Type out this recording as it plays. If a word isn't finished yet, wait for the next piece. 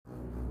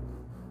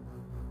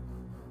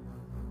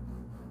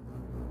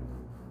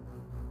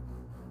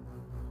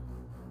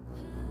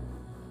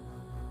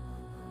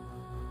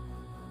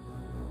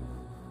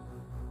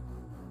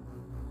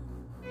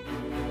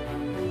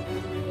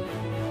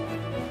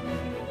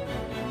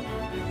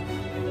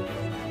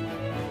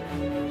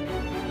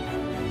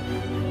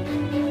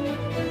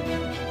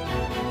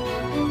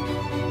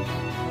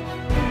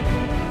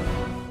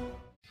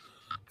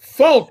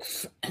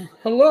Folks,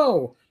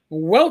 hello.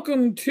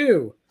 Welcome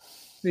to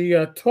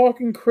the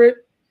Talking Crit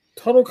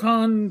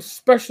TotalCon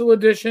Special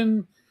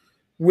Edition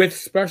with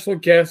special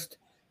guest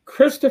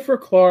Christopher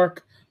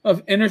Clark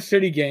of Inner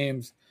City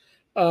Games.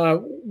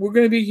 We're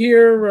going to be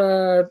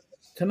here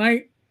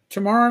tonight,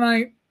 tomorrow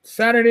night,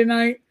 Saturday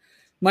night.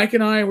 Mike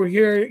and I were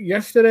here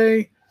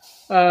yesterday.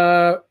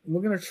 We're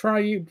going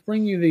to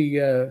bring you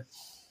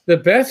the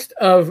best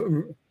of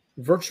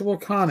virtual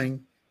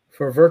conning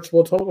for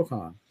Virtual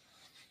TotalCon.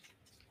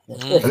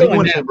 I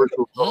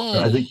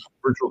think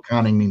virtual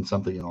conning means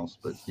something else,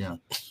 but yeah.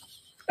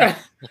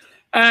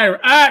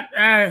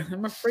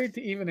 I'm afraid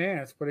to even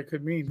ask what it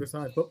could mean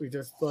besides what we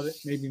just thought it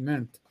maybe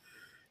meant.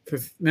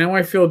 Because now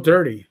I feel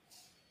dirty.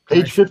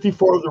 Page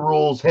 54 of the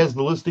rules has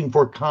the listing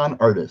for con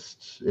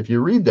artists. If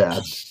you read that,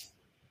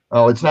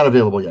 it's not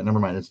available yet. Never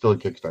mind. It's still a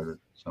Kickstarter.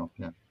 So,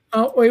 yeah.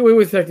 Oh, wait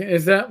a second.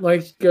 Is that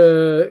like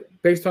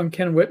based on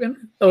Ken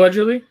Whitman,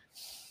 allegedly?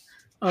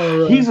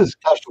 He's a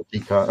specialty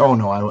con. Oh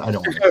no, I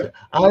don't want to.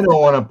 I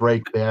don't want to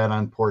break bad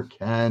on poor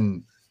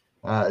Ken.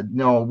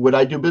 No, would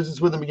I do business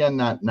with him again?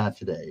 Not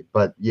today.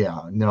 But yeah,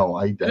 no,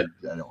 I don't.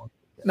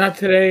 Not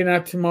today,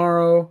 not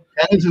tomorrow.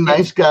 Ken is a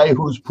nice guy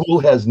whose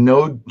pool has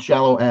no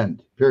shallow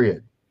end.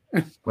 Period.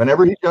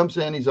 Whenever he jumps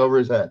in, he's over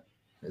his head.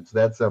 It's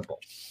that simple.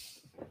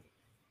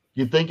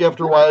 You think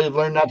after a while you've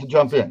learned not to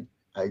jump in.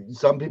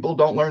 Some people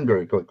don't learn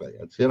very quickly.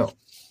 It's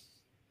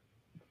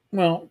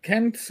Well,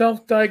 Ken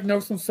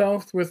self-diagnosed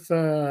himself with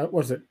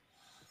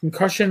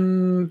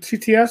concussion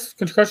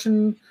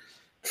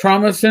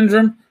trauma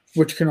syndrome,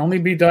 which can only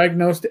be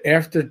diagnosed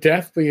after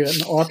death via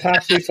an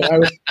autopsy. So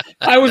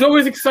I was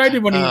always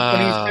excited when he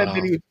said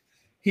that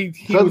he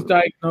was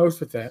diagnosed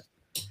with that.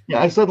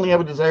 Yeah, I suddenly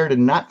have a desire to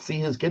not see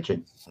his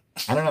kitchen.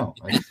 I don't know.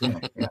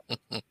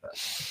 Yeah.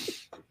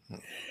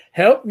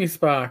 Help me,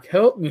 Spock.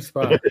 Help me,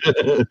 Spock.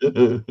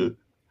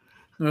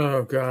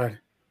 Oh God.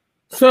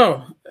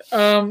 So,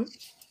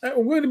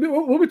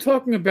 we'll be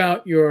talking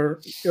about your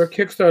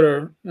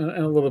Kickstarter in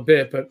a little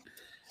bit, but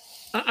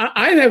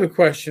I have a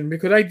question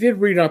because I did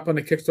read up on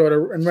the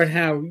Kickstarter and read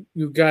how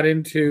you got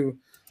into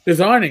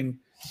designing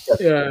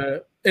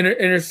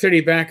Inner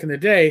City back in the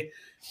day.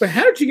 But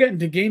how did you get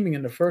into gaming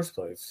in the first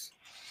place?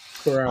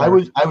 I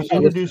was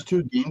introduced to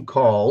a game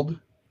called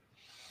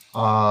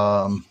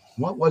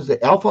what was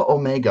it? Alpha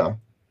Omega,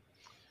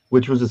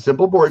 which was a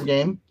simple board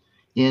game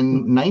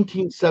in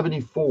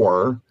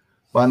 1974.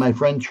 By my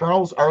friend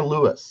Charles R.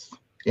 Lewis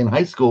in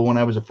high school when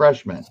I was a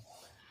freshman.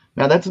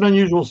 Now, that's an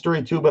unusual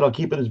story, too, but I'll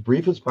keep it as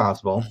brief as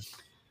possible.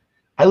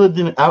 I was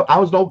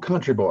an old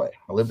country boy.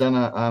 I lived on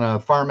a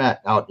farmette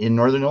out in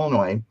northern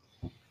Illinois.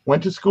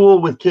 Went to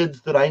school with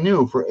kids that I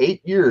knew for 8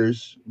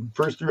 years,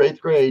 first through eighth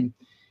grade.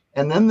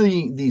 And then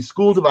the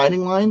school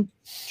dividing line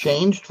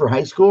changed for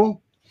high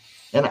school.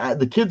 And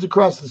the kids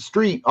across the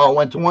street all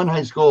went to one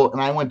high school,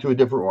 and I went to a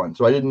different one.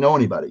 So I didn't know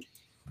anybody.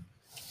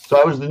 So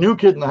I was the new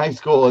kid in the high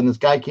school, and this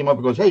guy came up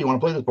and goes, "Hey, you want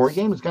to play this board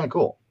game? It's kind of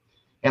cool."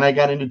 And I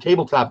got into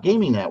tabletop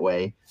gaming that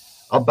way.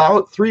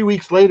 About 3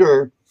 weeks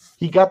later,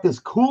 he got this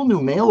cool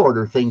new mail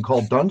order thing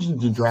called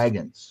Dungeons and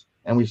Dragons,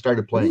 and we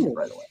started playing it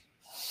right away.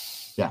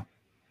 Yeah,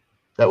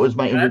 that was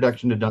my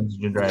introduction to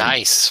Dungeons and Dragons.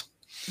 Nice,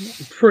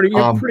 pretty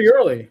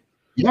early.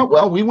 Yeah,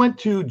 well, we went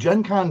to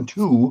Gen Con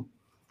 2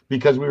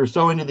 because we were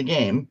so into the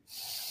game.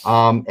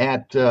 I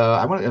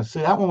want to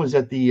say that one was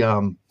at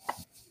the.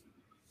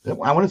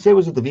 I want to say it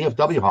was at the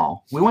VFW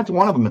Hall. We went to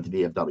one of them at the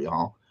VFW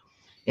Hall.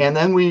 And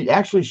then we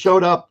actually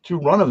showed up to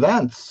run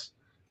events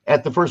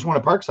at the first one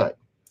at Parkside.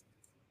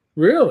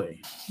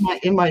 Really?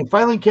 In my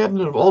filing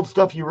cabinet of old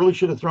stuff you really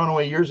should have thrown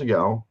away years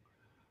ago,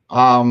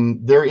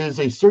 there is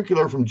a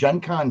circular from Gen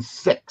Con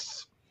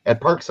 6 at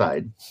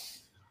Parkside.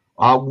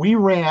 We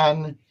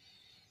ran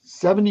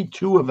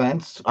 72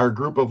 events, our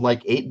group of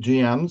like 8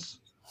 GMs.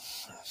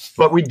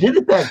 But we did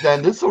it back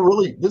then. This will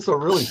really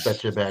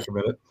set you back a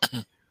minute.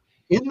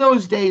 In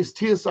those days,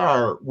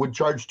 TSR would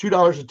charge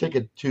 $2 a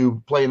ticket to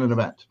play in an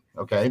event.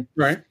 Okay.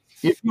 Right.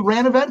 If you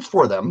ran events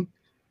for them,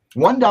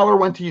 $1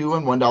 went to you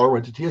and $1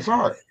 went to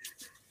TSR.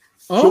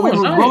 So we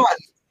would run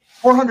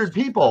 400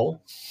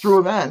 people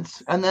through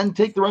events and then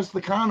take the rest of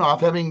the con off,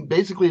 having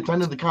basically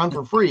attended the con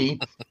for free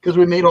because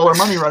we made all our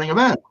money running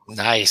events.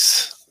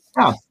 Nice.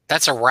 Yeah.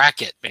 That's a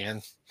racket,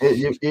 man.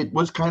 It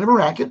was kind of a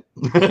racket.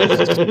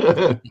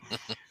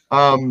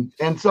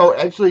 And so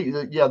actually,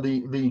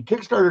 the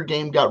Kickstarter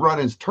game got run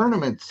as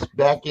tournaments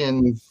back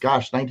in,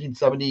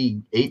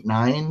 1978,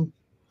 9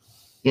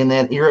 in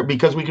that era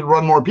because we could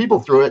run more people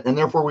through it and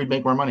therefore we'd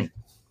make more money.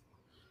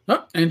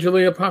 Oh,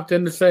 Angelia popped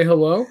in to say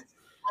hello.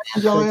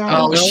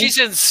 Oh, she's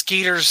in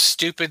Skeeter's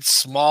stupid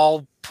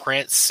small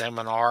print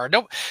seminar.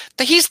 No,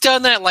 he's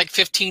done that like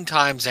 15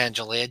 times,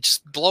 Angelia.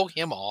 Just blow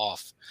him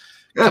off.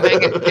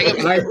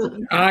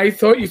 I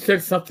thought you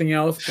said something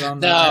else. But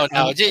no.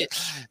 He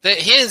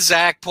and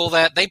Zach pull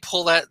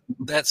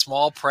that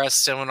small press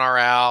seminar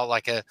out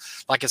like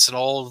it's an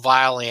old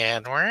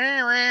violin.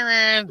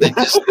 They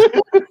just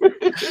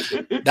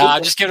Nah,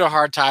 just give it a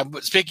hard time.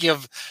 But speaking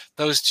of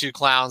those two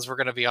clowns, we're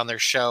going to be on their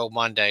show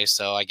Monday,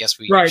 so I guess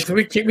we So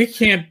we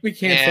can't.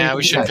 Yeah,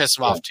 we shouldn't piss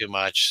them off too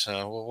much.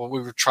 So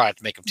we were trying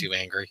to make them too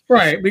angry.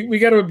 Right, we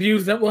got to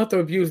abuse them. We'll have to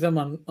abuse them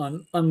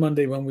on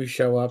Monday when we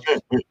show up.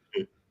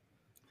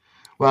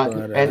 Well,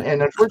 but,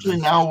 and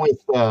unfortunately now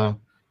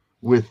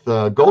with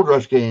Gold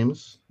Rush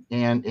games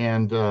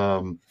and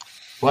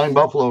Flying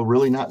Buffalo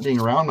really not being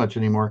around much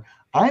anymore,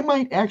 I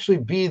might actually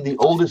be the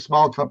oldest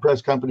small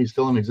press company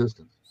still in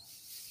existence.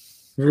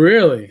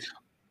 Really?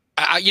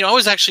 I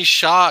was actually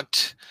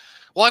shocked.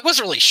 Well, I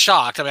wasn't really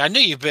shocked. I mean, I knew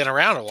you've been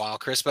around a while,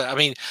 Chris, but I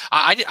mean,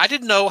 I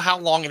didn't know how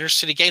long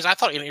Intercity Games. I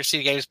thought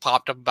Intercity Games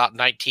popped up about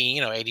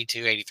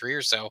 82, 83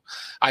 or so.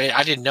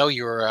 I didn't know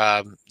you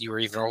were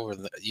even older.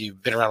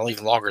 You've been around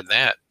even longer than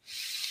that.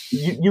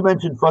 You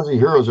mentioned Fuzzy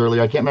Heroes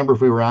earlier. I can't remember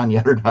if we were on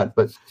yet or not,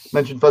 but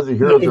mentioned Fuzzy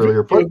Heroes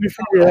earlier. Before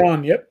we were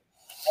on, yep.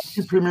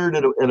 It premiered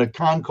at a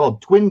con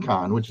called Twin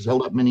Con, which is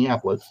held up in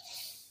Minneapolis,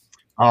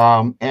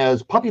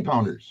 as Puppy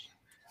Pounders.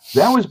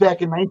 That was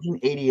back in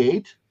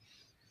 1988,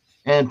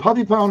 and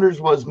Puppy Pounders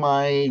was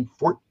my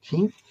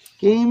 14th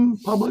game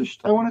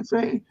published, I want to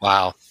say.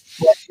 Wow.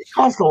 But it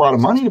cost a lot of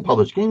money to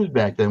publish games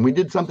back then. We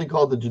did something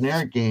called the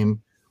generic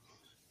game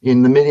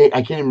in the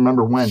I can't even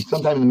remember when,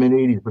 sometime in the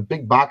mid-'80s, but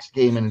big box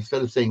game, and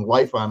instead of saying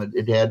life on it,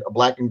 it had a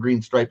black and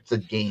green stripe that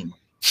said game.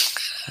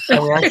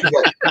 And we actually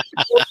got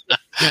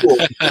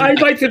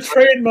I'd like to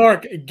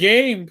trademark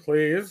game,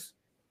 please.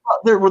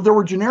 There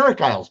were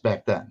generic aisles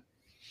back then,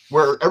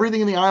 where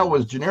everything in the aisle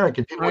was generic,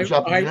 and people would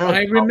shop in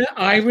generic.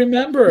 I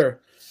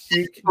remember.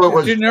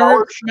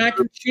 Generic mac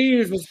and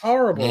cheese was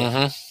horrible.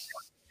 Mm-hmm.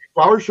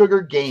 Flour,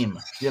 sugar, game,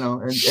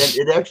 and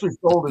it actually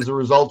sold as a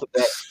result of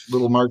that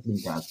little marketing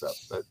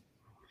concept. But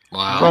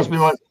wow. Trust me,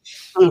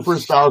 for the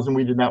first 1,000,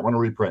 we did not want to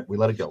reprint. We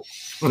let it go.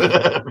 We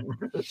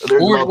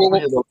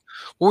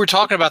were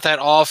talking about that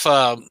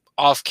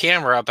off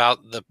camera about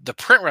the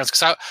print runs,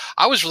 because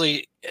I was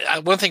really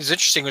one thing that's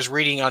interesting was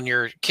reading on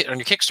your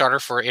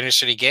Kickstarter for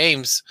Intercity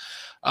Games.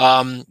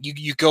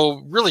 You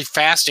go really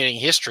fascinating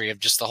history of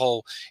just the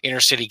whole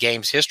Intercity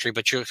Games history,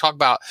 but you talk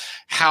about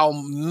how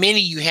many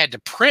you had to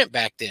print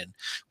back then,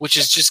 which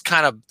is just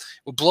kind of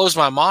what blows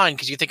my mind,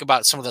 because you think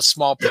about some of the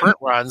small print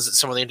runs that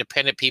some of the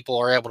independent people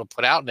are able to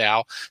put out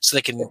now, so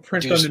they can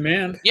print on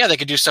demand. Yeah, they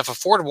can do stuff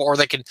affordable, or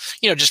they can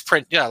just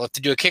print. If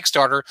they do a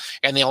Kickstarter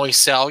and they only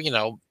sell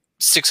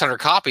 600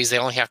 copies, they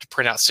only have to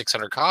print out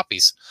 600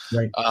 copies.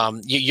 Right.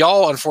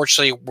 Y'all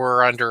unfortunately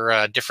were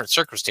under different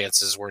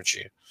circumstances, weren't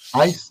you?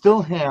 I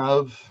still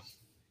have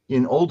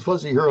in old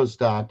Fuzzy Hero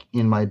stock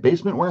in my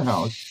basement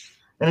warehouse,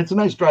 and it's a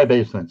nice dry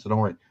basement, so don't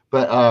worry.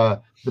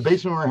 But the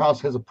basement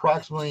warehouse has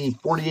approximately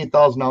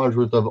 $48,000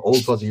 worth of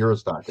old Fuzzy Hero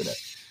stock in it.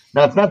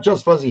 Now, it's not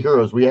just Fuzzy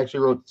Heroes. We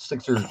actually wrote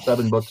 6 or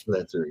 7 books for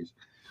that series.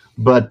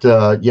 But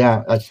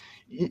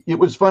it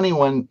was funny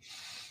when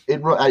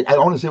I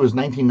want to say it was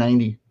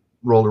 1990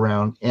 rolled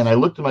around, and I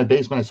looked in my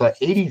basement. I saw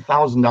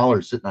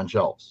 $80,000 sitting on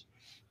shelves.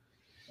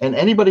 And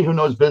anybody who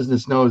knows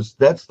business knows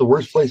that's the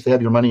worst place to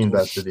have your money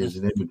invested is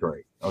in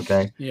inventory.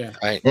 Okay. Yeah.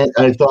 Right. And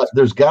I thought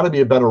there's got to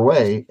be a better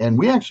way. And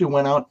we actually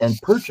went out and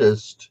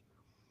purchased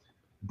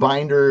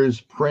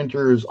binders,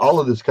 printers, all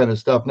of this kind of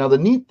stuff. Now, the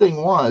neat thing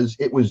was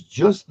it was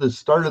just the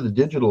start of the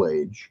digital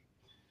age.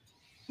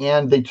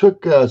 And they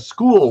took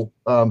school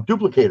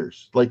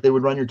duplicators, like they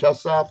would run your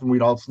tests off and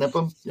we'd all snip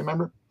them. You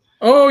remember?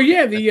 Oh,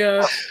 yeah.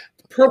 The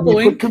purple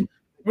ink.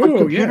 Put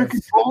computer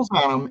controls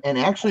on them and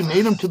actually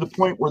made them to the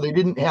point where they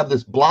didn't have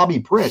this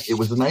blobby print. It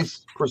was a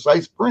nice,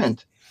 precise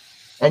print,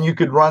 and you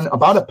could run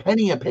about a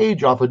penny a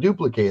page off a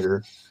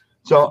duplicator.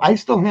 So I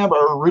still have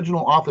our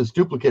original Office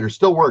duplicator.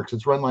 Still works.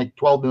 It's run like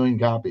 12 million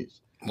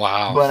copies.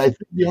 Wow. But I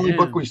think the only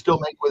book we still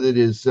make with it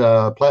is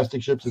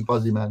Plastic Ships and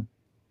Fuzzy Men.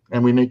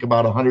 And we make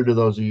about 100 of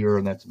those a year,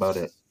 and that's about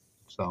it.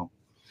 So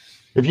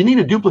if you need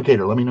a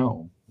duplicator, let me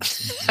know.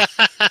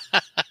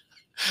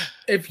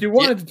 If you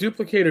wanted to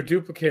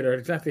duplicator,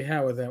 exactly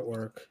how would that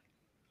work?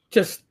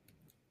 Just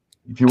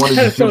if you wanted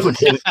to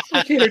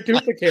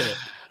duplicator.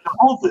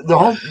 The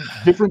whole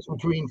difference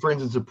between, for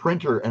instance, a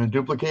printer and a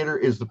duplicator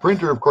is the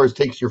printer, of course,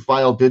 takes your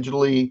file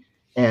digitally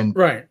and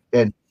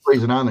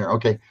sprays it on there.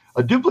 Okay,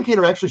 a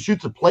duplicator actually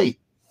shoots a plate,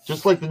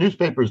 just like the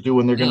newspapers do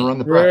when they're going to run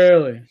the press.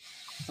 Really?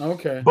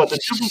 Okay. But the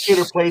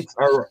duplicator plates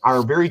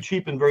are very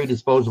cheap and very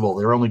disposable.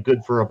 They're only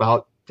good for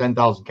about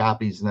 10,000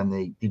 copies, and then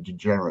they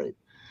degenerate.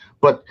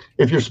 But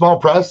if you're small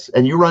press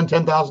and you run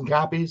 10,000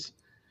 copies,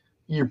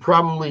 you're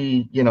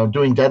probably,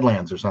 doing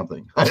Deadlands or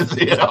something.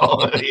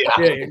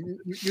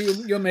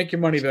 You'll make your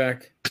money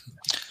back.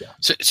 Yeah.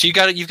 So you've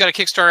got a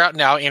Kickstarter out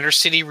now,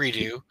 Intercity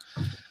Redo,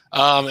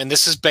 and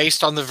this is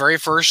based on the very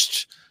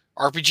first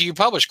RPG you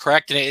published,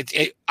 correct? And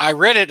I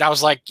read it and I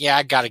was like, yeah,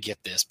 I got to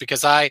get this,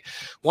 because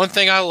one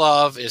thing I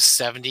love is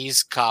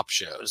 70s cop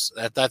shows.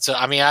 And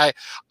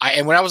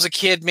when I was a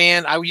kid,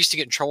 man, I used to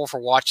get in trouble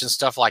for watching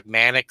stuff like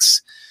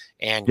Mannix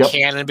and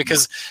Cannon,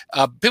 because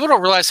people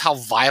don't realize how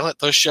violent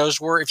those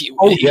shows were. If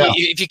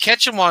you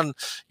catch them on,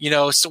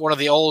 one of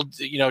the old,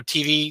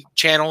 TV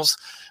channels,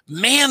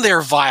 man,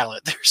 they're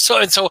violent. They're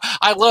so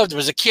I loved it.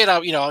 As a kid,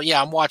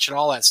 I'm watching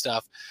all that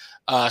stuff.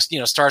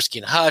 Starsky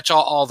and Hutch,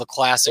 all the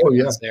classic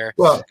ones there.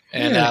 Well,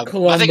 and I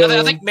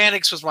think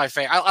Mannix was my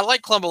favorite. I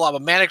like Columbo a lot,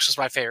 but Mannix was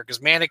my favorite because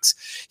Mannix,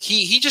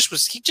 he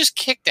just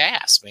kicked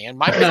ass, man.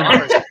 Mike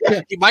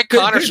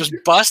Connors was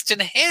busting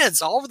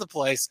heads all over the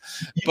place.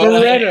 But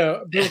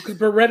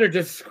Beretta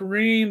just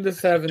screamed the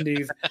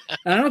 70s.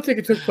 And I don't think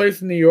it took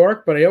place in New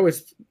York, but I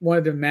always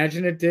wanted to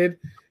imagine it did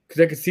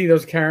because I could see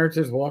those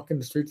characters walking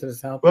the streets of the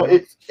South. Well,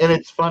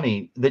 it's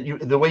funny that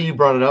the way you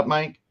brought it up,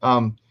 Mike.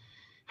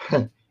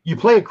 You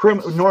play a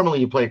criminal. Normally,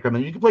 you play a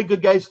criminal. You can play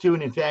good guys too.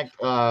 And in fact,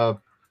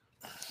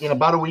 in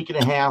about a week and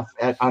a half,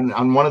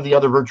 on one of the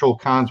other virtual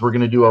cons, we're going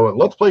to do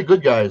let's play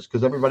good guys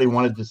because everybody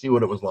wanted to see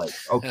what it was like.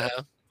 Okay,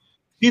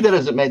 be that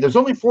as it may, there's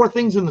only 4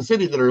 things in the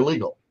city that are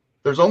illegal.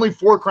 There's only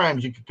 4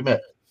 crimes you can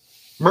commit: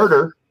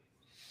 murder,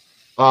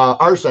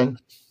 arson,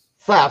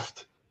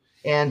 theft,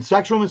 and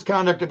sexual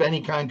misconduct of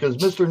any kind. Because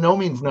Mr. No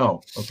means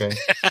no. Okay.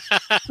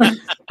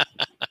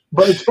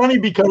 But it's funny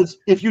because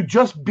if you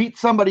just beat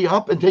somebody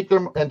up and take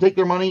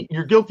their money,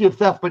 you're guilty of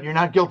theft, but you're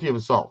not guilty of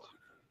assault.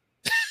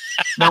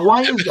 Now,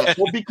 why is that?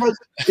 Well, because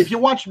if you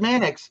watch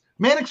Mannix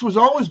was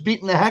always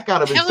beating the heck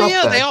out of his suspects. He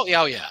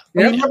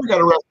never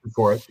got arrested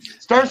for it.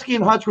 Starsky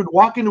and Hutch would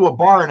walk into a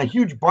bar and a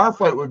huge bar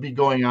fight would be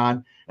going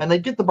on, and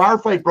they'd get the bar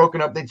fight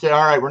broken up. They'd say,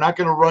 "All right, we're not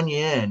going to run you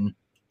in."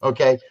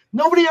 Okay,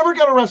 nobody ever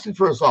got arrested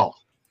for assault.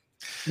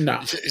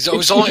 No, it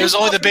was only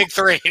the big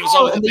 3. It was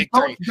only the big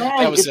 3.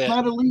 That was it's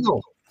not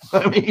illegal.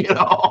 I mean,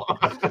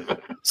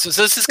 So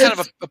this is kind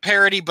of a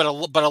parody, but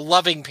a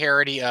loving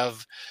parody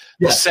of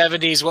the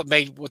 70s. What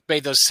made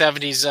those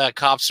 70s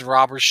cops and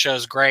robbers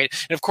shows great,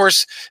 and of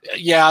course,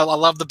 I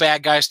love the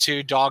bad guys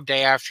too. Dog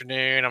Day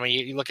Afternoon. I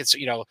mean, you look at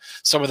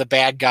some of the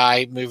bad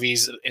guy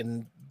movies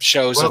and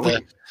shows of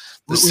the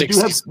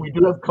 60s. We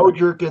do have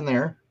Kojak in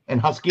there. And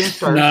Husky and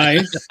Stark.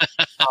 Nice.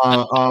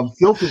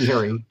 Filthy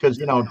Harry, because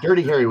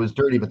Dirty Harry was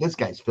dirty, but this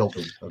guy's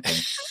filthy. Okay.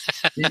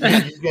 you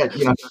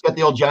got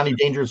the old Johnny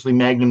Dangerously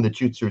Magnum that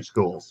shoots through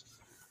schools.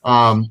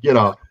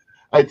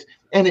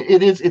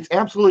 It's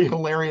absolutely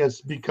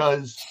hilarious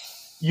because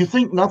you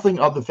think nothing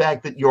of the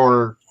fact that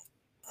you're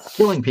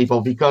killing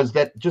people because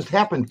that just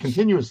happened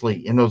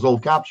continuously in those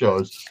old cop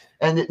shows,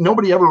 and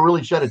nobody ever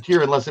really shed a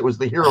tear unless it was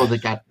the hero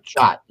that got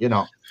shot.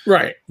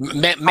 Right.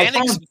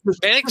 Mannix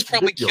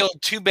probably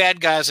killed 2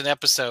 bad guys an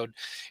episode,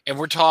 and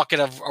we're talking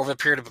over a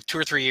period of 2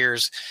 or 3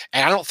 years.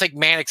 And I don't think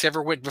Mannix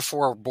ever went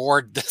before a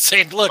board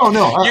saying, "Look,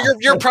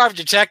 you're a private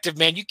detective,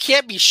 man. You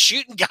can't be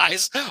shooting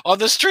guys on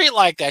the street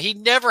like that." He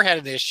never had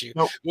an issue,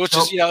 So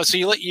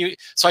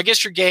I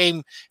guess your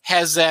game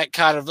has that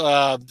kind of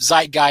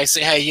zeitgeist.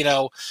 Say, "Hey,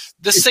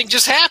 this thing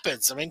just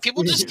happens. I mean,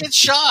 people just get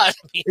shot."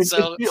 It's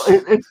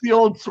the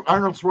old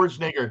Arnold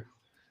Schwarzenegger.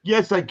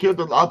 Yes, I killed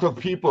a lot of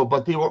people,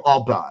 but they were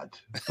all bad.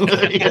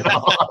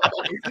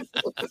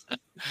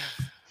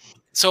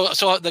 So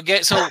it's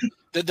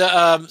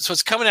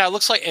coming out. It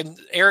looks like, and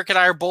Eric and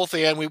I are both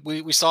in.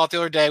 We saw it the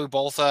other day. We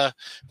both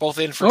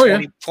in for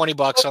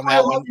 $20 on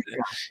that one.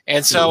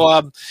 And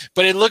so,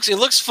 but it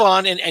looks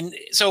fun. And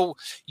so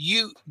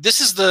this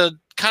is the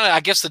kind of, I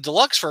guess, the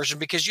deluxe version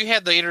because you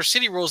had the inner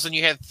city rules and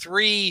you had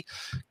 3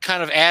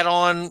 kind of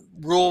add-on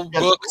rule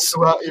books.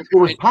 It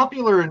was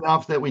popular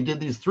enough that we did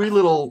these 3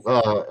 little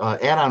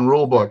add-on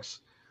rule books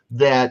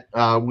that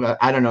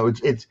I don't know.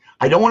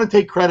 I don't want to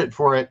take credit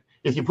for it.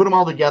 If you put them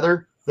all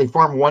together, they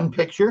form one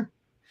picture.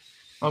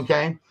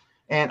 Okay.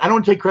 And I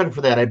don't take credit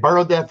for that. I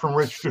borrowed that from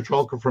Rich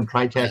Tricholka from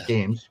Tritac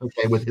Games,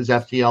 okay, with his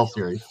FTL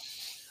series.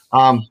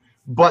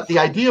 But the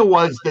idea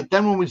was that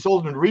then when we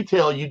sold them in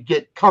retail, you'd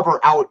get cover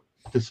out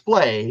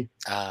display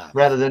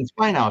rather than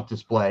spine out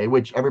display,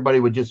 which everybody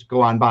would just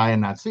go on by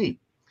and not see.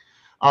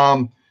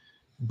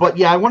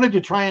 But I wanted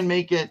to try and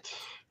make it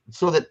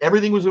so that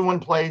everything was in one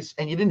place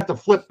and you didn't have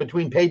to flip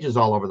between pages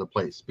all over the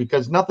place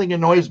because nothing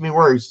annoys me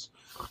worse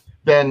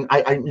than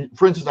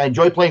for instance, I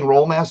enjoy playing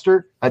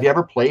Rollmaster. Have you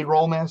ever played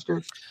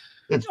Rollmaster?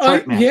 It's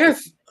Master.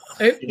 Yes.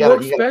 It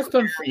works best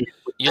on.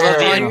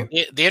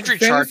 The entry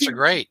charts are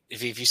great.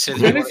 If you said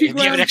you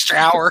have an extra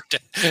hour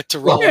to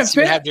roll and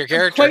have your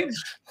character.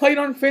 Play it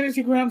on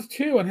Fantasy Grounds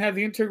too, and have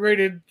the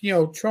integrated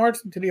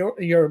charts into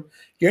your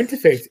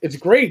interface. It's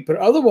great, but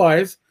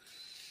otherwise,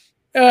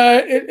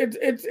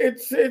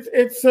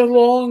 it's a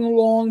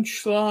long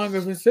slog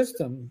of a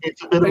system.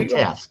 It's a bit of a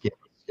task. Yes.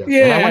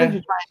 Yeah, and I wanted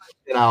to try and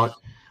get it out.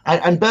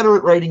 I'm better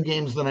at writing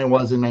games than I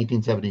was in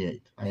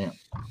 1978. I am.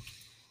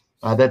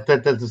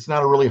 That's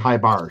not a really high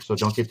bar, so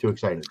don't get too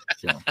excited.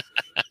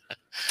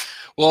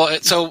 Well,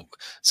 so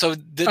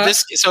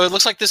it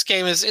looks like this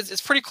game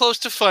it's pretty close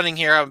to funding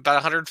here. I'm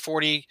about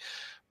 $140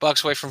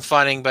 away from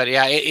funding, but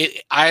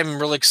I'm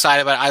really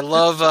excited about it. I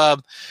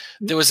love.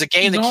 There was a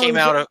game that came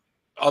out of.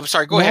 Oh, I'm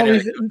sorry. Go ahead,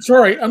 Eric.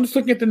 Sorry, I'm just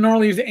looking at the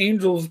Gnarly's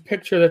Angels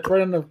picture that's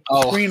right on the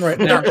screen right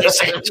now.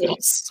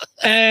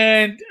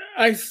 And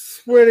I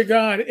swear to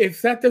God,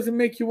 if that doesn't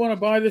make you want to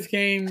buy this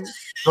game,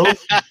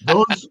 those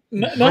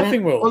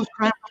nothing will. Those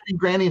crime-fighting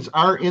grannies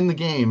are in the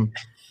game,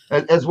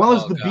 as well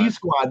as Oh, the God. B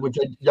Squad, which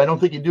I don't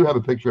think you do have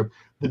a picture of.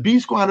 The B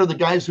Squad are the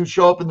guys who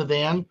show up in the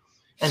van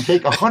and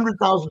take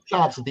 100,000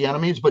 shots at the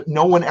enemies, but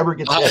no one ever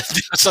gets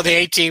hit. So the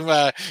A-Team,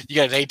 you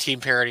got an A-Team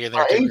parody in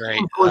there too. A-Team,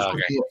 Great. of course,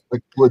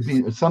 Okay. would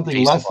be something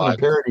B less than a Squad.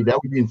 parody. That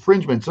would be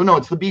infringement. So no,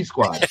 it's the B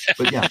Squad.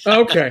 But yeah,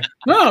 Okay.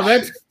 No,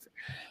 that's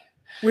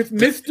with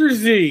Mr.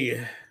 Z.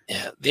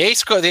 Yeah, the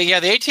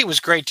A-Team was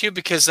great too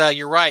because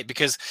you're right,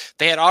 because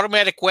they had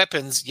automatic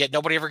weapons, yet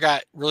nobody ever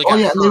got really got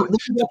hurt.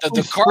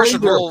 The cars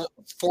would roll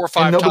 4 or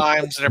 5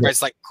 times, and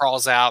everybody's like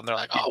crawls out, and they're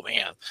like, "Oh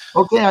man,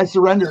 okay, I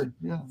surrendered."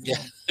 Yeah.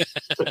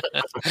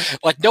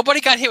 Like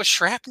nobody got hit with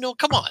shrapnel.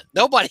 Come on,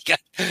 nobody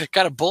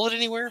got a bullet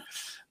anywhere.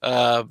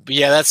 But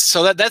yeah,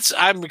 that's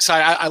I'm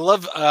excited. I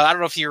love. I don't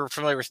know if you're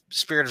familiar with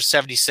Spirit of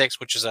 76,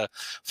 which is a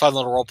fun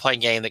little role playing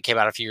game that came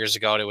out a few years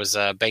ago, and it was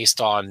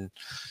based on,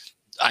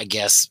 I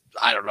guess,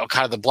 I don't know,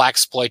 kind of the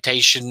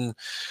blaxploitation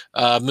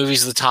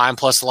movies of the time,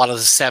 plus a lot of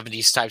the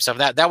 70s type stuff.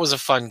 That was a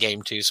fun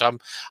game too. So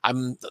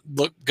I'm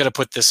going to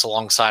put this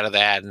alongside of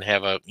that and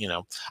have I'm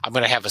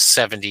going to have a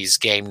 70s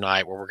game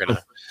night where we're going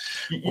to.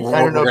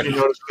 I don't know if you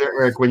noticed,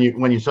 Eric, when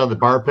you saw the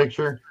bar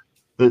picture,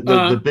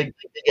 the big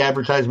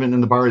advertisement in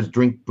the bar is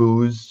drink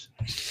booze.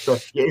 So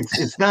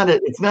it's not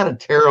a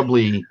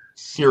terribly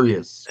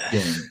serious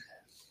game.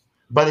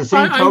 By the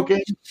same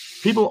token,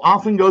 people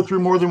often go through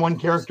more than one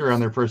character on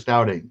their first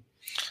outing.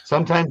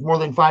 Sometimes more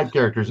than 5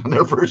 characters on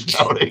their first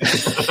outing.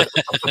 It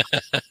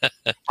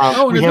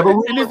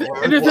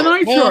is an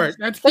eye chart.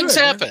 That's things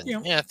good. happen.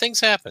 Yeah, things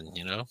happen.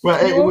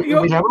 Well,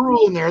 we have a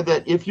rule in there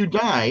that if you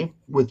die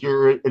with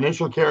your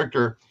initial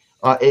character,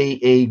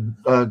 a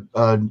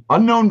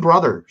unknown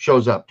brother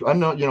shows up.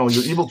 Your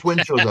evil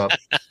twin shows up.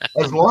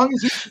 As long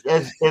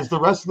as the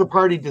rest of the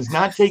party does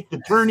not take the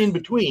turn in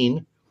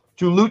between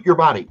to loot your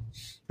body.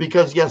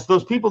 Because, yes,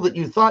 those people that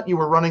you thought you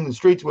were running the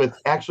streets with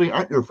actually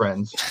aren't your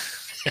friends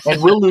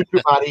and will loot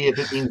your body if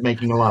it means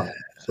making a level.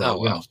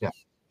 So, yeah.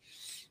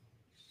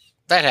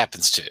 That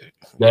happens too.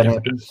 That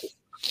happens.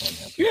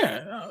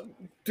 Yeah.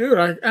 Dude,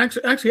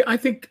 I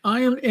think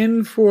I'm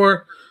in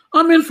for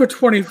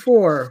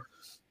 24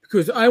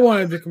 because I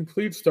wanted the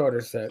complete starter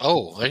set.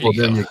 Oh, there you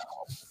go.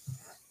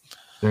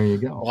 There you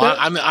go. Well,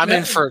 I'm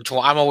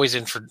always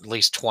in for at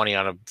least 20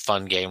 on a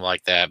fun game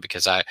like that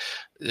because I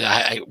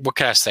what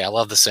can I say? I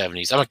love the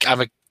 70s.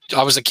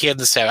 I was a kid in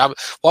the 70s.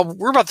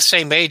 We're about the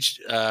same age,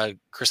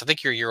 Chris. I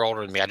think you're a year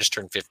older than me. I just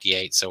turned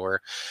 58, so we're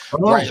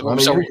right. You're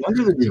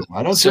younger than you.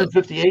 I don't turn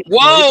 58.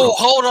 Whoa,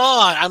 hold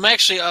on. I'm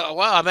actually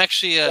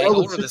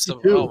older than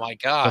some. Oh my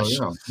gosh.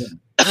 Oh, yeah.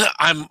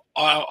 I'm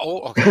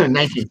okay.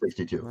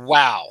 1962.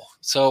 Wow.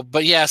 So,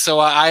 but yeah, so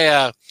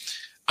I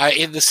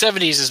in the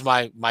 70s is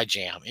my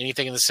jam.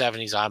 Anything in the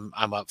 70s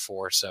I'm up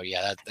for. So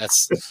yeah,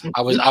 that's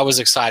I was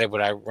excited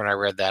when I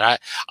read that.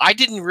 I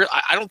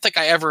don't think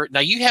I ever. Now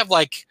you have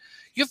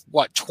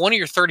what,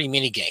 20 or 30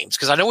 mini games?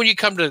 Because I know when you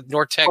come to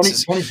North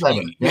Texas,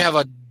 27, you have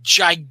a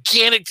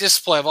gigantic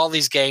display of all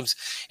these games.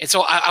 And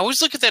so I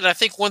always look at that and I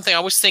think one thing I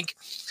always think,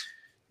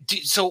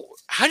 so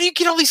how do you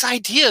get all these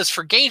ideas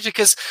for games?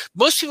 Because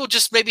most people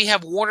just maybe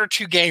have 1 or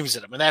 2 games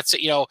in them, and that's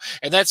it,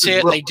 and that's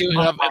it. They do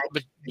it,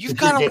 but you've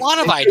got a lot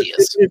of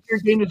ideas. If you're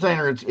a game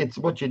designer, it's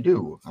what you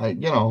do.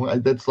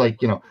 That's like,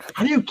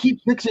 how do you keep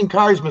fixing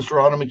cars,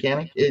 Mr. Auto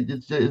Mechanic?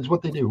 It's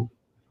what they do.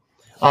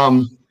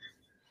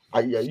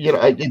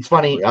 It's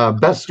funny.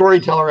 Best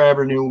storyteller I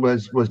ever knew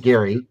was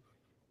Gary.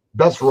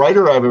 Best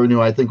writer I ever knew,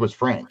 I think, was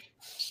Frank.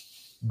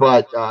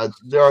 But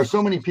there are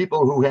so many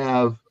people who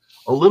have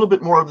a little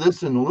bit more of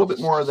this and a little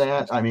bit more of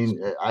that. I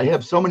mean, I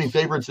have so many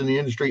favorites in the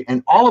industry,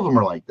 and all of them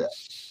are like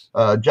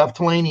that. Jeff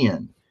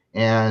Talanian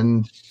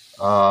and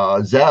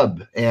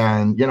Zeb,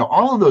 and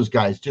all of those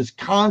guys just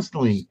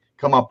constantly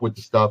come up with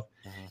the stuff.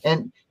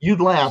 And you'd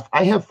laugh.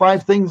 I have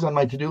 5 things on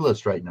my to-do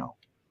list right now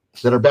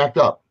that are backed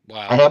up.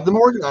 Wow. I have them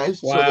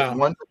organized so that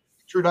one's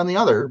featured on the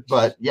other,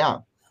 but yeah.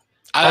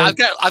 I've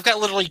got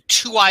literally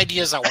 2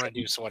 ideas I want to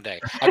do one day.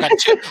 I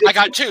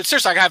got two.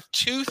 Seriously, I have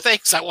 2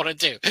 things I want to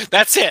do.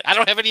 That's it. I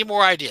don't have any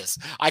more ideas.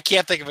 I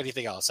can't think of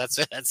anything else. That's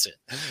it.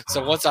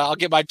 So once I'll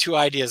get my 2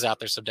 ideas out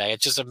there someday.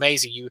 It's just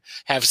amazing. You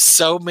have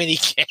so many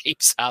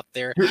games out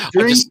there.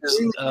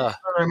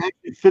 I'm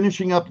actually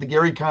finishing up the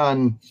Gary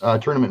Con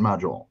tournament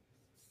module,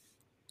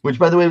 which,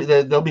 by the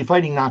way, they'll be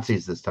fighting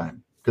Nazis this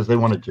time because they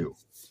wanted to.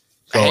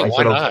 So hey,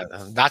 why not?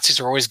 Okay. Nazis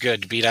are always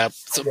good to beat up.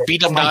 So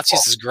beat up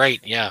Nazis is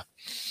great. Yeah.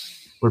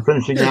 We're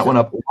finishing that one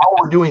up while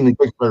we're doing the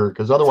Kickstarter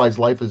because otherwise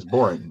life is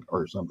boring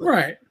or something.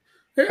 Right.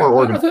 I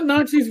thought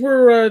Nazis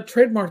were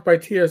trademarked by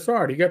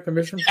TSR. Do you get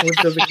permission from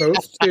Wizards of the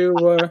Coast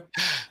to?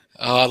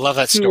 Oh, I love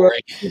that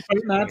story.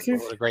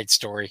 Nazis? What a great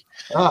story.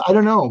 I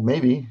don't know.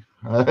 Maybe.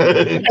 Well,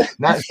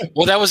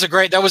 that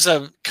was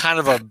a kind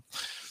of a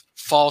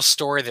false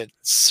story that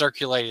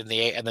circulated in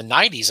the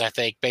 90s, I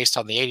think, based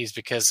on the 80s.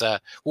 Because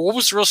what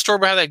was the real story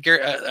behind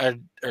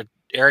that,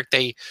 Eric?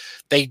 They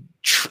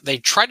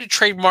tried to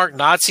trademark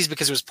Nazis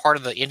because it was part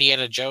of the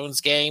Indiana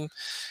Jones game,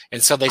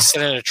 and so they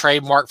sent in a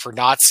trademark for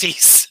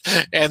Nazis.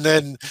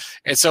 and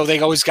so they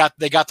got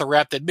the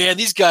rep that, man,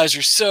 these guys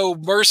are so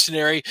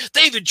mercenary.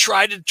 They even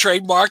tried to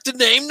trademark the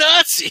name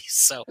Nazis.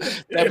 So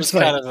that was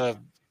kind of a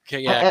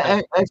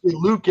actually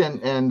Luke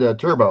and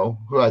Turbo,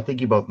 who I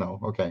think you both know.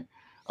 Okay,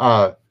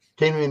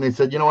 came to me and they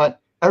said, you know what?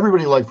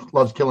 Everybody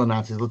loves killing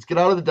Nazis. Let's get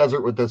out of the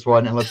desert with this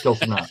one and let's kill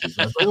some Nazis.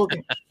 I was like,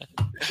 okay.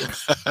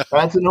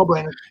 That's a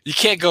no-brainer. You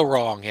can't go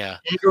wrong, yeah.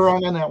 Can't go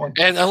wrong on that one.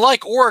 And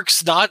unlike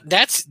orcs,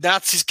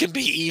 Nazis can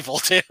be evil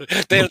too.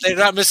 They're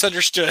not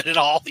misunderstood at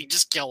all. You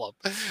just kill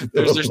them.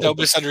 There's no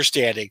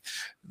misunderstanding.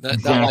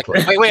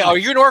 Exactly. Like, wait, are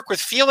you an orc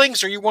with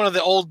feelings, or are you one of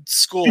the old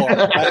school?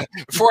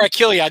 Before I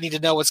kill you, I need to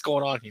know what's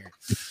going on here.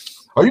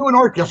 Are you an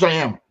orc? Yes, I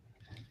am.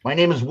 My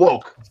name is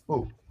Woke.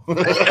 Ooh.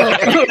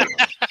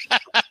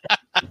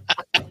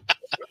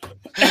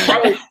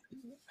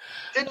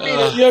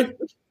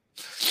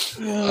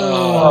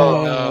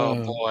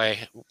 Oh boy,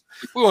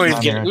 we won't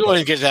even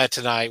get to that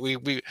tonight. We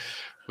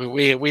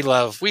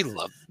love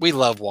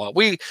Walt.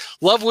 We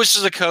love Wizards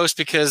of the Coast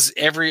because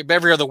every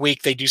other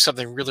week they do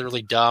something really,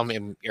 really dumb,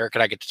 and Eric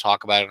and I get to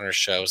talk about it on our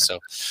show. So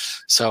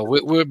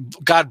we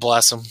God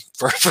bless them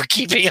for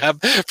keeping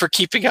up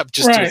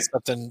just doing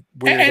something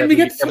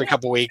weird every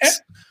couple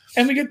weeks.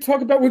 And we get to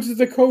talk about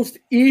Wizards of the Coast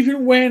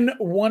even when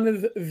one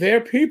of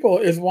their people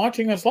is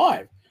watching us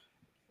live,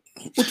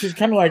 which is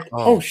kind of like,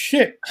 oh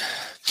shit.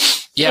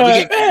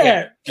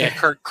 Yeah,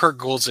 Kurt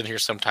Gould's in here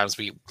sometimes.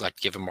 We like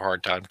to give him a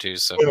hard time too.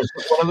 So one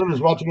of them is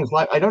watching us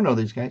live. I don't know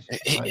these guys.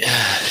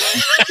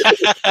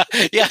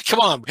 Yeah, come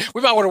on.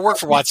 We might want to work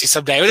for WotC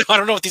someday. I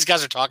don't know what these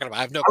guys are talking about.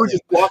 I have no clue.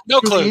 No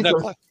clue.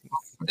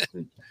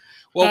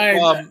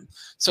 Well,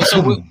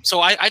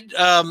 so I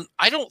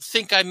don't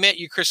think I met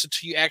you, Chris,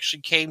 until you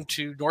actually came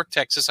to North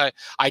Texas. I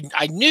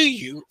knew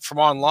you from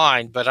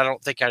online, but I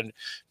don't think I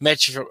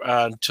met you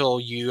until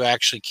you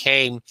actually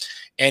came.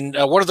 And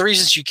one of the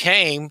reasons you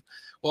came,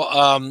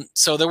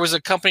 so there was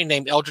a company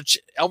named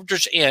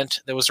Eldritch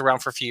Ent that was around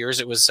for a few years.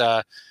 It was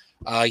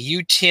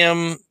you,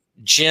 Tim,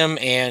 Jim,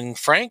 and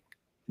Frank.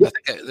 Yep.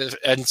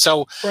 And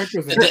so Frank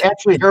was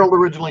actually Harold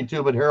originally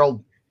too, but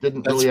Harold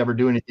didn't really ever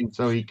do anything,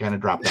 so he kind of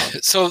dropped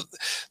out. So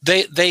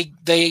they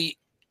the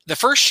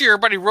first year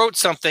everybody wrote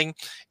something,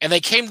 and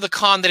they came to the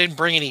con. They didn't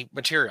bring any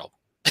material.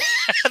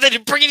 They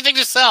didn't bring anything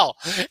to sell,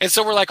 and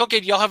so we're like, okay,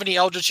 do y'all have any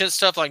Eldritch Ent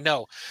stuff? Like,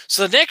 no.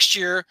 So the next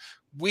year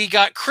we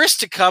got Chris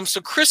to come, so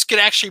Chris could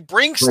actually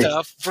bring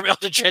stuff from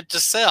Eldritch Ent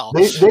to sell.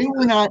 They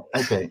were not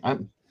okay.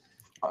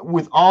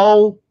 With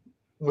all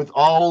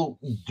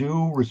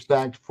due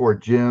respect for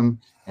Jim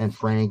and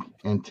Frank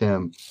and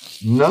Tim,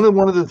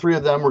 one of the three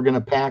of them were going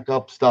to pack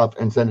up stuff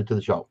and send it to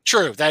the show.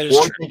 True, that is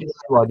true. Take it in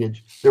their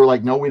luggage. They were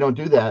like, "No, we don't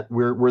do that.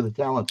 We're the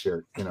talents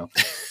here." You know.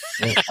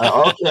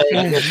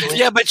 Okay.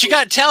 Yeah, but you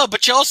got talent,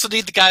 but you also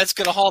need the guy that's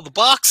going to haul the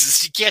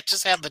boxes. You can't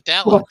just have the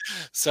talent.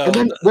 So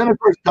and then of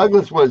course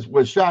Douglas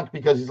was shocked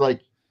because he's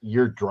like,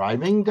 "You're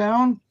driving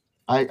down?"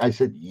 I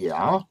said,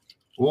 "Yeah."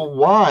 Well,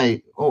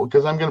 why? Oh,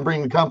 because I'm going to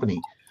bring the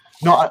company.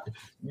 No,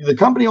 the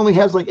company only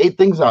has like 8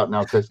 things out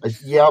now, Chris. I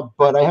said, yeah,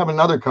 but I have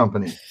another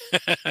company.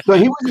 So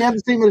he wasn't had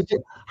the same as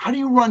how do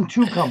you run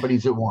 2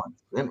 companies at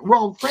once? And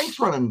well, Frank's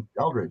running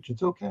Eldritch.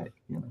 It's okay.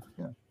 You know,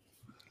 yeah.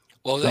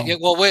 Well,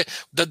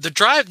 the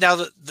drive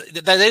now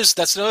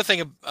that's another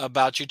thing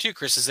about you too,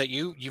 Chris, is that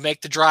you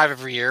make the drive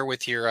every year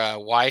with your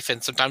wife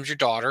and sometimes your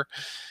daughter,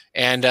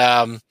 and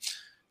I've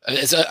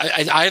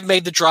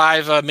made the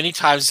drive many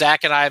times.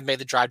 Zach and I have made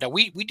the drive. Now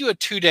we do a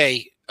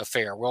 2-day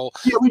affair. We'll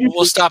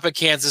stop at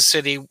Kansas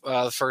City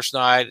the first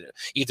night,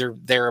 either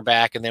there or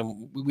back, and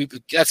then we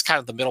that's kind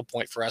of the middle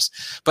point for us.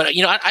 But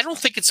I don't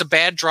think it's a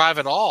bad drive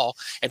at all.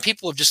 And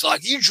people have just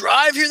like, you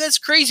drive here, that's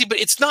crazy, but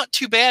it's not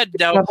too bad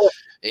now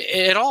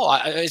at all.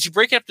 As you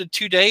break it up to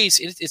 2 days,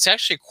 it's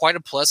actually quite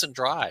a pleasant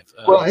drive.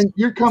 Well, and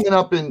you're coming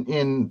up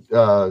in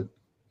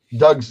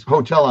Doug's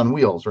Hotel on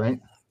Wheels,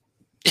 right?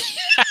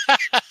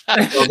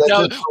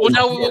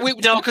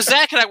 Because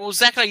Zach and I,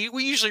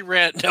 we usually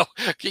rent. No,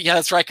 yeah,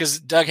 that's right.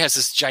 Because Doug has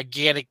this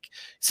gigantic.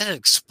 Is that an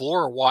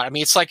Explorer? What? I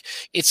mean, it's like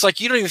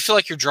you don't even feel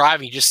like you're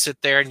driving. You just sit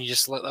there and you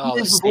just let. Oh,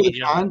 this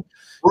stage,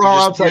 we're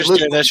all outside. You're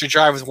doing this. You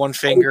drive with one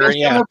finger.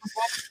 Yeah.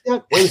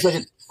 Wait a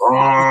second.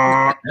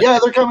 Yeah,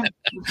 they're coming.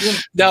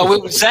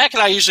 No, Zach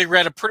and I usually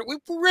rent a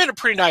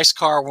pretty nice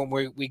car when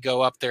we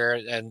go up there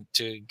and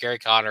to Gary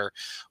Con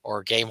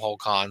or Gamehole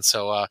Con.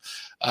 So,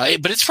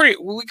 but it's pretty.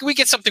 We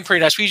get something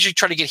pretty nice. We usually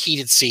try to get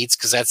heated seats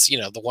because that's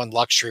the one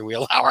luxury we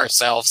allow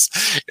ourselves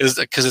is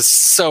because it's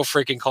so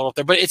freaking cold up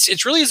there. But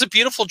it really is a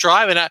beautiful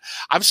drive, and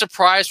I'm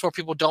surprised more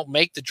people don't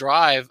make the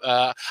drive.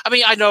 I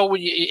mean, I know when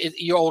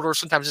you're older,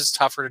 sometimes it's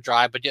tougher to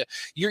drive, but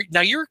you're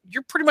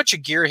pretty much a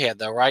gearhead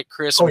though, right,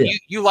 Chris? Oh, yeah.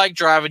 You like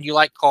driving. You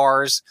like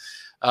cars.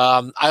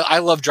 I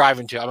love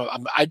driving too.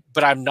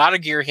 But I'm not a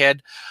gearhead.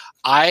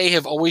 I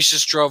have always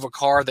just drove a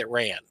car that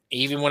ran,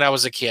 even when I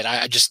was a kid.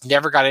 I just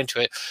never got into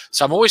it.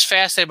 So I'm always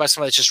fascinated by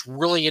somebody that's just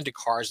really into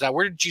cars. Now,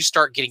 where did you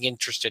start getting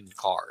interested in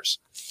cars?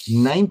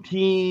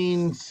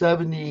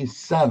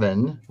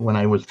 1977, when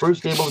I was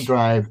first able to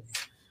drive,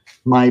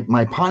 my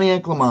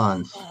Pontiac Le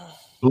Mans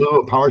blew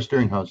a power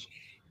steering house.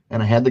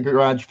 and I had the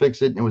garage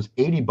fix it, and it was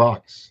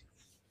 $80.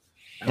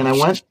 And I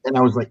went and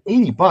I was like,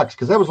 $80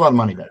 because that was a lot of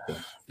money back then.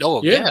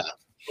 Oh yeah.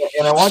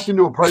 And I walked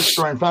into a parts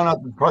store and found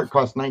out the part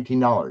cost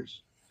 $19.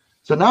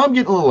 So now I'm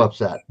getting a little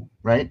upset,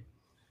 right?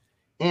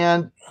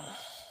 And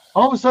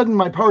all of a sudden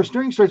my power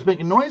steering starts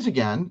making noise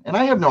again, and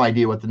I have no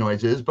idea what the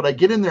noise is, but I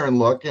get in there and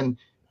look, and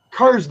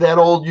cars that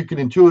old, you can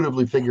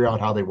intuitively figure out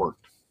how they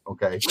worked.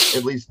 Okay,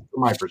 at least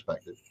from my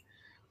perspective.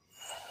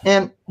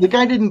 And the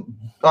guy didn't,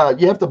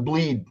 you have to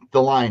bleed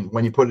the line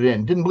when you put it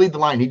in. Didn't bleed the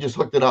line. He just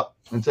hooked it up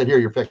and said, here,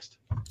 you're fixed.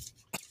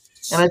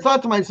 And I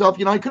thought to myself,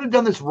 I could have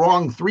done this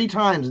wrong 3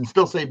 times and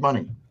still saved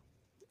money,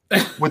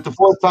 with the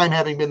 4th time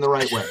having been the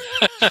right way.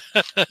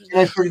 And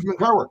I started doing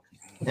car work,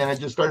 and I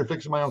just started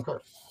fixing my own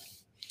car.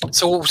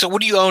 So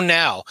what do you own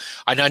now?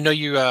 I know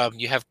you have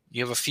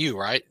a few,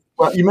 right?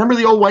 Well, you remember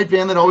the old white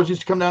van that always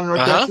used to come down in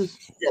North Texas?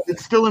 Yeah,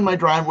 it's still in my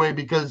driveway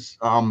because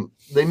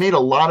they made a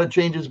lot of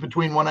changes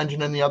between one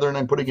engine and the other, and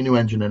I'm putting a new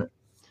engine in it.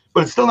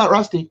 But it's still not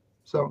rusty,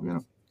 so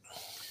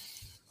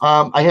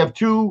I have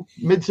 2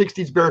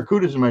 mid-60s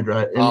Barracudas in my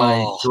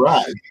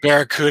garage.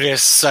 Barracuda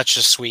is such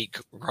a sweet.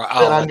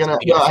 And I'm gonna.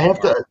 I have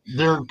to.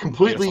 They're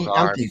completely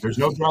empty. There's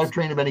no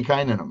drivetrain of any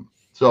kind in them,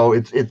 so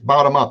it's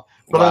bottom up.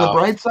 But on the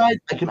bright side,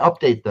 I can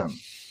update them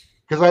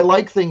because I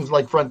like things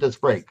like front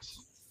disc brakes.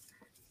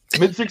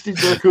 Mid-60s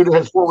Barracuda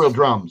has 4-wheel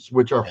drums,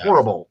 which are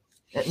horrible.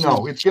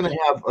 No, it's going to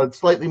have a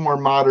slightly more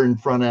modern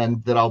front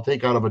end that I'll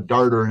take out of a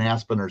Dart or an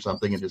Aspen or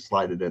something and just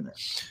slide it in there.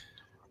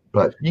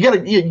 But you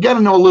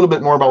gotta know a little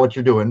bit more about what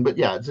you're doing. But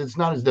yeah, it's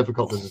not as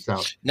difficult as it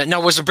sounds. Now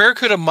was the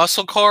Barracuda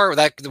muscle car? Was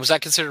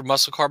that considered a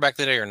muscle car back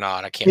then or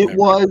not? I can't remember.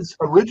 It was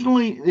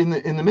originally in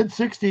the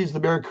mid-60s.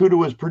 The Barracuda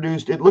was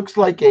produced. It looks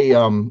like a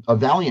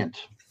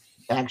Valiant,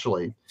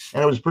 actually,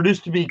 and it was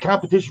produced to be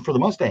competition for the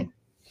Mustang.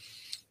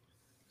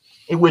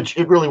 Which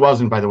it really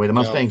wasn't, by the way. The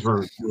Mustangs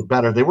were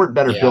better. They weren't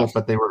better built,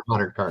 but they were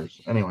better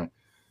cars. Anyway,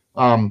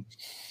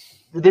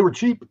 they were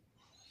cheap.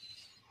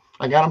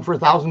 I got them for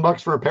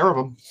 $1,000 for a pair of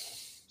them.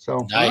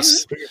 So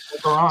nice.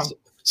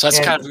 So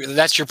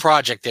that's your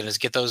project then, is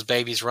get those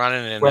babies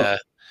running. And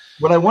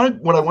what I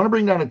want to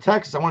bring down to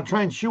Texas, I want to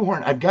try and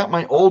shoehorn. I've got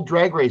my old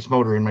drag race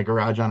motor in my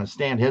garage on a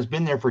stand. It has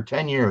been there for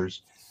 10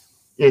 years.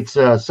 It's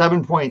a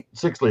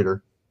 7.6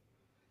 liter,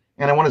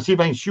 and I want to see if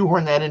I can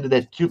shoehorn that into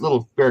that cute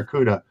little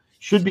Barracuda.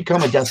 Should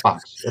become a death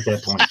box at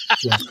that point.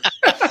 Yeah.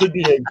 Should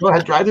be go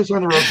ahead, drive this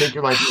on the road, take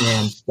your life in your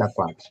hands, death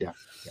box. Yeah.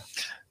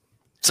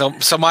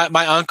 So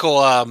my uncle,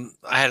 I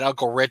had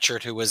Uncle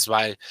Richard, who was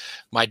my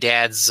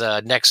dad's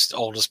next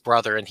oldest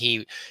brother, and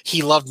he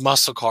loved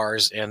muscle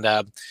cars, and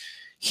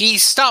he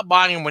stopped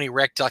buying them when he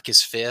wrecked like his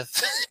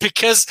 5th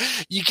because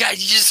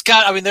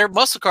they're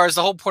muscle cars.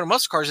 The whole point of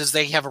muscle cars is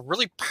they have a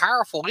really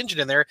powerful engine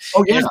in there.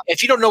 Oh yeah.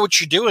 If you don't know what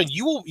you're doing,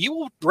 you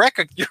will wreck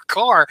your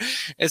car.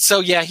 And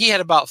so yeah, he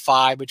had about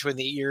 5 between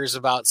the years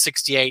about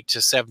 68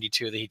 to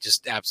 72 that he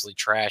just absolutely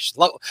trashed.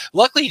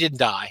 Luckily he didn't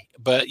die,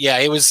 but yeah,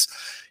 it was.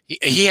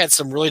 He had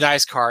some really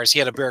nice cars. He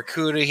had a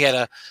Barracuda. He had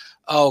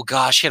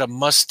a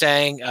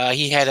Mustang.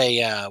 He had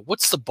a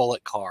what's the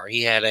bullet car?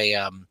 He had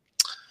a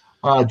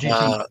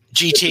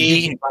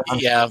GT.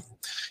 Yeah.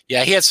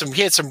 He had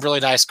some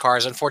really nice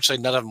cars.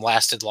 Unfortunately, none of them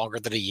lasted longer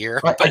than a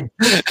year. I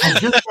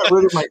just got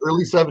rid of my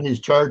early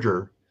 70s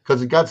Charger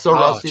because it got so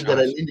rusty that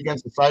I leaned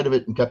against the side of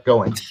it and kept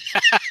going.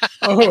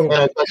 And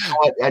I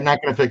thought, I'm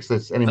not going to fix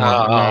this anymore.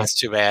 That's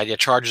too bad. Yeah,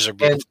 Chargers are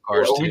beautiful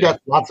cars too. We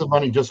got lots of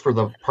money just for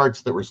the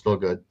parts that were still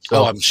good.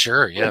 So, I'm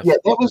sure. Yeah. Yeah,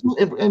 that was,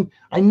 and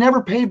I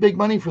never paid big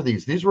money for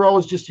these. These were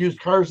always just used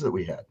cars that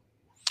we had.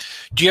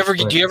 Do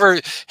you ever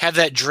have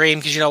that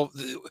dream?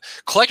 Because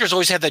collectors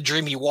always have that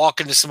dream. You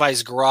walk into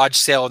somebody's garage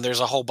sale and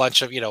there's a whole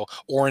bunch of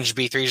orange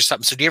B3s or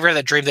something. So do you ever have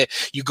that dream that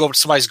you go to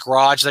somebody's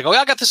garage, they go,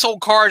 I got this old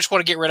car, I just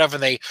want to get rid of,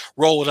 and they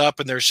roll it up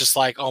and there's just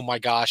like, oh my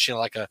gosh,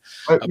 like a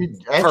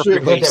actually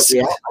I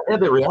had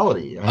that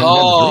reality.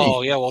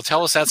 Oh yeah, well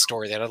tell us that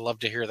story then. I'd love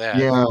to hear that.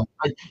 Yeah,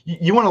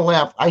 you want to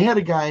laugh? I had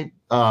a guy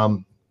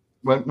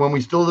when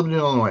we still lived in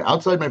Illinois,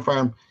 outside my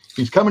farm.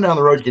 He's coming down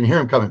the road. You can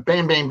hear him coming.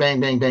 Bang, bang, bang,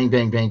 bang, bang,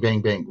 bang, bang,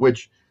 bang, bang,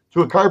 which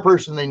to a car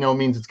person, they know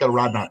means it's got a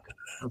rod knock.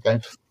 Okay.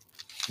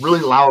 Really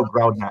loud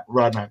rod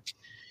knock.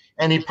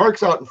 And he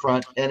parks out in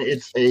front, and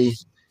it's a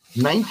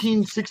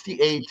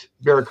 1968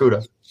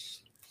 Barracuda.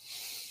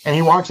 And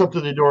he walks up to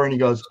the door and he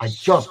goes, I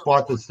just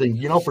bought this thing.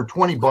 For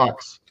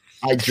 $20,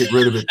 I'd get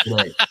rid of it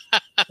today.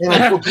 And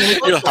I said,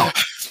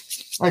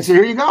 $20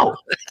 here you go.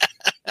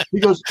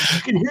 He goes,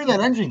 you can hear that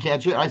engine,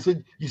 can't you? I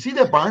said, you see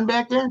that barn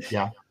back there?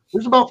 Yeah.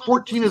 There's about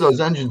 14 of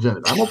those engines in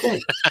it. I'm okay.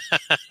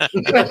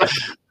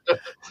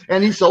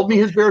 And he sold me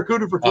his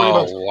Barracuda for $20.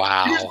 Oh,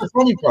 wow. Here's the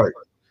funny part.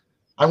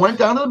 I went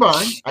down to the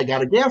barn. I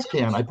got a gas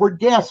can. I poured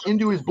gas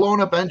into his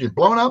blown up engine.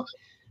 Blown up.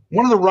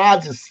 One of the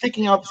rods is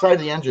sticking out the side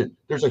of the engine.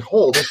 There's a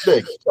hole this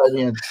big inside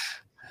the engine.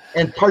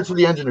 And parts of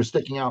the engine are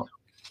sticking out.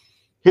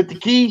 Hit the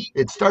key.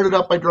 It started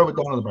up. I drove it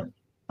down to the barn.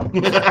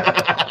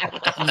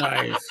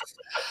 Nice.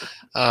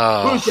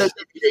 Who says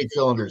 8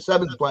 cylinders?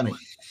 7's plenty.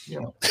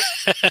 Well,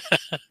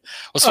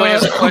 somebody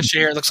has a question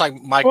here. It looks like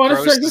Mike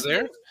Gross is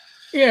there.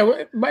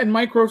 Yeah, and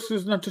Mike Gross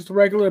is not just a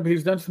regular, but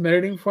he's done some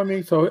editing for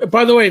me. So,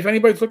 by the way, if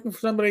anybody's looking for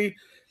somebody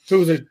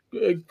who's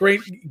a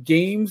great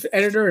games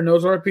editor and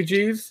knows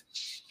RPGs,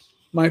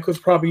 Mike was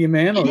probably your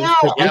man. Yeah,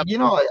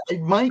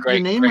 Mike, your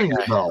name rings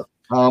a bell.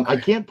 I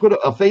can't put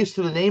a face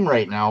to the name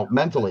right now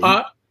mentally.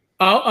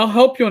 I'll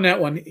help you on that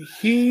one.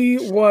 He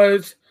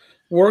was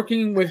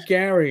working with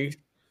Gary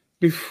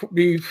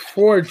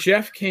before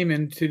Jeff came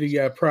into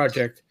the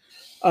project.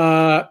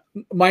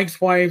 Mike's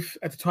wife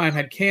at the time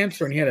had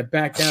cancer, and he had to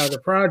back out of the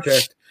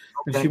project,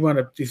 and she wound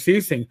up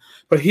deceasing.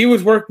 But he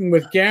was working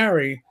with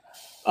Gary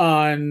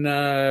on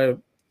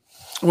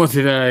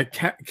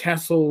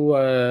Castle?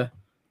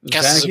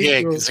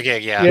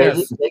 Zagig, yeah.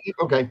 Yes.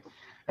 Okay.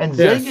 And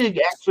Zagig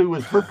actually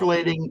was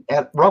percolating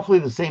at roughly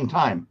the same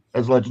time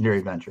as Legendary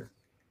Adventure,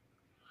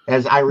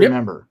 as I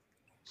remember. Yep.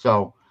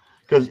 So,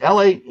 because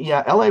LA,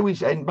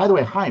 and by the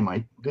way, hi,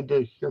 Mike. Good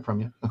to hear from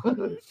you.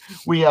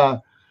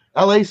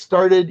 LA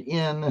started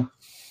in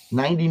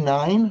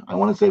 99. I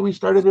want to say we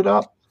started it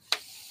up.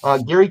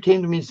 Gary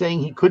came to me saying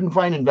he couldn't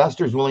find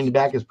investors willing to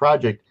back his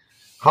project.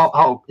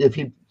 How if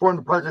he formed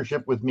a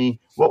partnership with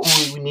me, what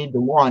would we need to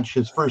launch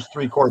his first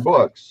 3 core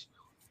books?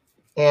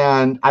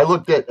 And I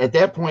looked at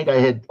that point, I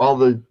had all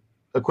the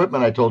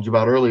equipment I told you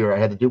about earlier. I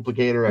had the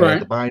duplicator, I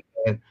had the binder,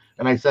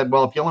 and I said,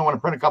 well, if you only want to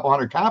print a couple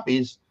hundred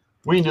copies,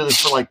 we can do this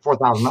for like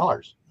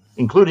 $4,000,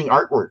 including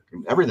artwork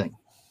and everything.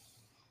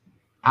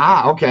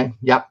 Okay.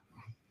 Yep.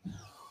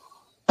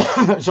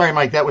 Sorry,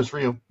 Mike, that was for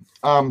you.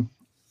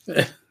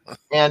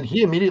 And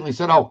he immediately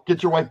said, "Oh,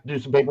 get your wife to do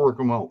some paperwork,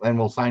 and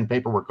we'll sign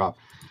paperwork off."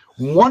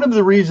 One of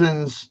the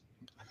reasons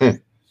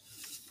that,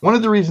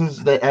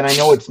 and I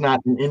know it's not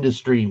an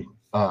industry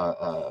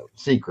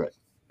secret,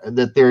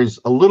 that there's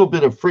a little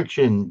bit of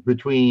friction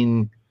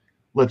between,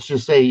 let's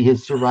just say,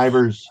 his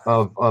survivors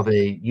of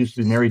a used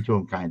to be married to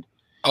him kind.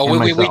 Oh,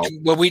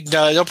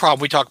 no problem.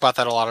 We talk about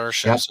that a lot on our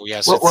show. Yep. So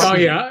yes.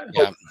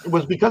 It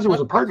was because it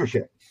was a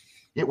partnership.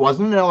 It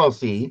wasn't an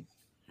LLC.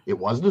 It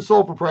wasn't a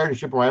sole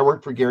proprietorship where I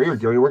worked for Gary or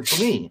Gary worked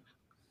for me.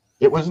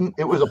 It was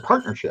a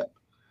partnership.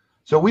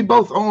 So we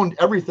both owned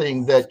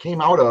everything that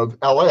came out of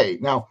LA.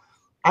 Now,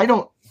 I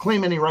don't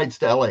claim any rights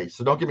to LA,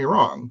 so don't get me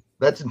wrong.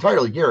 That's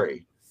entirely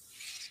Gary.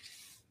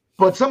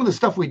 But some of the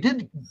stuff we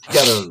did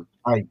together,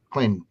 I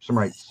claim some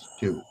rights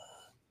to.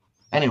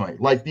 Anyway,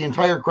 like the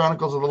entire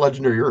Chronicles of the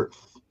Legendary Earth.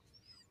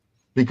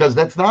 Because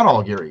that's not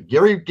all Gary.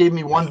 Gary gave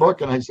me one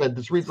book, and I said,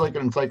 this reads like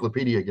an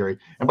encyclopedia, Gary.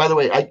 And by the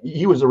way,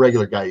 he was a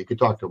regular guy. You could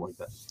talk to him like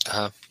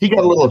that. He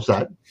got a little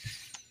upset.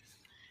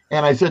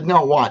 And I said,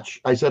 no, watch.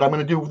 I said, I'm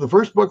going to do the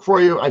first book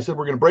for you. I said,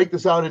 we're going to break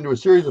this out into a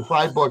series of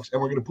 5 books,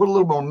 and we're going to put a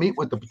little more meat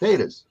with the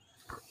potatoes.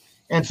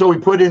 And so we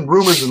put in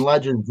rumors and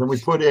legends, and we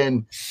put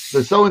in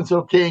the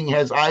so-and-so king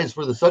has eyes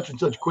for the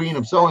such-and-such queen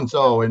of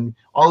so-and-so, and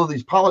all of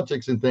these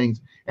politics and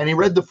things. And he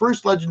read the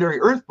first Legendary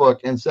Earth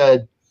book and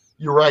said,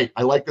 you're right.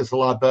 I like this a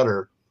lot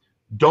better.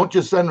 Don't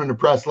just send them to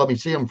press. Let me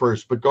see them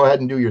first, but go ahead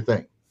and do your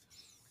thing.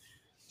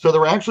 So there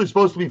were actually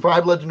supposed to be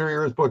 5 Legendary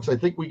Earth books. I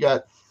think we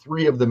got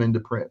 3 of them into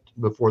print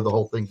before the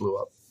whole thing blew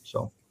up.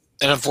 So,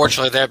 and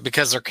unfortunately,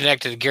 because they're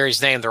connected to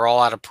Gary's name, they're all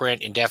out of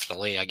print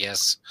indefinitely, I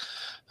guess.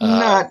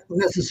 Not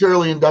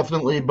necessarily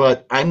indefinitely,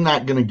 but I'm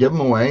not going to give them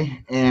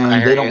away,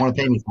 and they don't want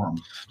to pay me for them.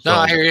 So. No,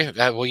 I hear you.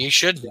 Well, you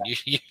should.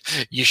 Yeah.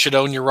 You should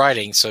own your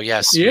writing. So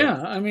yes.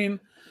 Yeah, I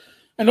mean.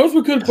 And those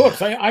were good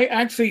books. I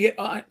actually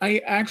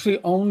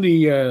owned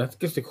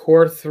the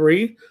core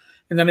 3,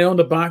 and then I owned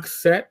a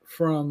box set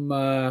from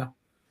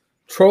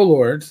Troll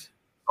Lords.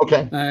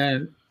 Okay.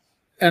 And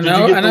did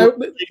you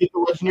get the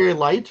Legendary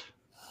Light?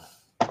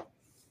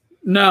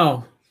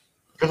 No.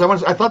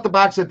 Because I thought the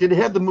box set, did it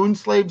have the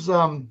Moonslaves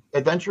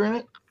adventure in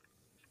it?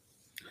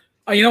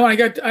 You know,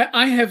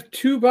 I have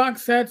 2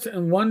 box sets,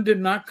 and one did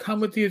not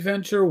come with the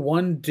adventure.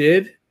 One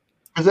did.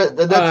 I got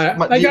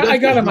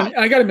them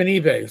in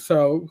eBay,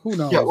 so who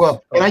knows? Yeah,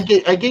 well, and I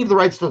gave the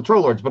rights to the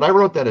Troll Lords, but I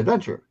wrote that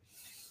adventure.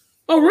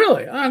 Oh,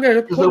 really?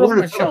 Because there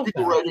weren't a ton of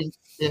people writing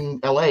in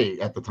LA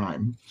at the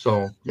time,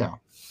 so yeah.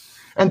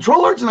 And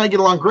Troll Lords and I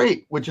get along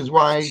great, which is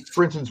why,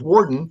 for instance,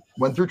 Warden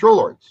went through Troll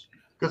Lords,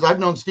 because I've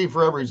known Steve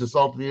forever. He's a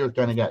salt of the earth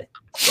kind of guy.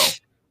 So.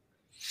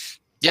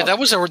 Yeah, that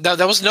was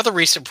another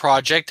recent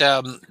project.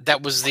 That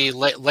was the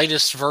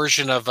latest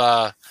version of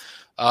the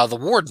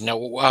Warden.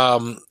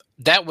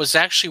 That was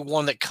actually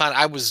one that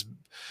I was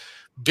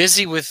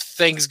busy with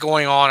things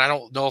going on. I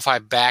don't know if I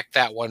backed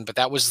that one, but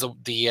that was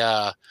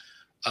that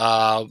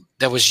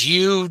was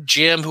you,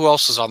 Jim. Who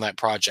else was on that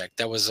project?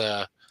 That was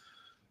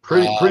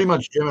pretty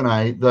much Jim and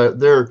I.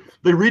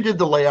 They redid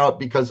the layout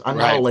because I'm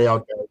not a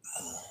layout guy.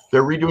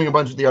 They're redoing a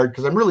bunch of the art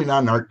because I'm really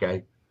not an art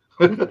guy.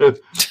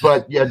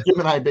 But yeah, Jim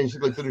and I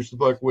basically finished the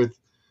book with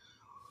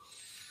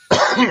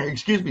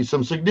excuse me,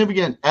 some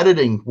significant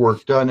editing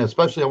work done.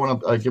 Especially, I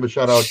want to give a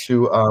shout out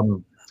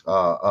to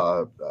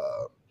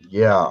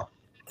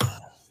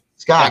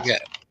Scott.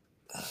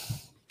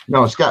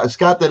 No,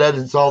 Scott that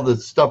edits all the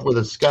stuff with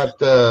us.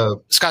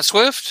 Scott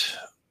Swift?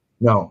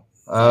 No.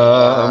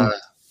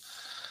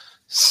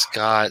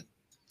 Scott.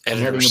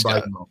 I'm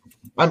sorry.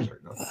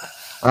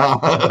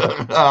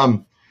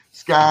 No.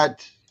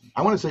 Scott.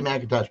 I want to say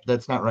Macintosh, but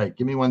that's not right.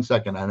 Give me 1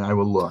 second and I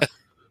will look.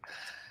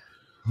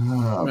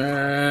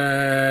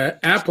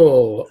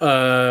 Apple.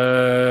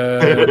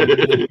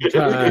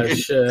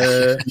 Macintosh.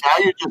 Now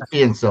you're just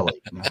being silly.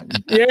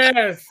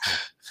 Yes.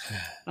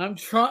 I'm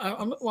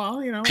trying.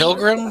 Well, you know.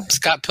 Pilgrim?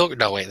 Scott Pilgrim.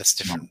 No, wait, that's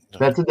different.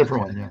 That's a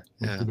different one. Yeah.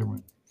 That's a different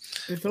one.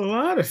 There's a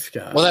lot of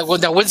Scott. Well,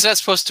 now when's that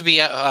supposed to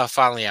be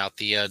finally out?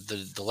 The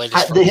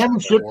latest. They haven't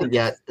shipped it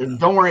yet. And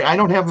don't worry, I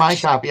don't have my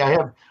copy. I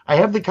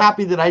have the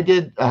copy that I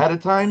did ahead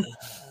of time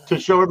to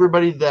show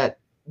everybody that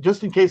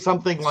just in case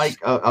something like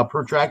a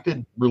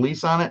protracted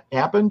release on it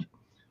happened,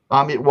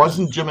 it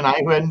wasn't Jim and I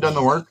who hadn't done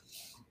the work.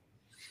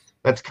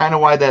 That's kind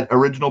of why that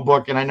original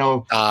book. And I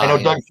know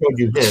Doug showed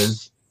you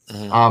his.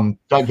 Mm-hmm.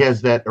 Doug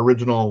has that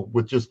original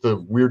with just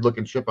the weird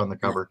looking ship on the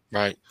cover.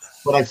 Right.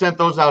 But I sent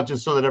those out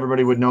just so that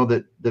everybody would know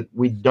that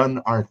we'd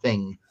done our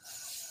thing.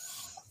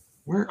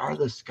 Where are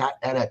the Scott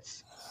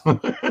edits?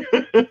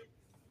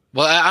 Well,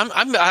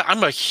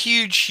 I'm a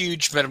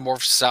huge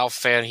Metamorphosis Alpha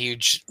fan,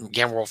 huge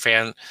Gamma World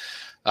fan.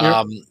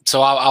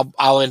 So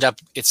I'll end up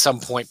at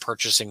some point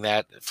purchasing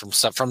that from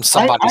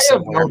somebody. I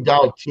have no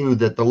doubt too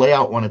that the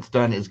layout when it's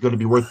done is going to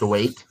be worth the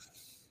wait.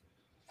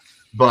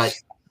 But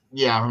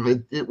yeah,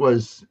 it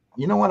was.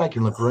 You know what? I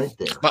can look right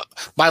there.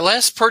 My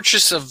last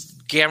purchase of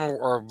Gamma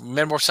or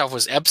Metamorphosis Alpha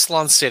was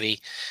Epsilon City,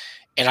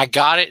 and I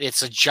got it.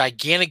 It's a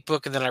gigantic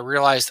book, and then I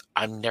realized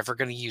I'm never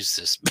going to use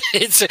this.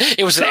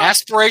 It was an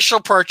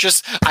aspirational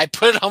purchase. I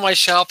put it on my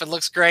shelf. It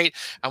looks great.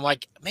 I'm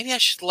like, maybe I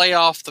should lay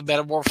off the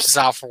Metamorphosis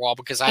Alpha for a while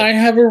because I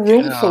have a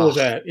room full of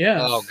that. Yeah.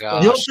 Oh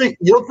gosh.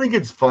 You'll think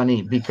it's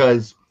funny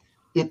because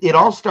it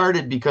all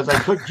started because I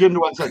took Jim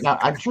to one side. Now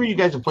I'm sure you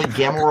guys have played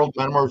Gamma World,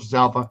 Metamorphosis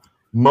Alpha.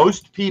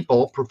 Most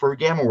people prefer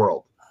Gamma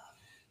World.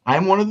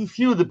 I'm one of the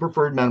few that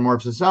preferred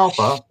Metamorphosis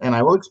Alpha, and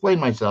I will explain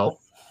myself.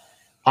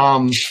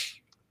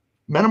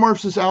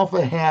 Metamorphosis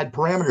Alpha had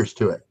parameters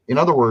to it. In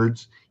other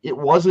words, it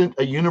wasn't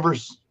a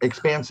universe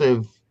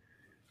expansive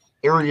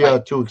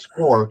area to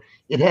explore.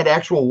 It had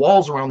actual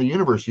walls around the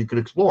universe you could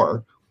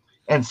explore.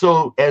 And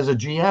so as a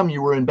GM,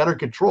 you were in better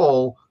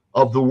control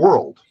of the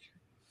world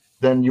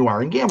than you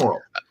are in Gamma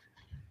World.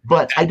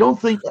 But I don't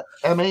think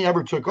MA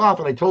ever took off,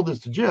 and I told this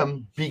to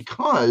Jim,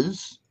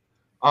 because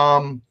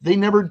they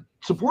never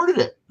supported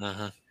it.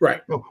 Uh-huh.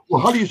 Right.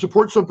 Well, how do you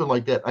support something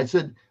like that? I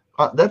said,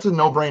 that's a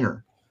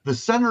no-brainer. The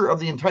center of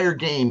the entire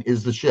game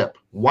is the ship.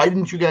 Why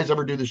didn't you guys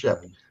ever do the ship?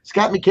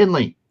 Scott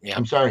McKinley. Yeah.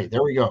 I'm sorry.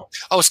 There we go.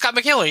 Oh, Scott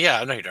McKinley. Yeah,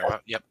 I know you're talking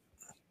about. Yep.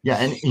 Yeah,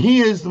 and he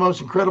is the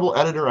most incredible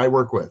editor I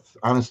work with,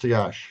 honest to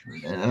gosh.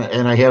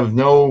 And I have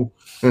no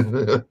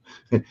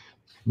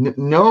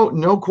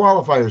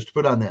qualifiers to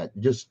put on that.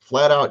 Just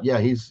flat out, yeah,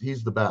 he's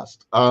the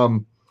best.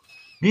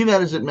 Be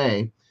that as it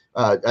may,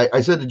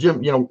 I said to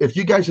Jim, if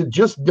you guys had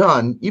just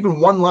done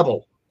even one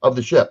level of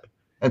the ship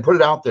and put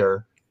it out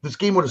there, this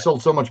game would have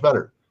sold so much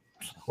better.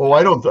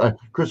 Oh,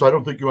 Chris, I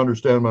don't think you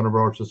understand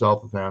Metamorphosis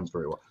Alpha fans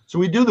very well. So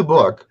we do the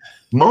book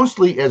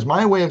mostly as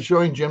my way of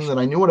showing Jim that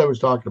I knew what I was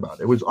talking about.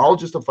 It was all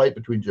just a fight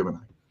between Jim and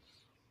I.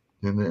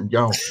 And then,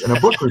 and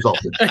a book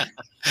resulted.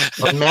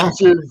 A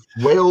massive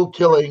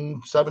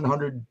whale-killing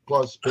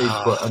 700-plus page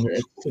book,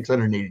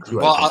 682.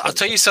 Well, I'll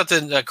tell you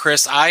something,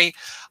 Chris. I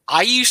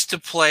used to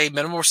play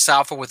Metamorphosis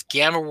Alpha with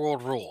Gamma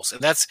World rules,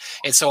 and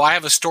so I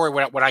have a story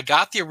when I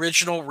got the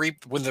original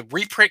when the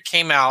reprint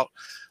came out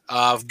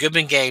of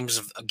Goodman Games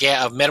of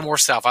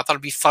Metamorphosis Alpha. I thought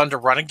it'd be fun to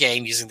run a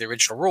game using the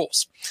original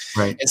rules.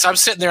 Right. And so I'm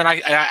sitting there, and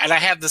I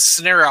have this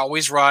scenario I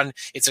always run.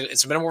 It's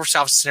a Metamorphosis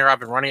Alpha scenario. I've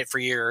been running it for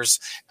years.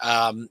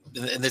 And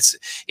it's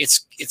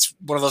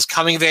one of those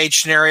coming of age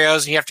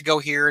scenarios, and you have to go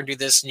here and do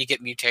this, and you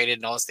get mutated,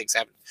 and all those things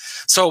happen.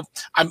 So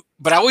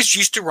but I always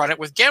used to run it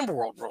with Gamma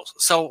World rules.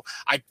 So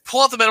I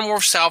pull out the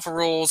Metamorphosis Alpha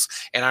rules,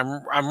 and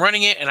I'm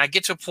running it, and I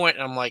get to a point,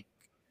 and I'm like,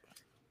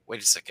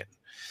 wait a second,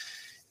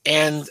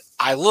 and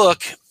I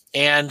look.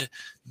 And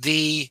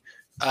the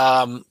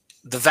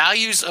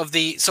values of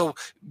so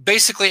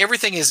basically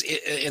everything is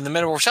in the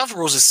Metamorphosis Alpha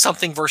rules is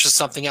something versus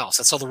something else.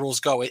 That's how the rules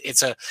go.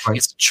 It's a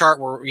chart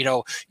where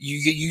you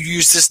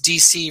use this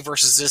DC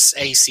versus this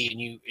AC,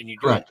 and you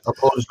do it.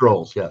 Opposed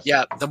roles, yes.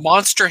 Yeah, the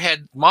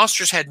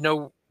monsters had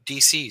no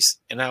DCs,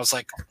 and I was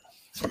like,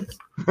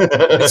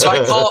 so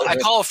I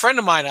call a friend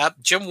of mine up,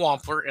 Jim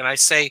Wampler, and I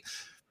say,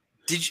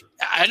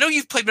 I know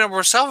you've played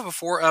Metamorphosis Alpha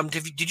before.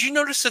 Did you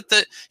notice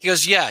that he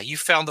goes, yeah, you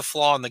found the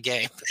flaw in the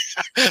game.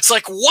 It's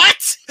like, what?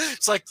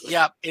 It's like,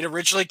 yeah, it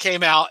originally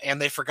came out and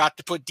they forgot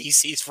to put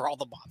DCs for all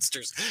the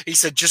monsters. He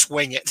said, just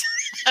wing it.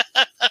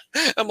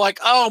 I'm like,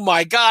 oh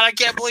my God, I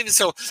can't believe it.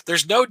 So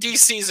there's no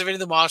DCs of any of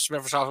the monsters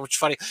Metamorphosis Alpha, which is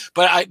funny.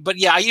 But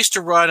yeah, I used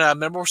to run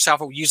Metamorphosis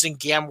Alpha using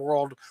Gamma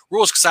World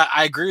rules because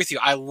I agree with you.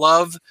 I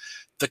love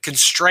the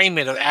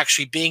constrainment of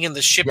actually being in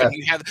the ship, and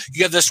you have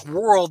this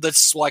world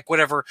that's like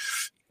whatever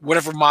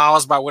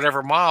miles by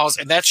whatever miles,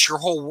 and that's your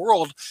whole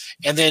world.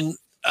 And then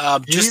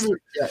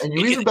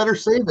you either better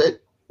save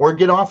it or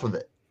get off of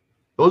it.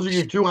 Those are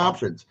your two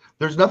options.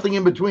 There's nothing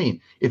in between.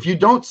 If you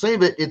don't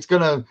save it, it's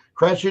going to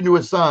crash into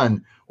a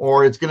sun,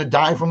 or it's going to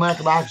die from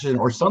lack of oxygen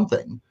or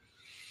something.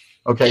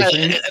 Okay, Yeah, so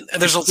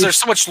and there's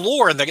so much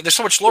lore in there. There's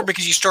so much lore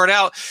because you start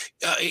out.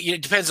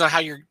 It depends on how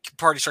your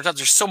party starts out.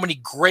 There's so many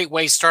great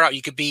ways to start out.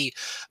 You could be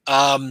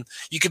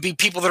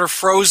people that are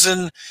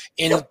frozen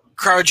in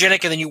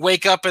cryogenic, and then you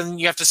wake up and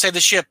you have to save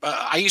the ship.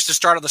 I used to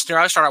start out the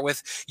scenario I started out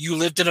with. You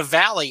lived in a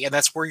valley, and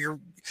that's where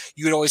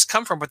you'd always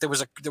come from. But there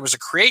was a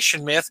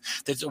creation myth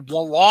that a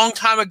long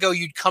time ago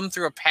you'd come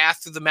through a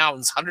path through the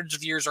mountains hundreds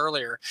of years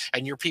earlier,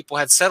 and your people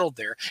had settled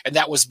there, and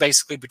that was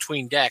basically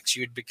between decks.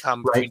 You'd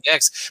become between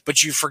decks,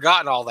 but you've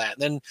forgotten all that.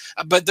 And then,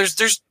 but there's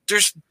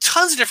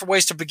tons of different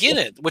ways to begin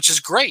it, which is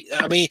great.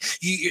 I mean,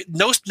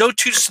 no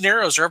two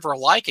scenarios are ever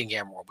alike in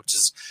Gamorrean, which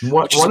is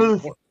one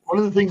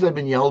of the things I've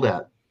been yelled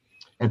at,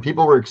 and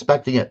people were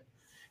expecting it,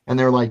 and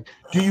they're like,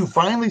 "Do you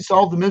finally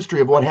solve the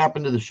mystery of what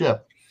happened to the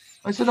ship?"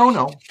 I said, "Oh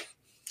no."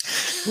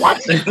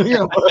 What?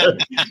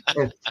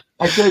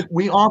 I said,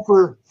 we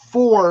offer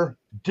 4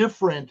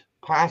 different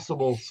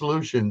possible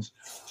solutions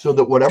so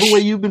that whatever way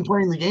you've been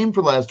playing the game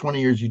for the last 20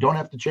 years, you don't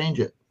have to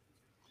change it.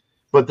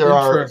 But there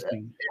are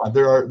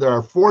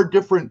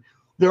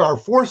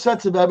 4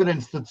 sets of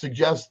evidence that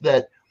suggest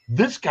that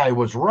this guy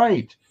was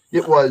right.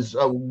 It was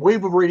a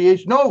wave of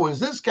radiation. No, it was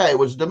this guy. It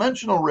was a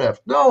dimensional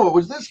rift. No, it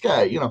was this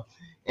guy,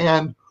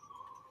 and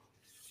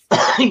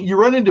you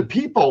run into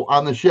people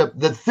on the ship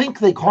that think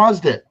they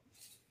caused it.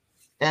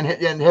 And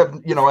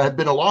have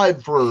been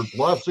alive for the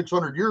last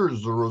 600 years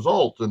as a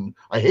result. And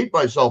I hate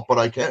myself, but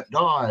I can't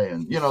die.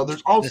 And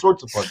there's all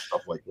sorts of fun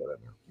stuff like that in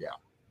there. Yeah.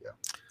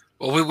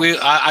 Well,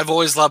 I've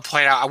always loved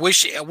playing out. I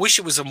wish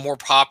it was a more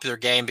popular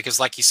game because,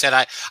 like you said,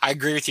 I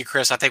agree with you,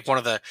 Chris. I think one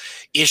of the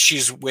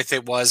issues with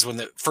it was when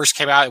it first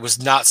came out, it was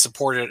not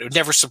supported. It was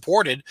never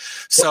supported.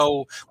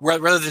 So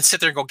rather than sit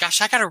there and go, "Gosh,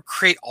 I got to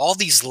create all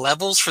these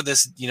levels for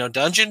this,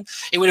 dungeon,"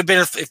 it would have been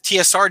if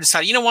TSR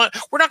decided, you know what,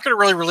 we're not going to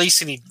really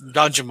release any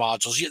dungeon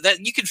modules.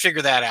 You can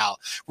figure that out.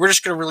 We're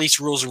just going to release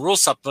rules and rule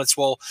supplements.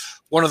 Well,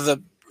 one of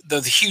the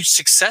huge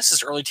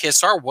successes early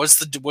TSR was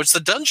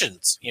the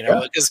dungeons,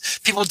 because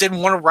people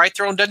didn't want to write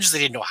their own dungeons. They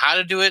didn't know how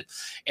to do it.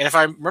 And if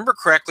I remember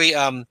correctly,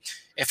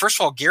 and first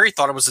of all, Gary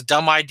thought it was a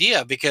dumb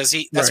idea because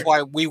that's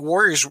why We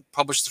Warriors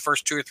published the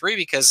first 2 or 3,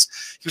 because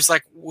he was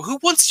like, who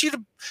wants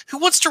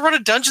to run a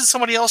dungeon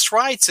somebody else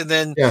writes? And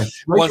then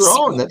write your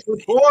own. That's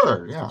what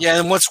for. Yeah.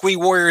 And once We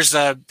Warriors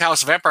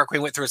Palace of Empire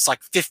Queen went through its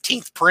like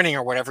 15th printing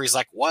or whatever, he's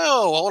like,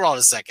 whoa, hold on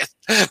a second.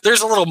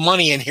 There's a little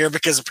money in here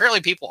because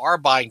apparently people are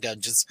buying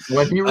dungeons.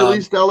 When he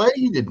released LA,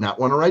 he did not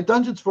want to write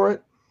dungeons for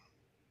it.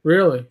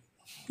 Really?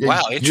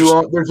 Wow.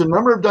 Interesting. There's a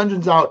number of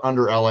dungeons out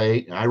under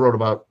LA. I wrote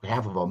about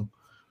half of them.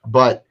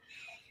 But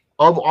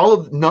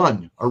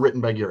none are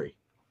written by Gary.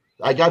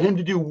 I got him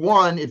to do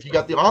one. If you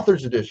got the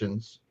author's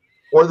editions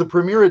or the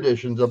premier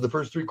editions of the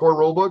first 3 core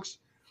rule books,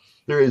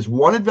 there is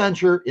one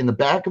adventure in the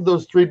back of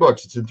those 3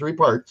 books. It's in 3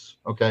 parts.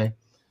 Okay.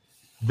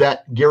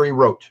 That Gary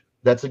wrote.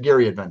 That's a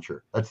Gary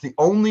adventure. That's the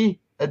only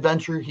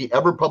adventure he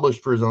ever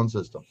published for his own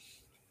system.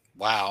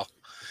 Wow.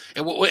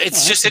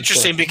 It's just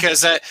interesting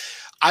because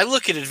I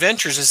look at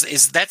adventures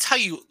is that's how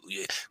you,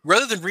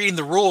 rather than reading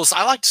the rules,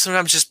 I like to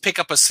sometimes just pick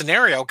up a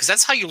scenario because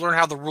that's how you learn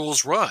how the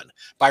rules run,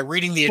 by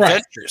reading the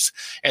adventures.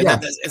 And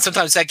and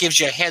sometimes that gives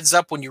you a heads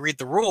up when you read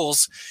the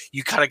rules.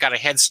 You kind of got a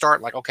head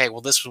start, like, okay,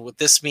 well, this is what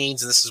this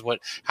means, and this is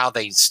how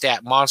they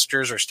stat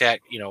monsters or stat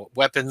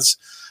weapons.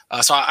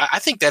 So I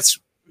think that's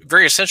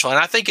very essential. And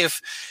I think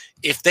if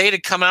they'd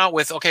have come out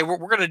with, okay, we're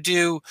going to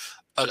do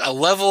a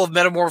level of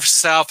Metamorph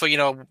South,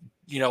 a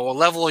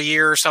level a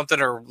year or something,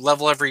 or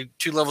level every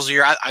 2 levels a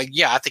year. I think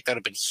that would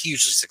have been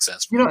hugely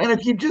successful. And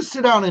if you just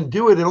sit down and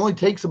do it, it only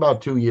takes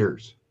about 2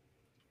 years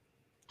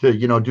to,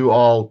 do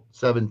all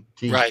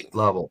 17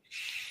 level.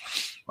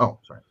 Oh,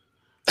 sorry.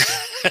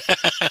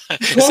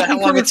 Talking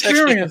from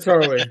experience, are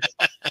we?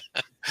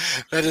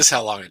 That is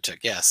how long it took.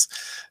 Yes.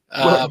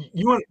 Well,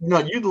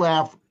 you'd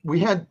laugh. We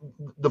had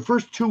the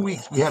first 2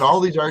 weeks, we had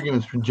all these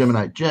arguments from Jim and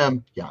I.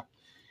 Jim,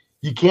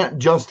 you can't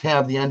just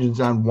have the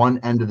engines on one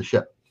end of the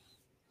ship.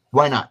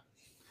 Why not?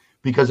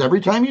 Because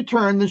every time you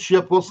turn, the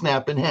ship will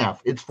snap in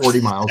half. It's 40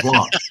 miles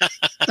long.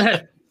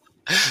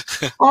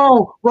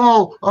 Oh,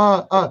 well,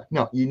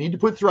 no, you need to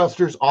put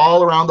thrusters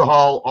all around the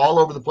hull, all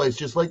over the place,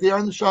 just like they are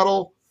in the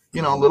shuttle.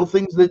 Little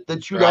things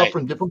that shoot out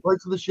from different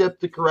parts of the ship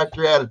to correct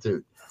your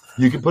attitude.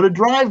 You can put a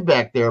drive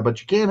back there, but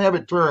you can't have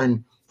it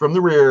turn from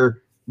the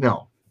rear.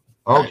 No.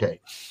 Okay.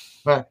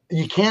 But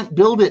you can't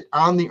build it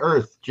on the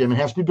Earth, Jim. It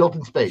has to be built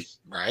in space.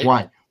 Right.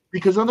 Why?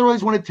 Because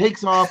otherwise, when it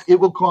takes off, it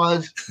will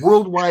cause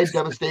worldwide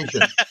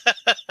devastation.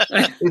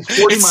 It's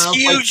 40 miles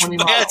huge, by 20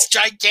 but miles. it's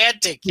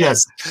gigantic.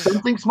 Yes.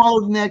 Something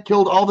smaller than that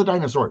killed all the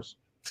dinosaurs.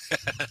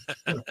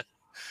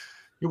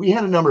 We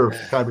had a number of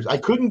conversations. I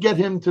couldn't get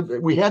him to.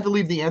 We had to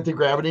leave the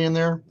anti-gravity in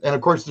there. And,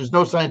 of course, there's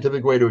no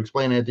scientific way to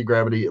explain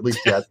anti-gravity, at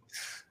least yet.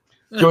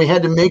 So we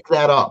had to make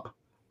that up.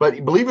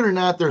 But believe it or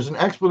not, there's an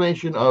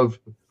explanation of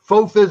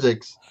faux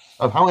physics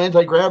of how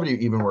anti-gravity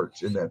even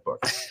works in that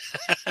book.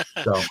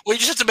 So, well, you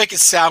just have to make it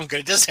sound good.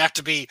 It doesn't have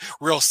to be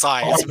real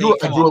science. I drew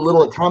a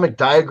little atomic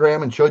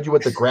diagram and showed you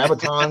what the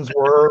gravitons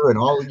were and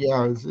all.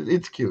 Yeah,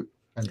 it's cute.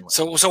 Anyway.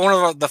 So one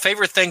of the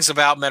favorite things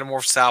about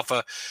Metamorphosis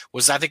Alpha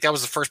was I think that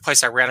was the first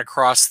place I ran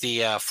across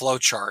the flow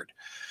chart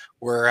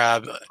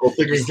where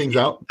figuring things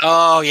out.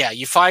 Oh yeah,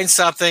 you find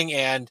something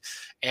and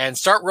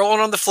start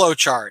rolling on the flow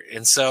chart.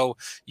 And so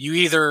you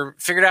either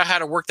figured out how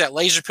to work that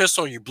laser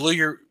pistol, or you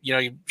blew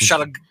you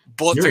shot a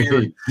bullet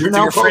through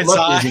your friend's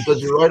eye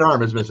because your right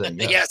arm is missing.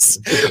 Yeah. Yes.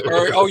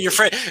 Or your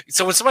friend.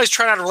 So when somebody's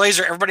trying out a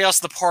laser, everybody else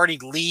in the party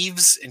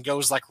leaves and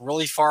goes like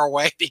really far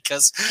away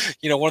because,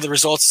 one of the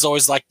results is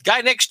always like the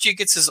guy next to you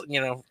gets his,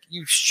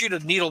 you shoot a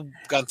needle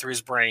gun through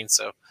his brain.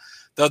 So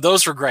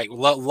those were great.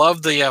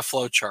 Love the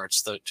flow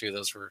charts too.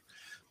 Those were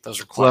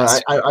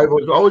classic. Well, I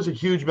was always a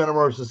huge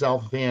Metamorphosis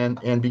Alpha fan,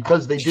 and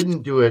because they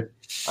didn't do it,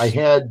 I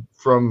had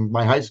from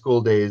my high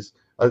school days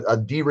a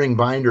D-ring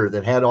binder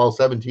that had all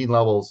 17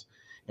 levels.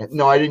 And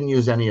no, I didn't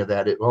use any of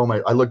that.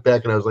 I look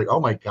back and I was like, oh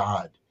my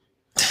God,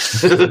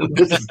 this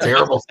is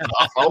terrible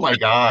stuff. Oh my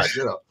God,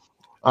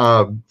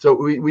 So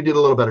we did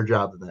a little better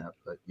job than that,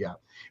 but yeah.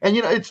 And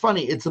it's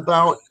funny. It's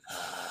about,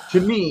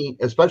 to me,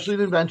 especially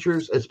in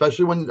adventures,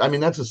 especially when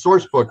that's a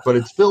source book, but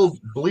it's filled.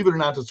 Believe it or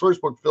not, it's a source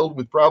book filled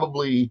with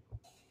probably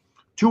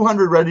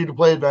 200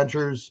 ready-to-play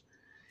adventures,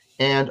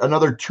 and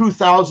another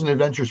 2,000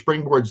 adventure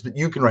springboards that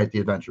you can write the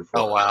adventure for.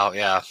 Oh, wow,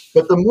 yeah.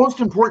 But the most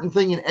important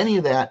thing in any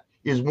of that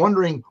is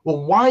wondering,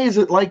 well, why is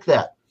it like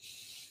that?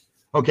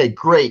 Okay,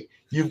 great.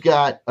 You've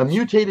got a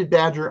mutated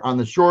badger on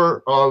the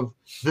shore of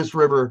this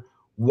river.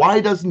 Why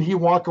doesn't he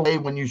walk away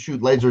when you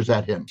shoot lasers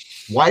at him?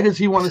 Why does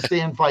he want to stay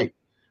and fight?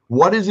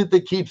 What is it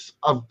that keeps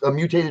a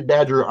mutated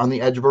badger on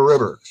the edge of a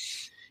river?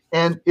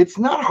 And it's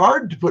not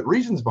hard to put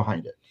reasons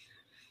behind it.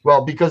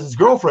 Well, because his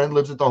girlfriend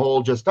lives at the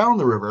hole just down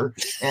the river,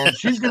 and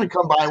she's going to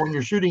come by when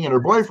you're shooting at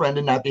her boyfriend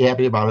and not be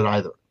happy about it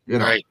either.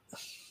 Right.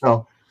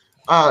 So,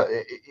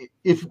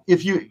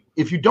 if you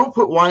don't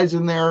put whys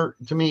in there,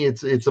 to me,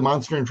 it's a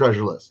monster and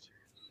treasure list.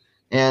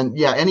 And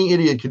yeah, any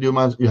idiot can do a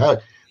monster.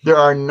 There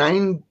are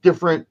 9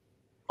 different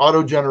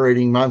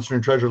auto-generating monster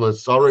and treasure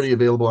lists already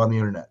available on the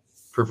internet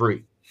for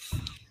free.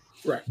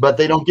 Right. But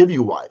they don't give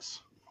you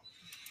whys.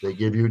 They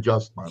give you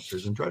just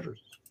monsters and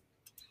treasures.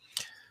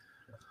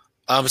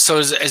 So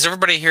has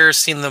everybody here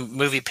seen the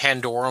movie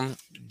Pandorum?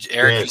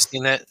 Eric, have you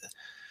seen that?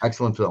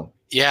 Excellent film.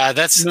 Yeah,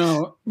 that's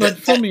no, but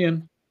fill me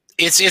in.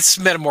 It's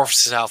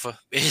Metamorphosis Alpha.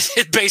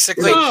 It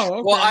basically. Oh,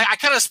 okay. Well, I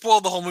kind of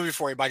spoiled the whole movie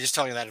for you by just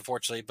telling you that,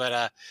 unfortunately.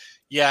 But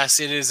yes,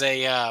 it is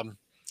a.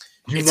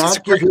 It's a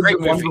great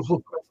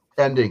wonderful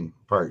ending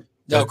part.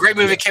 No, great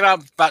movie. It came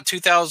out about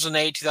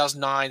 2008,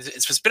 2009.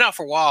 It's been out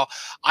for a while.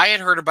 I had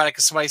heard about it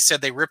because somebody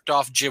said they ripped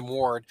off Jim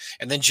Ward,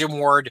 and then Jim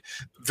Ward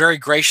very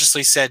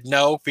graciously said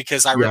no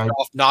because I ripped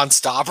off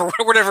Nonstop or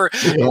whatever.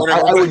 Yeah,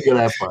 whatever. I wouldn't get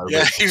that far.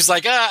 Yeah, he was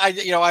like,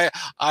 I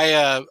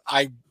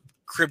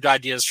cribbed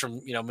ideas from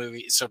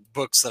movies, so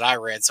books that I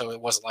read, so it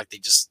wasn't like they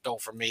just stole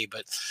from me.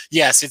 But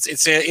yes,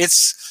 it's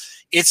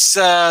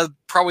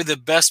probably the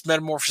best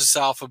Metamorphosis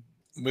Alpha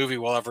movie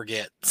we'll ever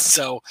get.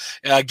 So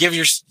give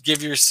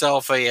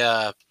yourself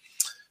a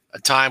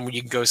time when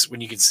you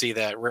can see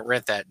that,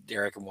 rent that,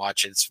 Derek, and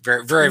watch it. It's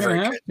very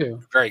good.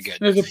 Very good.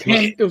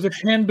 There was a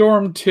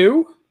Pandorum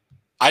 2.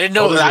 I didn't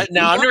know that.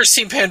 Now I've never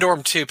seen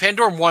Pandorum 2.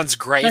 Pandorum 1's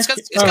great. It's got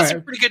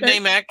some pretty good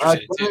name actors in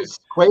it too.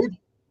 Quaid?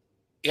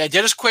 Yeah,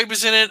 Dennis Quaid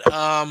was in it.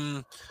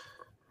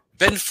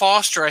 Ben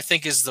Foster, I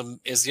think, is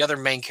the other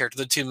main character,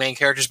 the 2 main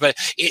characters, but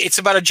it's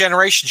about a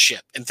generation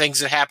ship and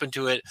things that happen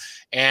to it,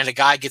 and a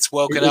guy gets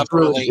woken up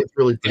early. It's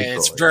really cool,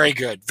 it's very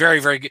good, very,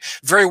 very good,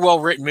 very well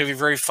written movie,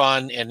 very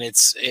fun, and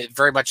it's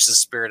very much the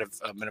spirit of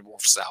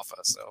Metamorphosis Alpha.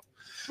 So,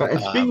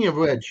 and speaking of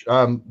which,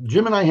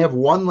 Jim and I have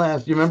one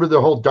last. You remember the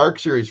whole Dark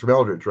series from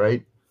Eldritch,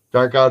 right?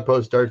 Dark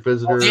Outpost, Dark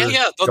Visitor.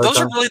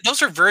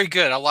 Those are very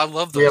good. I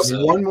love those. We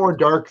have one more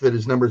Dark that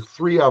is number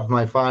 3 of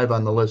my 5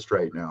 on the list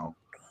right now.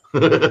 So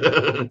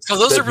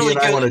those are really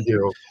good. I want to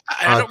do.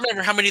 I don't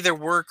remember how many there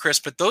were, Chris,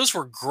 but those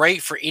were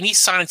great for any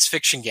science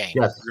fiction game.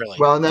 Yes, really.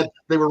 Well, and that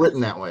they were written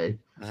that way.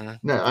 Mm-hmm.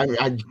 No,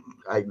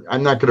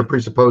 I'm not going to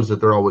presuppose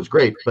that they're always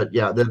great, but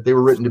yeah, they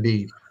were written to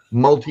be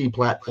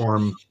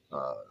multi-platform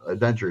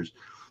adventures.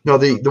 No,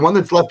 the one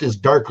that's left is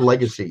Dark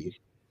Legacy,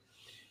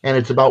 and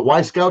it's about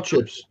why scout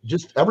ships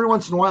just every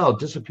once in a while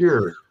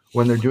disappear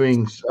when they're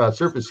doing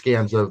surface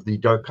scans of the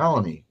Dark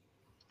Colony,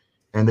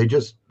 and they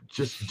just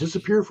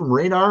disappear from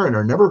radar and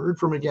are never heard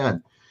from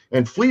again.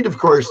 And Fleet, of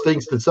course,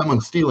 thinks that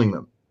someone's stealing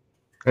them,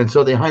 and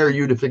so they hire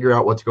you to figure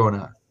out what's going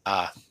on.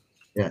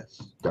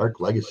 Yes, Dark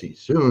Legacy,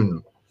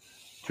 soon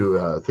to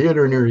a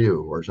theater near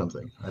you or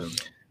something. I don't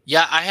know.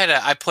 Yeah,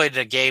 I played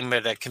a game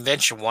at a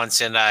convention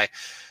once, and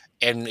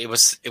it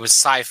was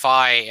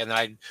sci-fi, and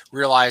I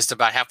realized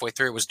about halfway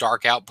through it was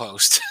Dark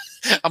Outpost.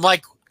 I'm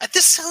like,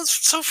 this sounds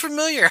so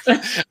familiar.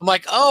 I'm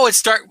like, oh,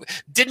 it's Dark.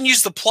 Didn't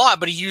use the plot,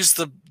 but he used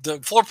the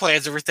floor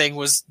plans. Everything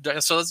was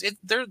so.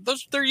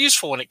 They're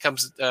useful when it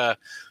comes to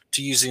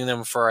using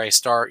them for a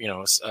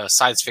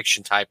science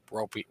fiction type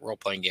role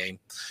playing game.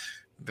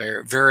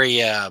 Very,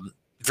 very,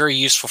 very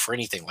useful for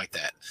anything like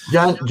that.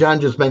 John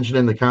just mentioned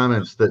in the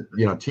comments that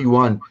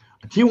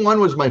T1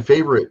 was my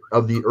favorite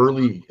of the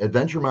early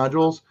adventure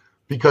modules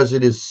because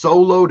it is so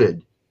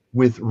loaded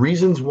with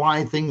reasons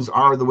why things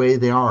are the way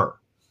they are.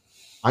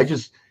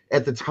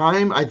 At the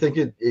time, I think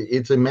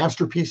it's a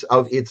masterpiece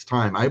of its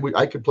time.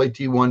 I could play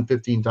T1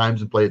 15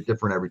 times and play it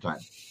different every time.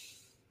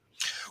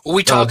 Well,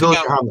 we talk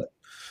about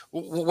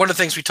one of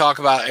the things we talk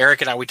about,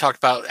 Eric and I, we talked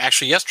about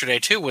actually yesterday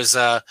too, was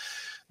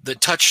the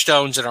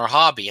touchstones in our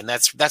hobby, and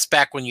that's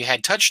back when you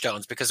had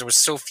touchstones because there was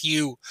so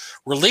few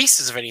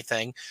releases of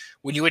anything.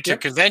 When you went to a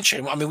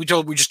convention, I mean, we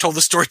just told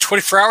the story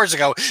 24 hours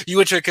ago. You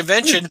went to a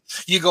convention,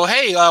 you go,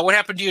 hey, what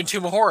happened to you in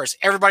Tomb of Horrors?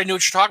 Everybody knew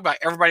what you're talking about.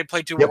 Everybody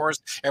played Tomb of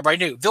Horrors. Everybody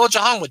knew. Village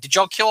of Homewood, did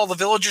y'all kill all the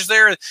villagers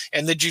there?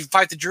 And did you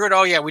fight the druid?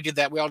 Oh, yeah, we did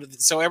that. We all did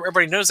that. So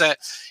everybody knows that.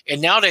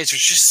 And nowadays,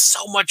 there's just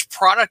so much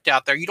product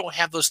out there. You don't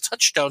have those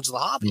touchstones of the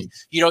hobby.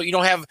 You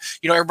don't have,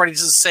 everybody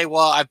doesn't say,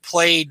 well, I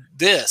played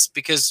this,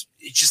 because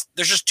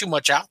there's just too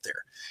much out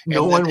there.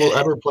 No one will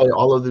ever play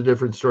all of the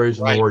different stories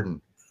in the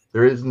Warden.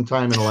 There isn't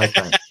time in a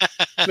lifetime.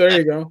 There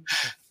you go.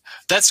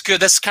 That's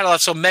good. That's kind of like,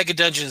 so Mega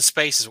Dungeon in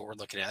Space is what we're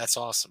looking at. That's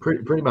awesome.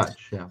 Pretty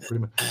much, yeah, pretty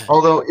much.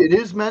 Although it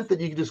is meant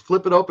that you can just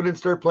flip it open and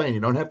start playing. You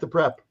don't have to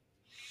prep.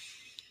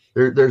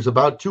 There's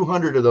about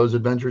 200 of those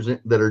adventures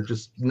that are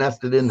just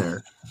nested in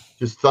there.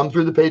 Just thumb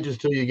through the pages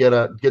till you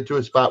get to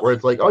a spot where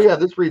it's like, oh yeah,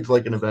 this reads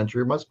like an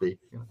adventure. It must be.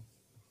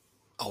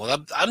 Oh,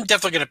 well, I'm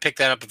definitely going to pick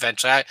that up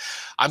eventually.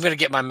 I'm going to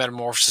get my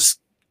Metamorphosis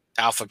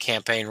Alpha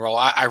campaign roll.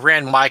 I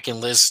ran Mike and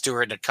Liz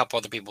Stewart and a couple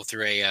other people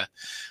through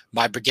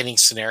my beginning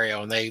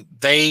scenario, and they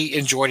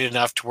enjoyed it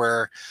enough to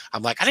where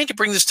I'm like, I need to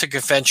bring this to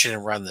convention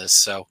and run this.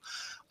 So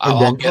I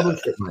don't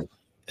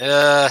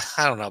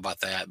know about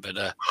that,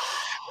 but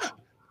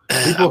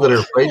people that are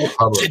afraid to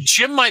publish.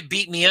 Jim might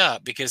beat me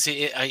up because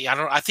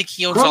I think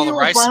he owns all the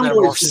rights to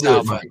Metamorphosis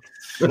Alpha.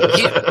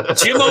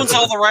 Jim owns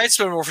all the rights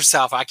to Metamorphosis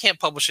Alpha. I can't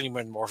publish any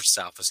Metamorphosis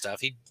Alpha stuff.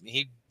 He'd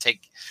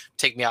take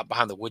me out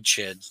behind the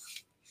woodshed.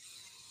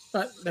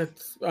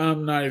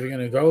 I'm not even going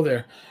to go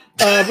there.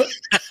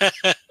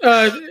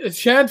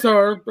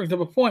 Shadtar brings up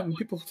a point. When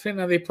people say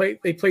now they play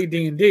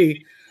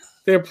D&D,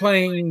 they're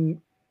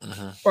playing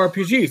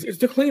RPGs. It's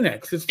the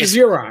Kleenex. It's the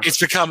Xerox. It's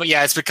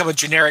become a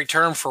generic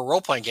term for a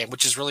role-playing game,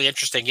 which is really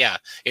interesting. Yeah,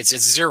 it's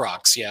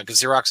Xerox. Yeah,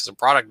 because Xerox is a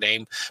product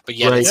name, but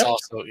it's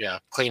also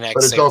Kleenex.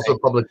 But it's also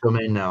public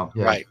domain now.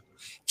 Yeah. Right.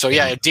 So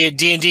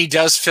D&D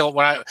does feel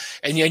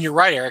and you're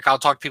right, Eric. I'll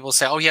talk to people and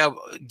say, oh yeah,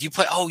 do you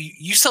play? Oh,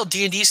 you sell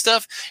D&D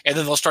stuff, and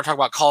then they'll start talking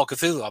about Call of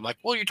Cthulhu. I'm like,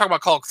 well, you're talking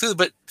about Call of Cthulhu,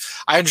 but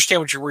I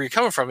understand where you're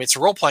coming from. It's a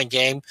role playing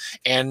game,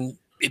 and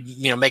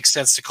it makes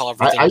sense to call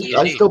everything D&D.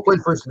 I still play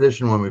first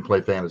edition when we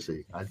play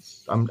fantasy.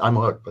 I'm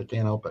hooked. I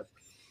can't help it.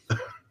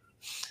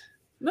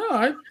 No,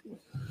 I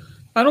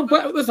don't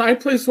play. Listen, I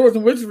play Swords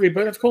and Wizardry,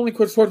 but it's only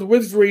because Swords and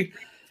Wizardry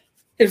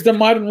is the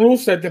modern rule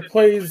set that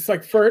plays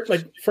like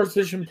first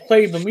edition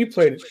played when we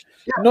played it.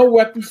 Yeah. No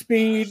weapon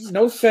speed,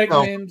 no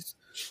segments,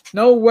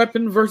 no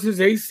weapon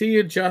versus AC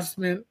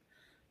adjustment.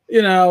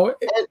 And on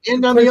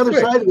the other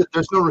side of it,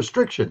 there's no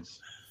restrictions.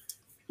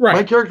 Right.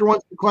 My character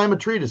wants to climb a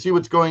tree to see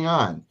what's going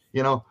on.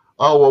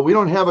 Oh well, we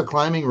don't have a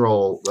climbing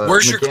roll.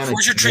 Where's your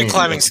tree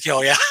climbing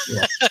skill? Yeah.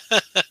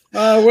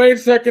 Wait a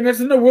second. It's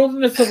in the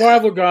Wilderness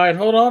Survival Guide.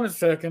 Hold on a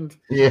second.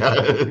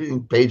 Yeah.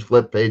 Page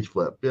flip.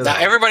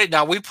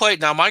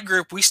 Now my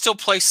group, we still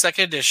play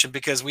second edition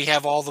because we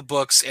have all the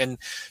books, and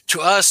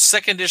to us,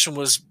 second edition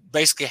was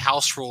basically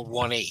house ruled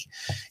 1E,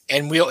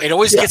 and it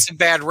always gets a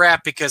bad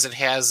rap because it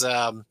has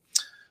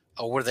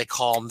what do they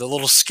call them? The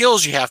little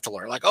skills you have to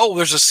learn. Like, oh,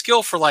 there's a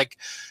skill for like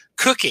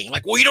cooking.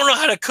 Like, well, you don't know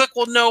how to cook.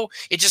 Well, no,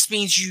 it just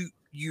means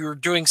you're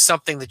doing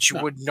something that you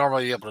wouldn't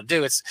normally be able to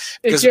do. It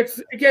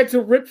gets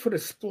a rip for the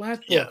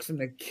splat books and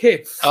the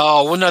kits.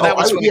 Oh well, no, that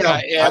was for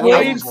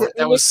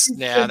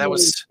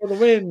the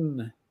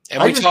win.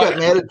 And I just got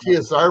mad at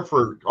TSR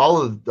for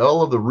all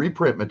of the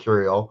reprint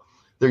material.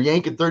 They're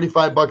yanking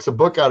 $35 a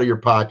book out of your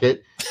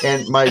pocket,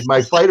 and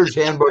my fighter's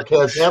handbook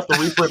has half the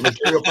reprint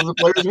material from the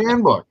player's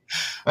handbook.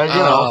 And,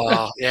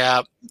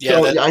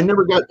 So I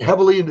never got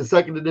heavily into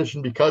second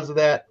edition because of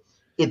that.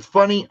 It's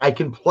funny. I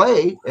can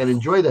play and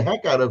enjoy the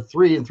heck out of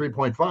 3 and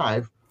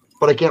 3.5,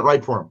 but I can't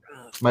write for them.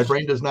 My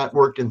brain does not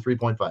work in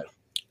 3.5.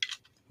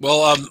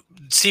 Well,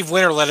 Steve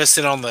Winter let us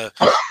in on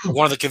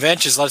one of the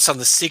conventions. Let us on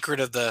the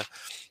secret of the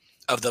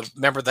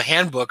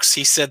handbooks.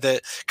 He said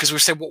that because we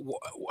said, well,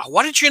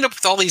 why did you end up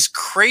with all these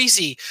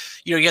crazy?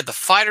 You had the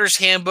fighter's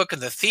handbook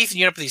and the thief, and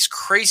you end up with these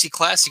crazy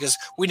classes. He goes,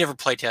 we never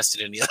play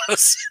tested any of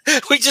those.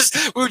 we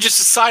would just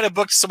assign a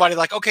book to somebody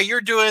like, okay,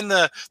 you're doing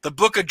the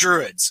Book of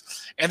Druids,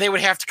 and they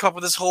would have to come up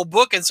with this whole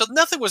book, and so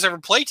nothing was ever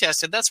play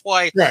tested. That's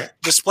why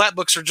the splat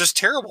books are just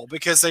terrible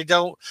because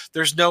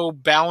there's no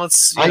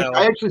balance.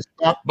 I actually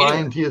stopped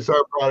buying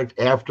TSR product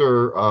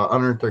after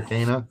Unearthed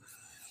Arcana.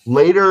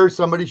 Later,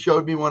 somebody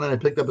showed me one, and I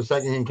picked up a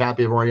secondhand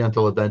copy of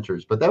Oriental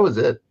Adventures, but that was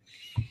it.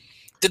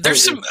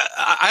 There's some.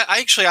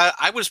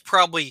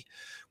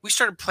 We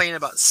started playing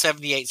about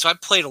 78, so I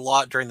played a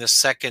lot during the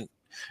second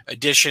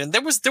edition.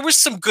 There was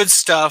some good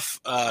stuff,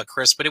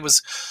 Chris, but it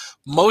was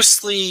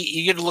mostly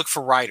you had to look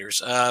for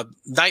writers.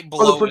 Night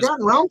Below. The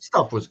Forgotten Realms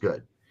stuff was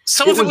good.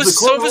 Some of it was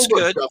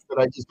good. Stuff that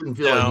I just didn't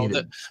feel I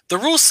needed. The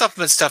rule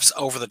supplement stuff's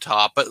over the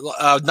top, but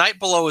Night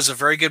Below is a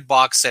very good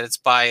box set. It's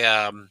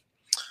by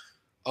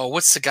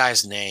what's the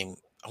guy's name?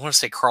 I want to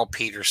say Carl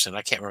Peterson.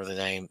 I can't remember the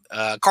name.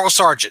 Carl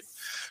Sargent.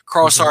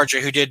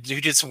 Sargent, who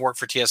did some work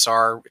for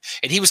TSR,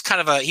 and he was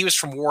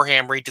from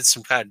Warhammer. He did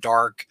some kind of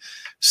dark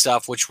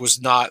stuff, which was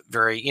not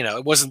very,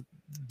 it wasn't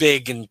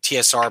big in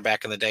TSR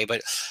back in the day.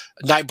 But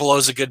Night Below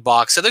is a good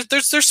box. So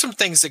there's some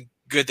things that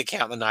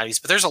count in the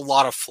 90s, but there's a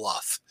lot of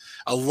fluff,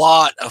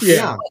 fluff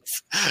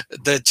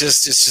that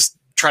it's just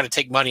trying to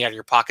take money out of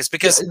your pockets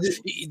because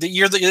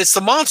it's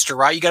the monster,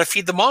 right? You got to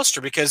feed the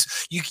monster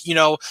because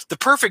the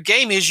perfect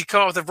game is you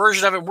come up with a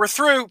version of it. And we're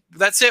through.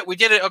 That's it. We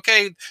did it.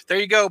 Okay, there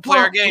you go. Play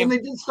our game. And they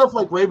did stuff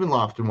like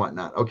Ravenloft and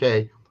whatnot.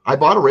 Okay, I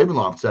bought a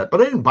Ravenloft set,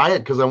 but I didn't buy it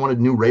because I wanted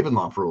new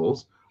Ravenloft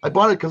rules. I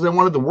bought it because I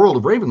wanted the world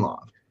of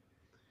Ravenloft.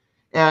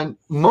 And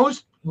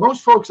most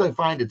folks, I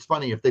find it's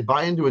funny if they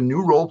buy into a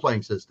new role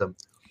playing system,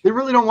 they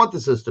really don't want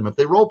the system. If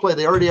they role play,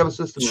 they already have a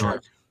system.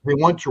 Sure. They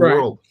want your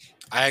world.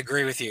 I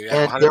agree with you.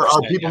 And there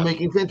are people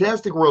making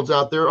fantastic worlds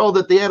out there.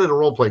 That they added a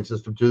role-playing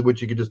system to,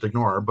 which you could just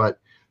ignore. But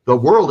the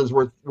world is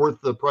worth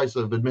the price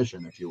of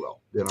admission, if you will.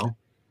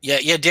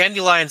 Yeah.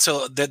 Dandelion.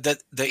 So the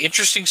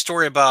interesting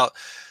story about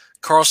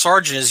Carl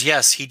Sargent is,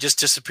 yes, he just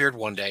disappeared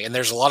one day, and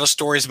there's a lot of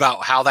stories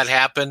about how that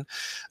happened.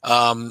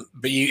 But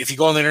if you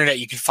go on the internet,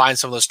 you can find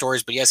some of those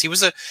stories. But yes, he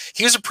was a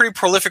pretty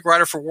prolific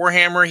writer for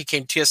Warhammer. He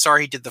came to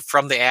TSR. He did the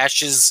From the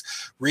Ashes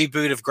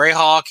reboot of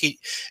Greyhawk.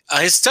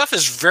 His stuff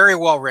is very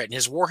well written.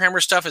 His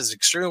Warhammer stuff is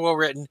extremely well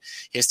written.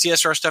 His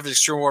TSR stuff is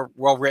extremely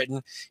well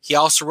written. He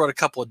also wrote a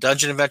couple of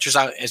dungeon adventures.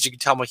 As you can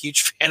tell, I'm a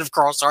huge fan of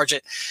Carl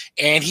Sargent,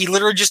 and he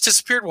literally just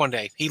disappeared one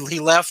day. He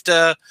left.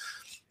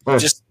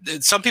 Just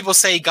some people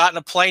say he got in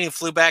a plane and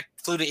flew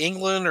to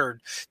England or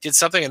did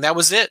something, and that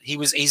was it. He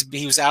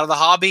was out of the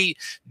hobby,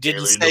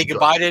 didn't say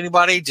goodbye to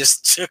anybody,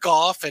 just took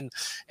off. And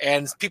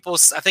people,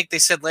 I think they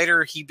said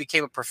later he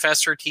became a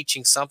professor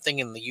teaching something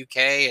in the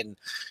UK, and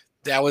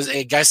that was,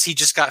 I guess he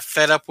just got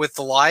fed up with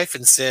the life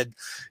and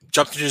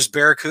jumped into his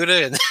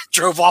Barracuda and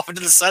drove off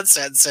into the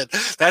sunset and said,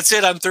 "That's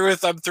it. I'm through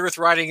with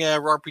writing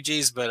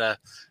RPGs." But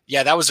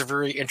yeah, that was a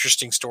very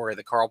interesting story,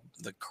 the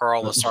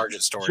Carl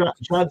Sargent story.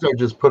 Chadzo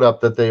just put up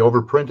that they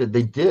overprinted.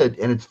 They did,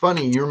 and it's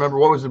funny. You remember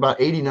what was it,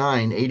 about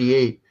 89,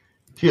 88,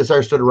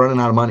 TSR started running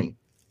out of money.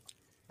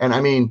 And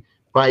I mean,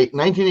 by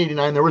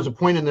 1989, there was a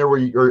point in there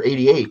or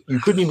 88, you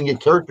couldn't even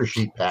get character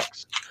sheet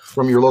packs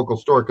from your local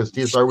store because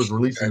TSR was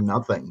releasing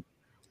nothing,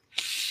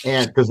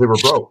 and because they were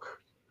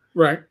broke.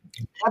 Right.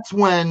 That's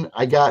when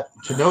I got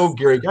to know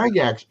Gary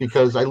Gygax,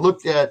 because I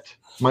looked at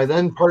my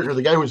then partner,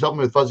 the guy who was helping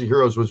me with Fuzzy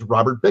Heroes, was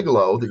Robert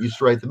Bigelow, that used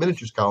to write the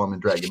miniatures column in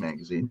Dragon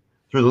Magazine,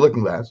 Through the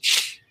Looking Glass.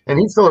 And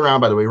he's still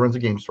around, by the way. He runs a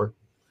game store.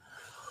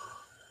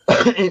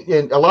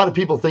 and a lot of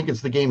people think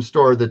it's the game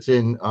store that's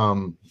in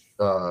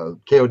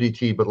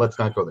KODT, but let's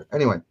not go there.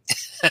 Anyway.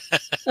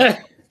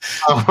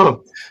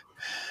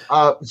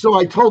 So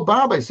I told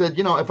Bob, I said,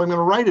 if I'm going to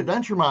write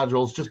adventure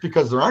modules, just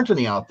because there aren't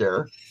any out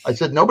there, I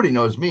said, nobody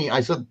knows me.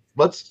 I said,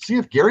 let's see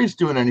if Gary's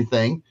doing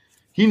anything.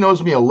 He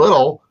knows me a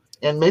little,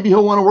 and maybe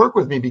he'll want to work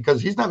with me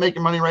because he's not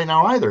making money right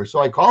now either. So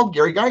I called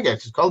Gary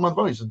Gygax. I called him on the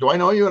phone. He said, "Do I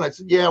know you?" And I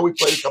said, "Yeah, we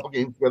played a couple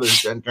games together at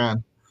Gen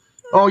Con."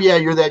 "Oh, yeah,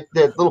 you're that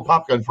little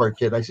pop gun fart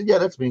kid." I said, "Yeah,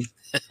 that's me."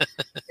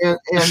 and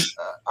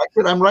I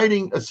said, "I'm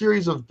writing a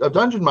series of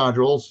dungeon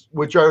modules,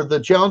 which are the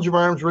Challenge of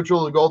Arms,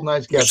 Ritual of the Golden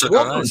Eyes, Castle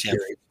Wolfmoon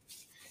series."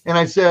 And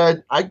I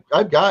said,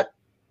 I've got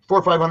 $400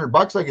 or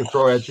 $500 I could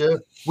throw at you.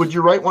 Would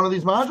you write one of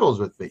these modules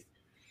with me?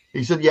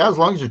 He said, "Yeah, as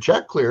long as your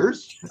check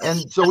clears." And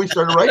so we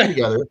started writing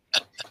together.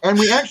 And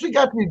we actually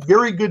got to be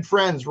very good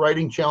friends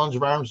writing Challenge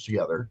of Arms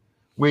together.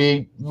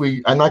 I'm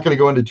not going to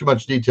go into too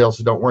much detail,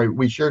 so don't worry.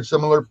 We shared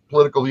similar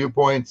political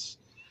viewpoints.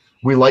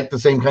 We liked the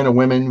same kind of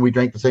women. We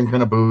drank the same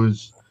kind of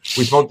booze.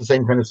 We smoked the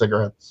same kind of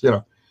cigarettes.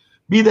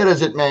 Be that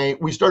as it may,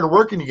 we started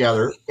working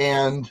together.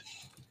 And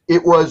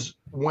it was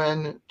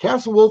when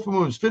Castle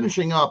Wolfmoon was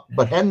finishing up,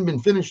 but hadn't been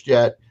finished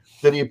yet,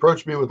 that he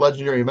approached me with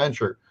Legendary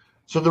Adventure.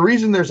 So the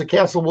reason there's a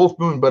Castle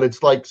Wolfmoon, but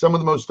it's like some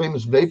of the most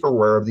famous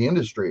vaporware of the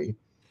industry,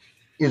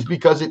 is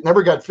because it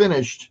never got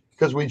finished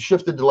because we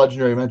shifted to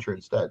Legendary Adventure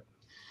instead.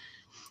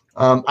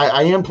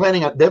 I am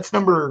planning on, that's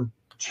number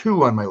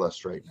 2 on my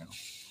list right now,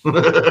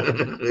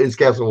 is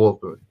Castle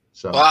Wolfmoon.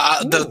 So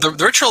the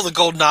Ritual of the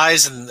Golden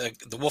Eyes and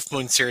the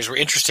Wolfmoon series were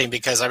interesting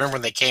because I remember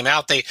when they came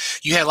out,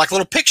 you had like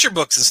little picture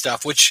books and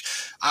stuff, which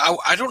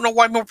I don't know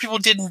why more people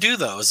didn't do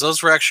those.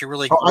 Those were actually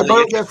really. I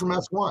borrowed that from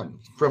S1,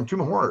 from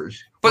Tomb of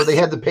Horrors, where they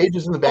had the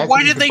pages in the back.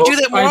 Why did they do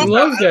that more? I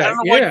love that. I don't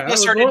know why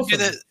TSR didn't do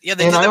that. Yeah,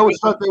 and I always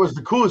thought that was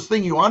the coolest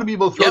thing. You want to be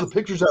able to throw the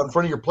pictures out in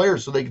front of your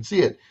players so they can see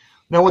it.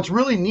 Now, what's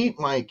really neat,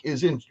 Mike,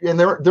 is and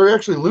they're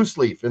actually loose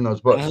leaf in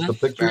those books. The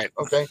pictures,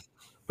 okay,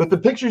 but the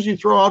pictures you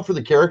throw out for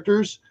the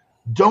characters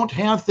don't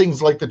have things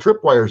like the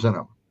tripwires in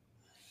them,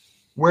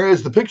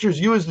 whereas the pictures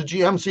you as the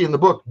GM see in the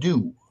book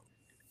do.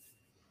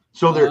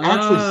 So they're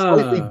actually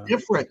slightly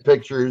different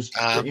pictures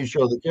that you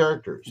show the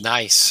characters.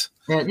 Nice.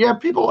 And yeah,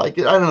 people like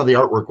it. I don't know. The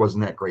artwork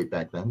wasn't that great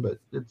back then, but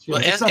it's,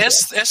 Well, it's not bad.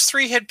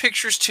 S3 had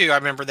pictures too. I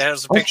remember that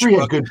was a picture S3 had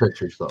book. good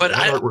pictures though. But That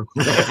I artwork.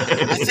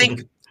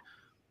 think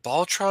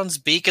Baltron's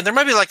Beacon. There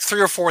might be like 3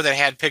 or 4 that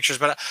had pictures,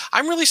 but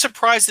I'm really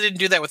surprised they didn't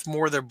do that with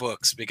more of their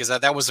books because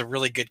that was a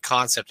really good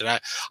concept. And I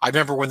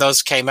remember when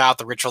those came out,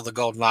 The Ritual of the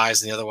Golden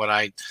Eyes, and the other one,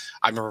 I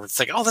remember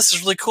thinking, oh, this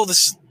is really cool.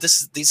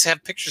 These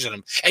have pictures in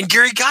them. And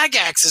Gary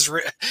Gygax has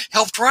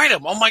helped write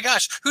them. Oh my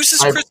gosh, who's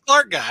this Chris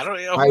Clark guy? I don't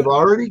know. I've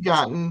already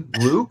gotten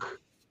Luke,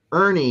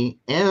 Ernie,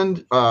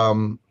 and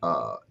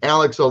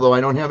Alex. Although I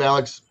don't have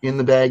Alex in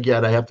the bag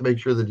yet, I have to make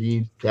sure that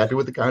he's happy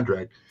with the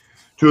contract,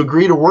 to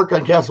agree to work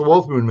on Castle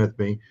Wolfmoon with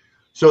me,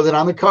 so that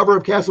on the cover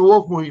of Castle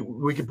Wolfmoon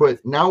we could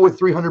put now with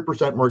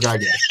 300% more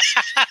Gygax.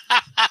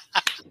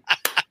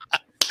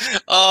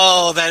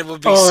 Oh, that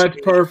would be. Oh, sweet.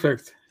 that's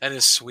perfect. That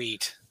is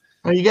sweet.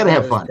 Well, you got to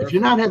have fun. If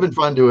you're not having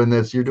fun doing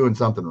this, you're doing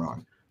something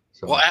wrong.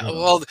 So,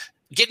 Well,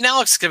 getting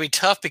Alex is going to be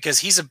tough because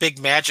he's a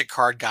big Magic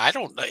card guy. I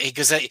don't know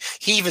because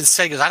he even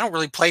said, I don't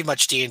really play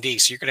much D&D,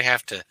 so you're going to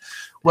have to.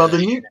 Well,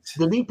 the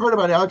neat part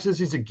about Alex is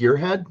he's a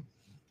gearhead.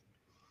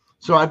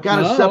 So I've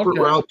got a separate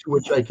route to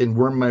which I can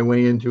worm my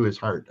way into his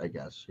heart, I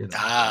guess. You know?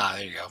 Ah,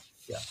 there you go.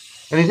 Yeah.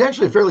 And he's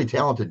actually a fairly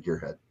talented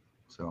gearhead.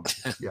 So,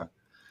 yeah.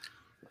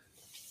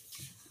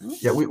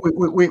 Yeah,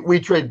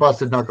 we trade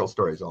busted knuckle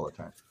stories all the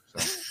time.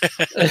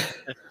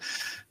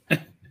 So.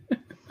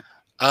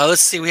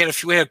 Let's see. We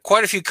had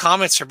quite a few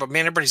comments here, but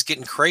man, everybody's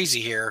getting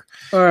crazy here.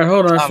 All right,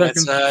 hold on a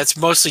second. It's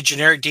mostly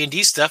generic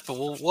D&D stuff, but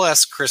we'll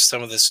ask Chris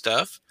some of this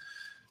stuff.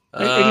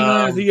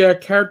 The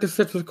character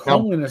sets with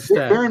colon is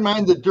stat. Bear in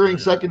mind that during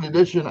second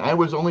edition, I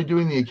was only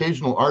doing the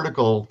occasional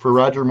article for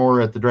Roger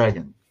Moore at the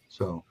Dragon.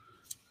 So.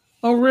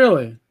 Oh,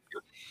 really?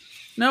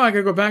 Now I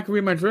gotta go back and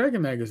read my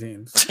Dragon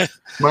magazines.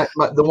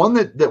 The one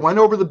that went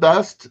over the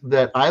best,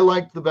 that I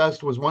liked the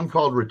best, was one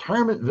called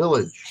Retirement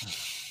Village.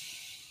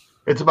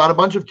 It's about a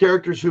bunch of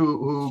characters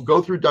who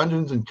go through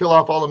dungeons and kill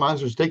off all the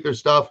monsters, take their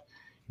stuff,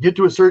 get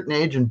to a certain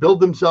age, and build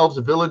themselves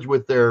a village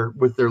with their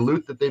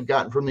loot that they've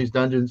gotten from these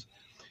dungeons.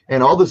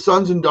 And all the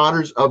sons and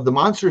daughters of the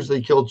monsters they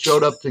killed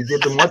showed up to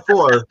give them what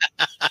for.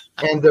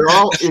 And they're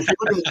all, if you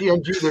look at the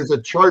DMG, there's a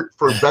chart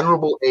for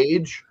venerable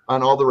age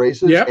on all the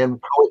races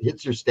and how it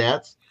hits your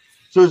stats.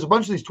 So there's a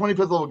bunch of these 25th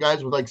level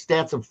guys with like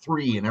stats of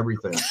 3 and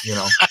everything, you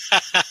know.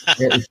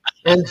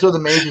 and so the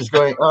mage is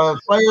going,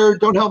 fire,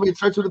 don't help me, it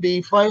starts with a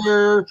B,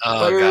 fire,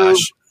 fire,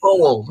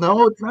 bowl.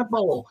 No, it's not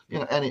bowl. You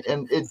know, and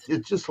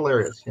it's just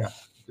hilarious. Yeah.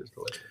 Just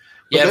hilarious.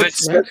 Yeah,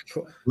 that's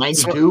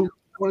 92, I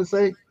want to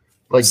say.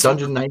 Like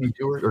Dungeon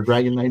 92 or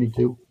Dragon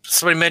 92.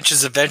 Somebody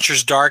mentions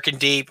Adventures Dark and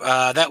Deep.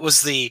 That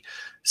was the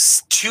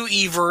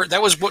 2E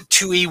that was what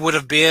 2E would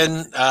have been.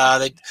 Was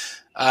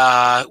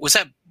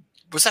that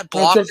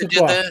Block that did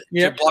that?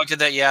 Yeah, Block did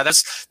that. Yeah,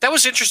 that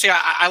was interesting.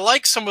 I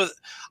like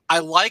I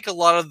like a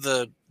lot of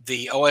the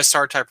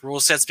OSR type rule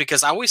sets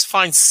because I always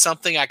find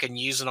something I can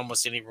use in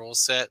almost any rule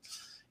set.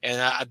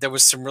 And there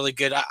was some really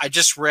good. I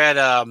just read.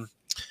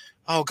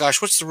 Oh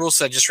gosh, what's the rule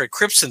set? I just read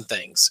Crimson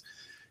Things.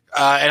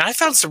 And I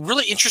found some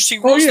really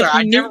interesting rules there.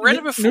 I'd never read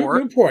it before.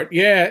 Newport,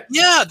 yeah.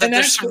 Yeah,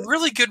 there's some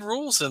really good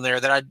rules in there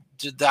that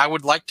I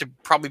would like to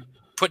probably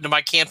put into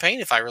my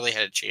campaign if I really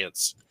had a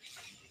chance.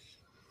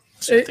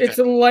 So it's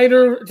a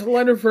lighter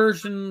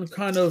version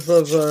kind of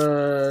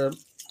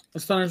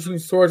Astonishing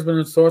Swordsman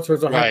and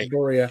Sorcerers of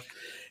Hyperborea.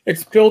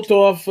 It's built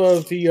off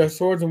of the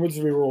Swords and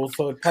Wizardry rules,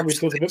 so it probably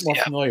feels a bit more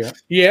familiar.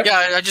 Yeah.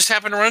 Yeah, I just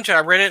happened to run into it.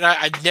 I read it.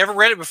 I'd never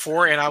read it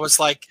before, and I was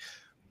like,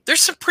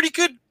 there's some pretty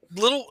good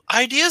little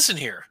ideas in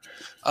here.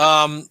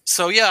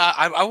 So yeah,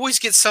 I always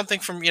get something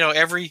from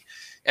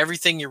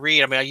everything you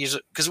read. I mean, I use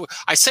it because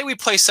I say we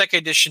play second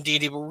edition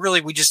D&D, but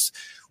really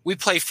we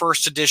play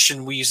first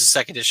edition. We use the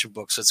second edition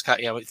book, so it's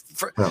kind of,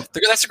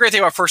 that's the great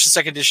thing about first and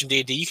second edition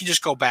D&D. You can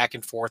just go back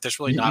and forth. There's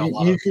really not a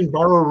lot. You can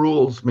borrow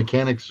rules,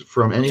 mechanics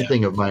from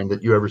anything of mine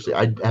that you ever see.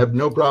 I have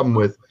no problem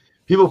with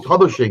people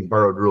publishing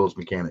borrowed rules,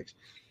 mechanics.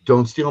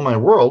 Don't steal my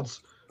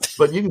worlds,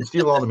 but you can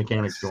steal all the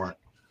mechanics you want.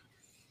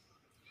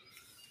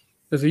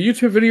 There's a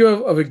YouTube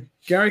video of a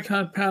Gary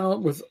Con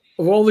panel of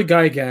all the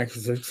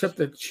Gygaxes, except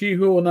that she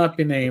who will not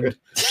be named.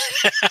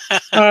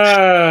 I'm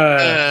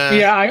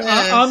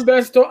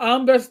best.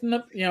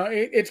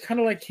 It's kind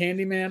of like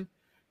Candyman.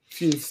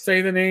 If you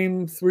say the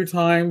name 3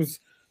 times,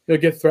 you'll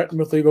get threatened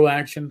with legal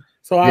action.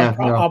 So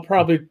I'll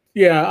probably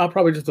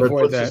just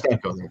avoid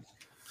that.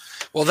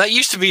 Well, that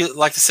used to be,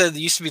 like I said, it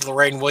used to be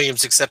Lorraine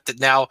Williams, except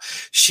that now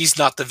she's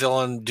not the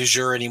villain du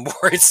jour anymore.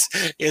 It's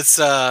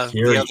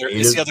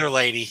the other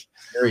lady.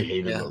 Very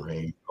hated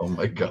Lorraine. Oh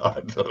my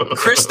God,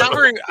 Chris.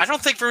 I don't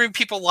think very many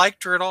people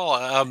liked her at all.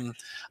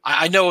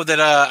 I know that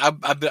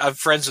I'm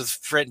friends with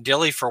Brent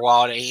Dilly for a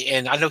while,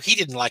 and I know he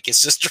didn't like his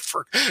sister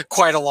for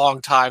quite a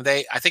long time.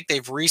 I think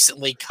they've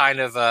recently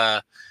kind of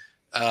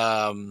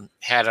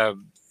had a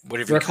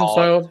whatever you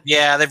call it.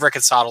 Yeah, they've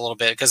reconciled a little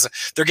bit because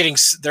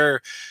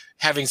they're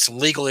having some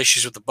legal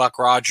issues with the Buck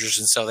Rogers,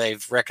 and so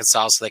they've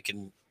reconciled so they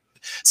can.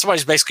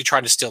 Somebody's basically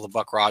trying to steal the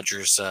Buck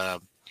Rogers.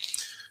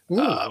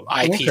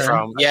 IP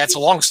from. Yeah, it's a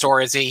long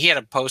story. He had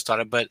a post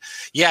on it, but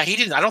yeah, he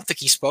didn't. I don't think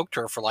he spoke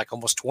to her for like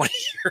almost 20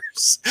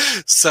 years.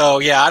 So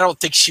yeah, I don't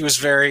think she was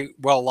very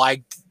well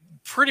liked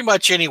pretty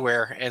much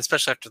anywhere, and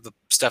especially after the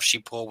stuff she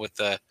pulled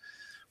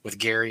with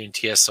Gary and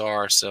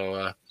TSR.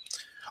 So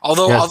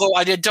although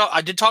I did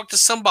talk to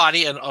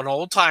somebody, an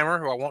old timer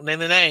who I won't name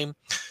the name,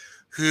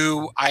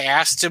 who I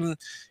asked him.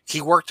 He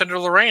worked under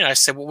Lorraine. I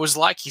said, "What was it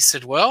like?" He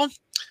said, "Well,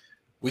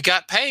 we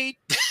got paid."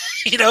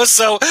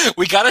 So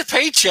we got a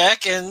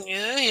paycheck, and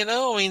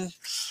I mean,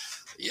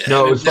 yeah.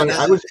 No, it was funny.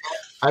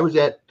 I was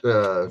at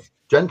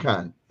Gen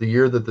Con the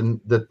year that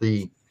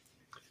the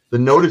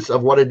notice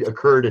of what had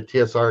occurred at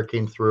TSR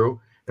came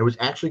through. It was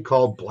actually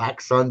called Black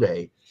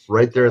Sunday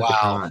right there at the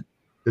con.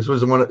 This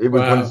was when it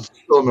was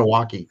still in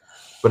Milwaukee.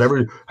 But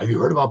have you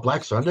heard about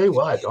Black Sunday?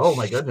 What? Oh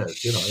my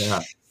goodness!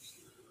 Yeah.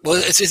 Well,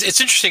 it's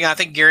interesting. I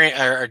think Gary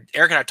or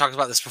Eric and I talked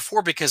about this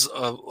before because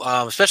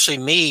especially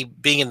me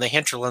being in the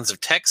hinterlands of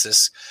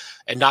Texas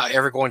and not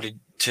ever going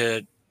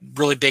to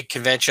really big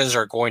conventions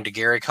or going to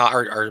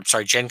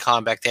Gen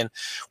Con back then,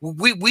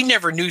 we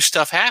never knew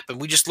stuff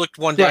happened. We just looked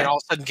one day and all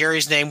of a sudden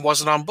Gary's name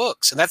wasn't on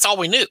books, and that's all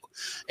we knew.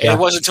 And it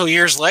wasn't until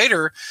years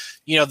later,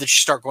 that you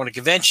start going to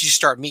conventions, you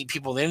start meeting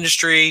people in the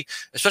industry,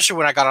 especially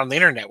when I got on the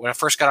internet. When I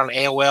first got on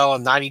AOL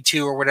in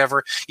 92 or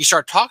whatever, you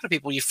start talking to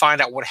people, you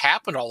find out what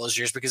happened all those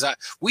years because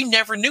we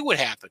never knew what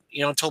happened,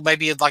 until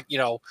maybe like,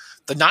 the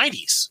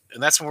 90s.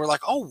 And that's when we're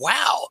like, oh,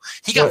 wow,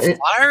 he got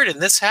fired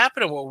and this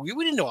happened. And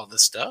we didn't know all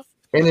this stuff.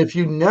 And if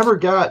you never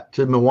got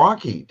to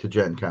Milwaukee to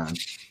Gen Con,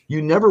 you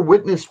never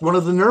witnessed one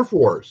of the Nerf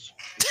Wars.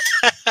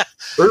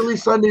 Early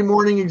Sunday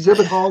morning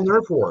exhibit hall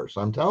Nerf Wars,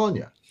 I'm telling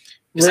you.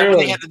 Is that when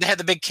they had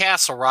the big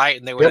castle, right?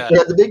 And they would they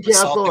had the big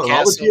castle, and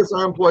all the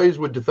TSR employees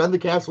would defend the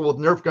castle with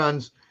Nerf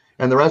guns,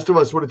 and the rest of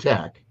us would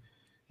attack.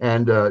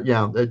 And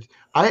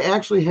I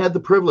actually had the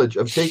privilege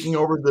of taking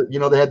over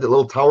they had the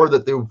little tower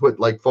that they would put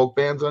like folk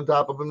bands on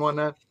top of and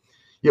whatnot.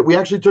 Yeah, we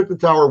actually took the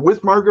tower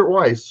with Margaret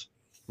Weiss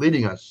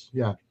leading us.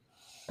 Yeah.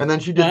 And then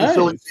she did the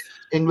silly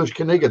English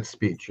Knigget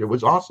speech. It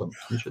was awesome.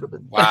 You should have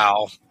been.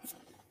 Wow.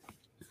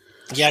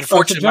 Yeah,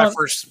 unfortunately,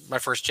 my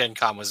first Gen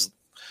Con was,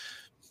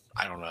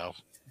 I don't know,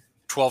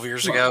 12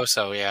 years ago.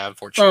 So yeah,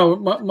 unfortunately.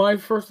 Oh, my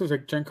first was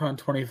like Gen Con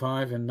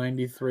 25 in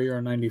 93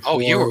 or 94. Oh,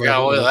 you were.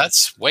 Well,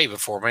 that's way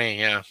before me.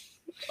 Yeah.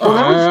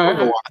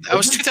 That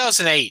was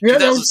 2008. Yeah,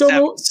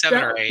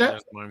 2007 or 8.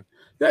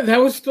 That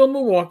was still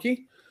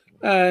Milwaukee,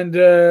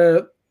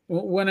 and.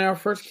 When our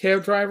first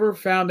cab driver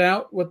found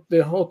out what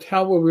the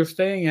hotel we were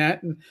staying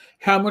at and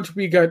how much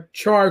we got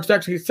charged,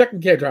 actually,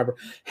 second cab driver,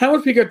 how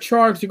much we got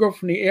charged to go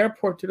from the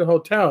airport to the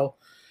hotel,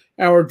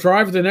 our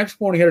driver the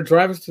next morning had to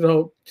drive us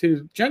to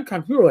Gen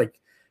Con. We were like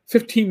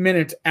 15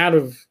 minutes out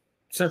of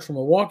central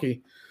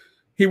Milwaukee.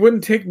 He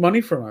wouldn't take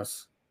money from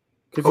us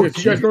because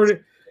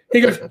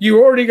he goes,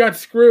 "You already got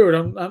screwed.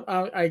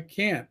 I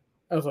can't."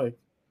 I was like,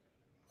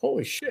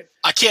 holy shit.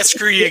 I can't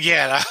screw you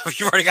again.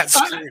 You've already got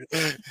screwed.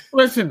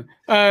 Listen,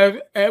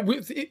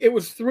 it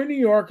was 3 New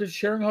Yorkers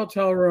sharing a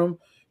hotel room.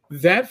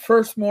 That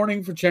first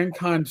morning for Gen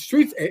Con,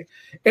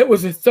 it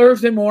was a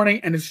Thursday morning,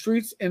 and the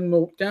streets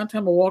in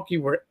downtown Milwaukee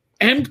were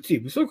empty.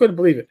 We still couldn't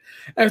believe it.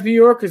 As New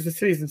Yorkers, the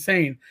city's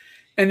insane.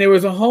 And there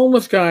was a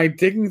homeless guy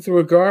digging through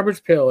a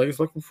garbage pail. He was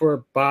looking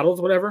for bottles,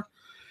 whatever.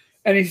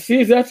 And he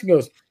sees us and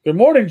goes, "Good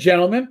morning,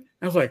 gentlemen."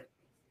 I was like,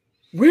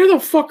 where the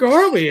fuck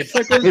are we? It's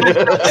like we're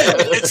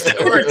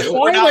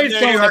not in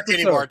New York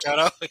anymore,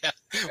 Toto. Yeah,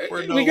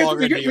 we're no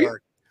longer in New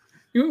York.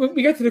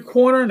 We get to the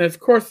corner, and of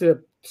course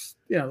the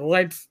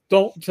lights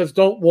says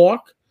don't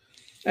walk,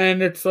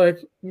 and it's like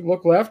we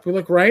look left, we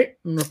look right,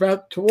 and we're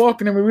about to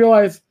walk, and then we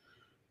realize,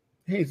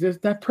 hey,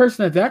 that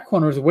person at that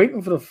corner is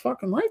waiting for the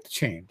fucking light to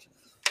change.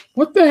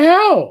 What the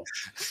hell?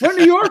 We're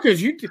New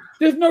Yorkers.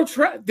 There's no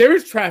there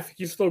is traffic.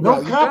 You still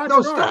go. No cop,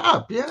 no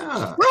stop.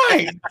 Yeah.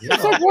 Right. Yeah.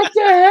 It's like, what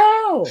the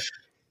hell?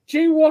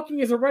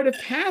 Jaywalking is a rite of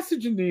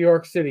passage in New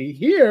York City.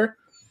 Here,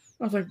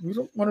 I was like, we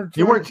don't want to.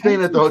 You weren't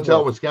staying at the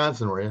Hotel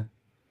Wisconsin, were you?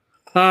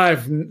 I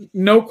have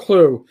no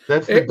clue.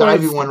 That's the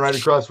divey one right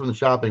across from the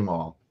shopping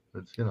mall.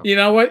 You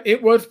know what?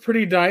 It was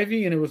pretty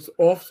divey, and it was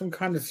off some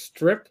kind of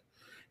strip.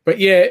 But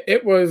yeah,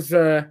 it was.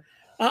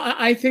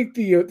 I think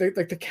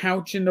the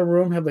couch in the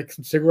room had like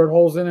some cigarette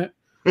holes in it,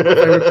 if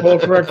I recall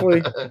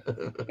correctly.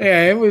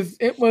 Yeah,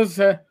 it was.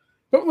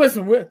 But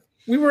listen,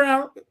 we were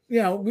out.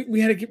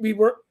 We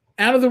were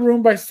out of the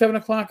room by 7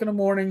 o'clock in the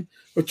morning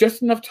with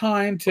just enough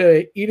time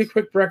to eat a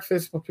quick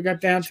breakfast once we got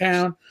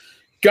downtown.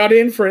 Got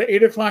in for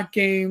 8 o'clock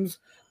games.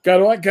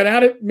 Got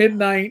out at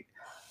midnight.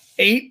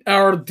 Ate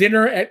our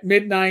dinner at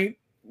midnight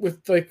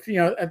with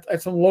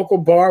at some local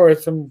bar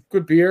with some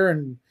good beer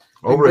and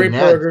great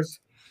burgers.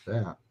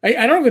 Yeah.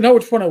 I don't even know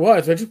which one it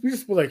was. We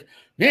just were like,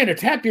 man, the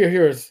tap beer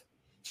here is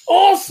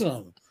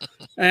awesome.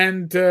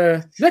 And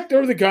nectar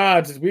of the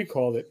gods, as we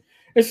called it.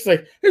 It's just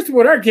like, this is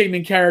what our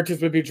gaming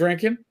characters would be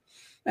drinking.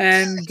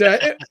 And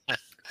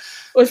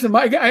listen,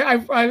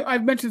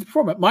 I've mentioned this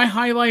before, but my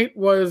highlight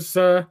was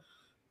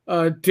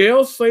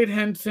Dale Slade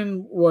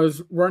Henson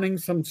was running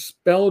some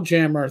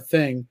Spelljammer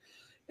thing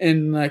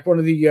in like one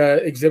of the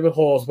exhibit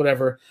halls,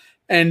 whatever.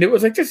 And it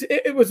was like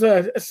it was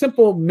a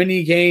simple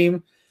mini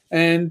game,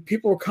 and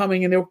people were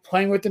coming and they were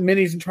playing with the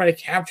minis and trying to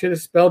capture the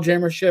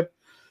Spelljammer ship.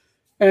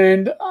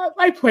 And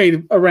I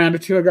played a round or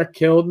two. I got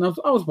killed, and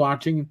I was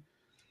watching.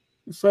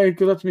 So he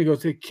goes up to me,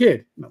 goes, "Hey,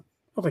 kid." No, I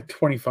was like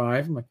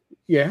 25. I'm like,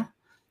 "Yeah."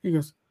 He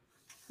goes,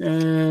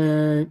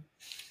 "You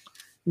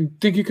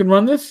think you can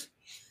run this?"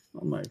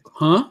 I'm like,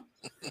 "Huh?"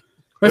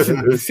 Listen,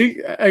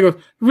 I go,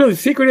 "Really, the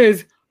secret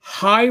is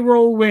high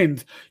roll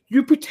wins.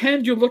 You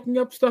pretend you're looking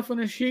up stuff on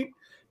a sheet,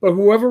 but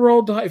whoever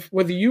rolled the if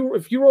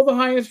you roll the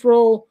highest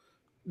roll,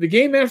 the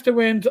game master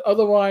wins.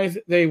 Otherwise,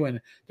 they win.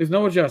 There's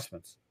no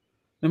adjustments.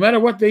 No matter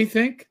what they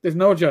think, there's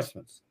no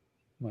adjustments."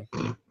 I'm like,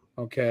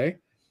 "Okay,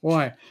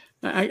 why?"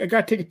 I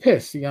got to take a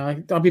piss.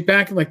 I'll be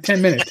back in like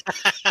 10 minutes.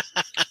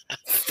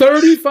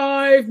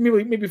 35,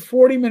 maybe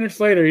 40 minutes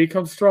later, he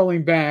comes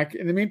strolling back.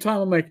 In the meantime,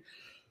 I'm like,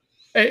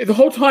 the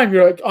whole time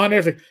you're like on there,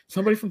 it's like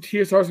somebody from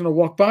TSR is going to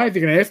walk by.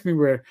 They're going to ask me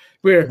where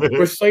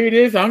Slade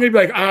is. I'm going to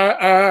be like,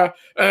 I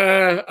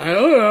don't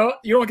know.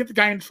 You don't want to get the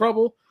guy in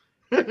trouble.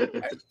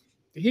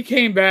 He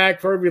came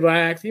back very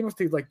relaxed. He must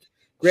have like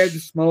grabbed the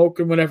smoke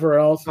and whatever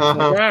else. Like,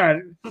 all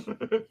right,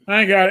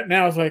 I got it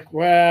now. It's like,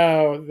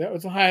 wow, that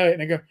was a highlight.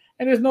 And I go,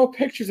 and there's no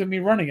pictures of me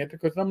running it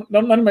because none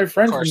of my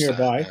friends were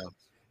nearby.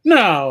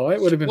 No, it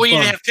would have been. Well, you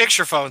fun. didn't have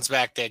picture phones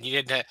back then.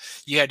 You didn't.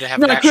 You had to have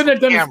No, an I couldn't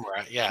actual have done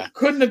camera.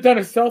 Couldn't have done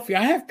a selfie.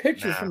 I have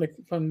pictures from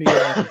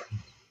the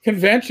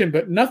convention,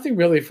 but nothing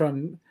really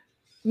from.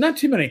 Not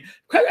too many.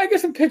 I got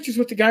some pictures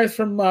with the guys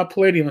from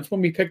Palladium. It's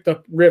when we picked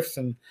up Rifts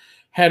and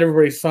had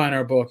everybody sign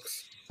our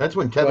books. That's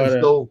when Kevin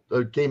still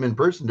came in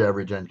person to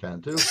every Gen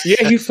Con too.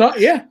 Yeah, he saw.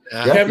 Yeah,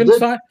 Kevin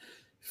signed.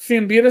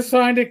 Ciambita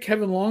signed it.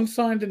 Kevin Long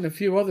signed it, and a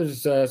few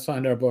others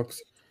signed our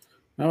books.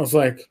 I was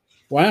like,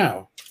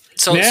 wow.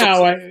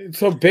 It's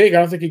so big, I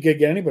don't think you could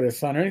get anybody to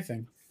sign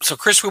anything. So,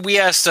 Chris, we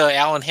asked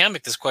Alan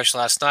Hammock this question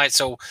last night.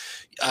 So,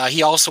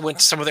 he also went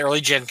to some of the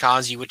early Gen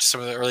Cons. You went to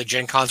some of the early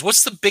Gen Cons.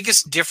 What's the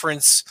biggest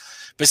difference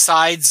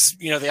besides,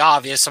 the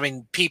obvious? I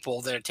mean,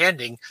 people that are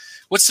attending.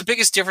 What's the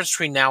biggest difference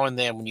between now and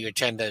then when you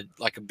attend a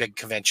big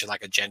convention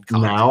like a Gen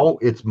Con? Now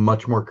it's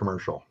much more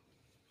commercial.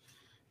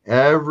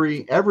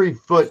 Every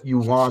foot you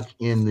walk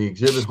in the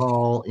exhibit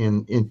hall,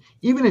 in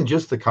even in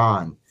just the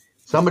con,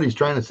 somebody's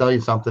trying to sell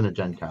you something at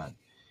Gen Con.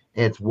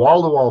 It's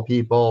wall-to-wall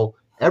people.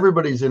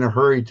 Everybody's in a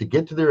hurry to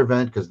get to their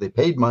event because they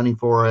paid money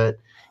for it,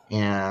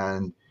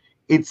 and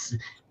it's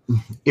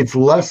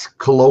less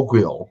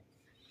colloquial,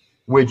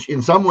 which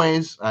in some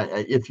ways,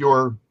 if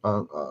you're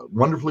a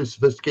wonderfully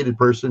sophisticated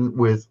person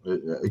with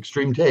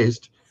extreme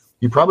taste,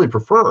 you probably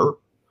prefer.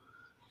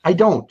 I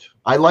don't.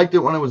 I liked it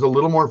when it was a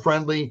little more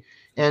friendly.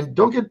 And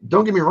don't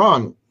get me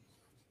wrong.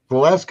 The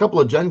last couple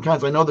of Gen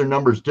Cons, I know their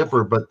numbers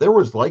differ, but there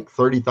was like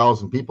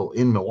 30,000 people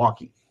in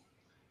Milwaukee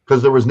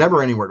because there was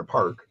never anywhere to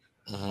park.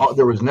 Mm-hmm.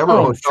 There was never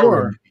a hotel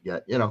room to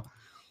get,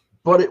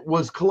 but it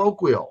was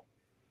colloquial.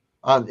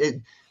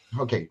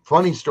 Okay,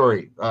 funny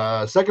story.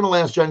 Second to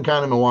last Gen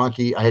Con in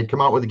Milwaukee, I had come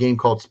out with a game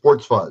called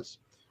Sports Fuzz,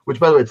 which,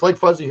 by the way, it's like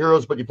Fuzzy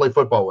Heroes, but you play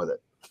football with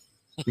it.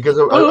 Because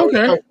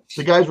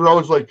the guys were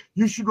always like,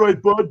 "You should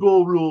write Bud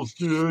Bowl rules,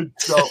 dude."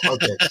 So,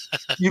 okay,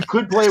 you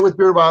could play it with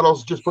beer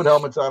bottles. Just put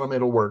helmets on them;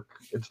 it'll work.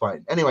 It's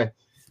fine. Anyway,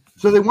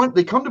 so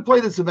they come to play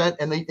this event,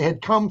 and they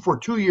had come for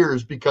 2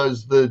 years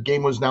because the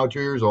game was now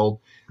 2 years old,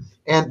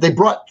 and they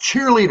brought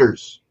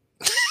cheerleaders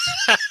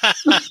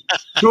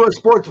to a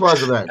Sports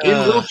Fuzz event in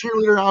little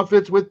cheerleader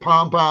outfits with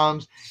pom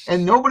poms,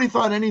 and nobody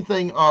thought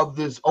anything of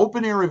this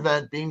open air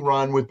event being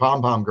run with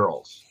pom pom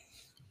girls.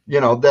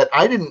 That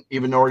I didn't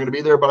even know were going to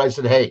be there, but I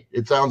said, "Hey,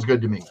 it sounds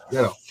good to me."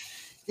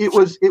 It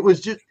was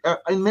just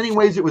in many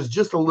ways it was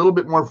just a little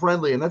bit more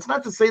friendly, and that's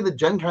not to say that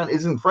Gen Con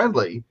isn't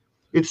friendly.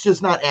 It's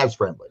just not as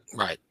friendly.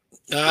 Right.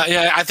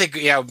 Yeah, I think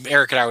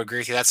Eric and I would agree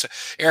with you.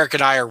 Eric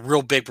and I are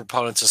real big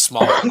proponents of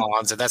smaller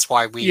cons, and that's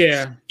why we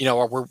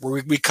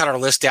we cut our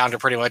list down to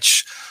pretty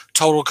much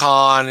Total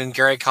Con and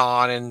Gary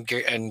Con and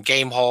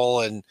Game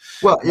Hole and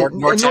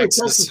North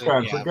Texas.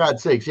 Con, for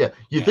God's sakes,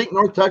 You think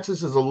North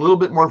Texas is a little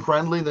bit more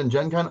friendly than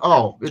Gen Con?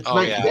 Oh, it's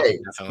night and day.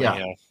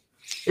 Yeah.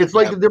 It's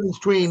like the difference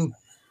between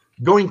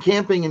going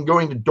camping and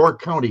going to Dork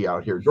County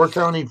out here. Dork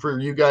County for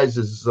you guys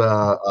is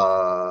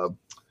what's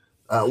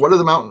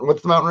the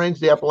mountain range?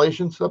 The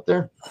Appalachians up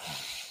there?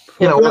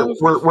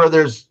 Where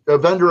there's a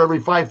vendor every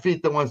 5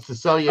 feet that wants to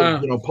sell you,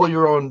 pull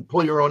your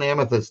own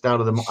amethyst out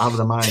of the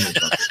mine or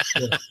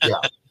something.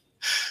 Yeah.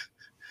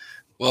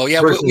 Well,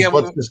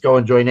 let's just go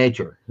enjoy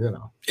nature.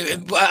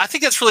 I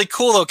think that's really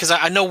cool though, because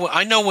I know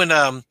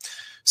when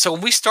so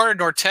when we started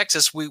North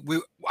Texas,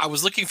 I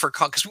was looking for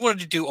because we wanted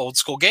to do old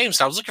school games.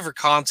 So I was looking for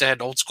cons that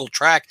had old school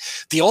track.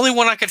 The only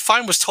one I could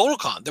find was Total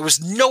Con. There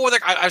was no other.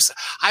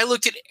 I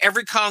looked at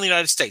every con in the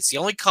United States. The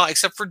only con,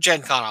 except for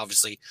Gen Con,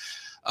 obviously,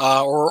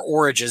 or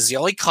Origins, the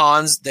only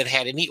cons that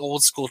had any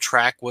old school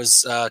track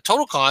was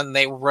Total Con. And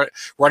they were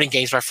running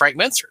games by Frank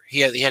Menzer.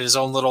 He had his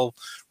own little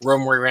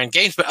room where he ran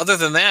games, but other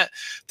than that,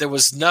 there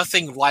was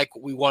nothing like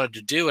what we wanted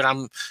to do. And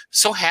I'm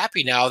so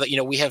happy now that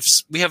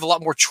we have a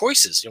lot more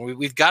choices.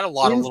 We've got a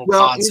lot of little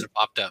cons that have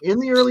popped up. In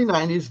the early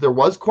 '90s, there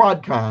was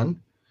QuadCon.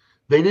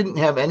 they didn't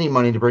have any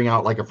money to bring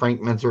out like a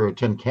Frank Mincer or a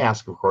Tim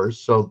Kask, of course.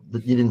 So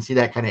you didn't see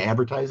that kind of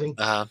advertising.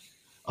 Uh-huh.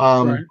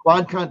 Right.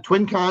 QuadCon,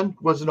 TwinCon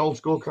was an old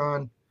school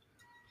con.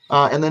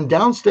 And then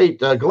Downstate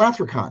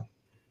GalathricCon,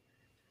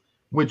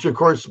 which of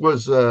course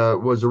was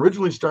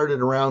originally started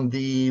around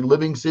the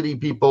Living City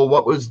people.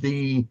 What was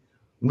the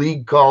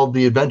league called?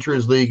 The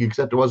Adventurers League,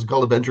 except it wasn't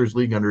called Adventurers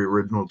League under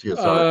original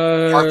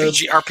TSR.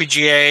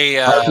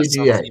 RPGA.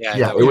 RPGA.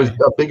 Yeah, it was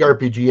a big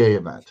RPGA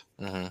event.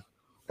 Mm-hmm.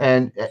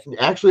 And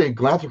actually,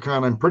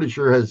 GalathricCon, I'm pretty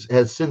sure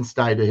has since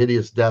died a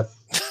hideous death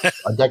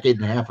a decade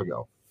and a half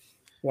ago.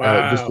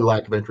 Wow. Just the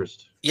lack of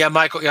interest. Yeah,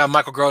 Michael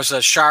Gross.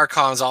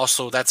 ShireCon's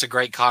also, that's a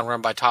great con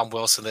run by Tom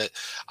Wilson that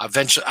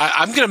eventually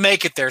I'm going to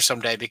make it there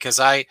someday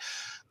because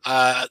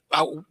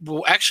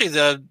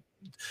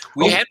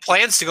we had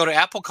plans to go to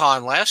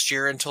AppleCon last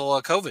year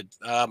until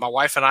COVID. My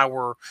wife and I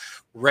were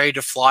ready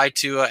to fly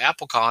to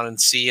AppleCon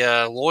and see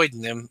Lloyd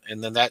and them,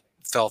 and then that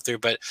fell through.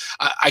 But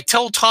I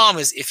told Tom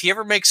is if he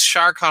ever makes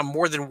ShireCon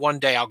more than one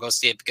day, I'll go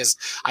see it because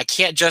I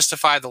can't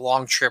justify the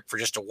long trip for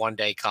just a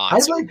one-day con.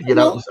 I'd like to get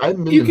out.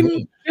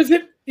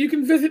 You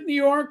can visit New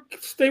York,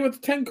 stay with the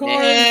 10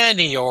 cars. Yeah,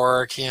 New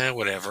York, yeah,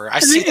 whatever. I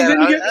see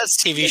that. That's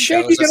TV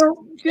shows.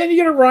 Then you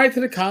get a ride to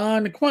the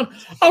con. Come on,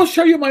 I'll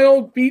show you my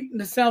old beat in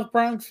the South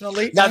Bronx in the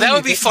late. Now that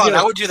would be fun.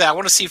 I would do that. I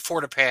want to see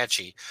Fort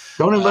Apache.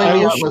 Don't invite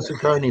me out unless the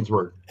car needs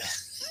work.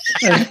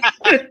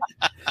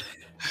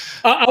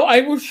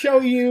 I will show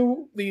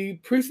you the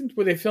precinct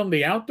where they filmed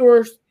the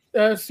outdoor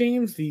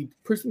scenes, the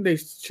precinct they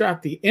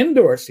shot the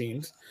indoor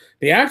scenes,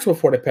 the actual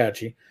Fort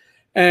Apache,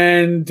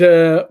 and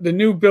the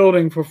new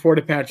building for Fort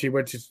Apache,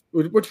 which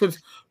was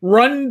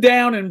run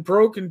down and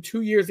broken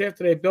 2 years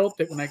after they built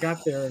it when I got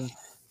there in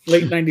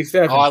late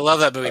 '97. Oh, I love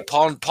that movie.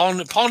 Paul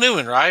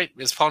Newman, right?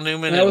 It's Paul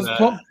Newman. That was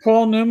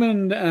Paul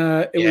Newman.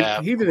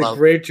 He did a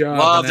great job.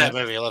 Love that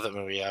movie. I love that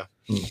movie. Yeah.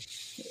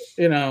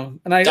 You know,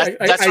 and that's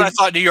what I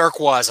thought New York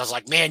was. I was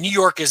like, man, New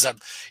York is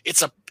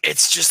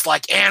it's just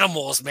like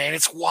animals, man.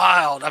 It's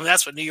wild. I mean,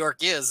 that's what New York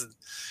is. And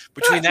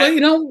between that,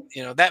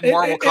 that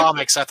Marvel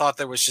Comics, I thought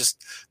there was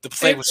just the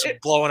play was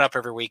blowing up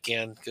every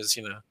weekend because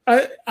in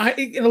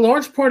a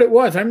large part it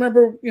was. I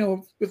remember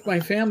with my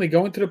family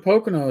going to the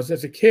Poconos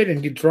as a kid,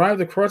 and you drive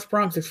the Cross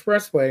Bronx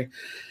Expressway,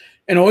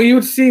 and all you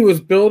would see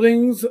was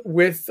buildings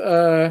with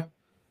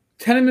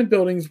tenement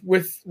buildings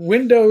with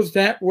windows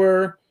that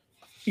were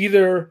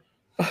either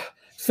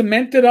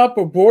cemented up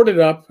or boarded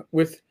up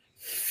with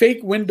fake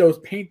windows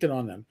painted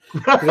on them.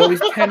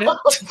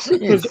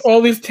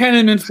 All these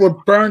tenements were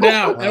burned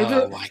out. My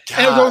God!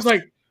 And it was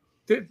like,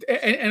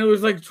 it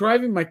was like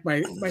driving. My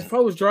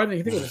father was driving.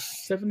 I think it was a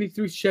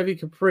 '73 Chevy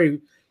Capri,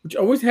 which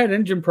always had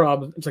engine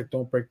problems. It's like,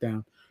 don't break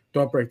down,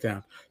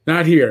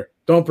 not here,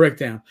 don't break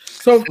down.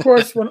 So of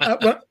course, when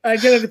I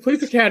get at the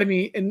police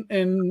academy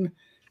in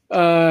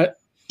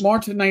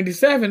March of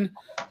 '97,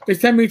 they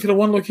sent me to the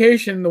one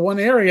location, the one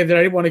area that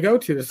I didn't want to go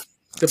to,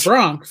 the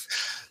Bronx,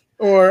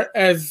 or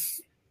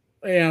as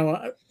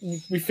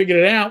we figured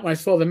it out when I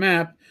saw the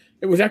map.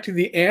 It was actually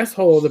the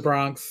asshole of the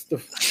Bronx, the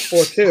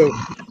 4-2,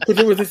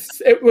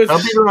 because it was.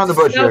 I'll beat around the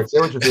bush, Eric. Say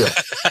what you do.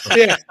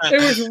 Yeah,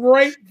 it was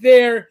right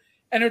there,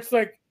 and it's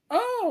like,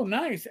 oh,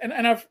 nice. And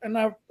I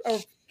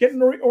was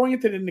getting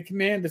oriented in the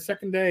command the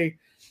second day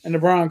in the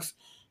Bronx.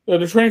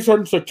 The training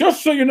sergeant's like,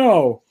 just so you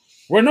know,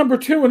 we're number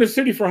 2 in the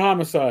city for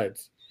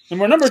homicides, and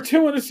we're number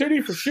 2 in the city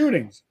for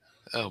shootings.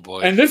 Oh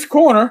boy! And this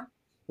corner,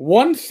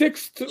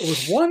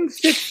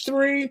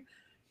 163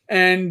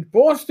 and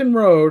Boston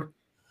Road,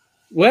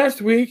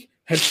 last week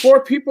had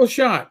 4 people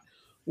shot,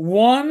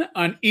 1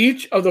 on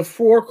each of the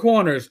 4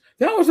 corners.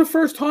 That was the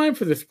first time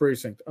for this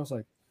precinct. I was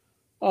like,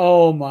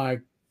 oh my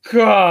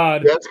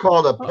God! That's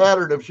called a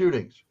pattern of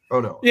shootings. Oh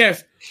no!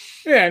 Yes,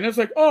 yeah, and it's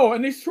like, oh,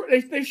 and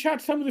they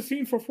shot some of the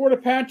scenes for Fort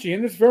Apache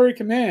in this very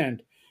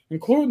command,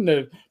 including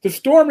the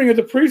storming of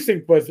the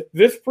precinct was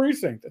this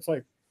precinct. It's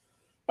like,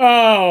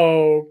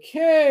 okay,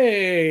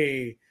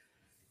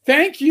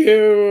 thank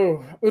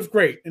you. It was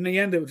great. In the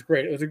end, it was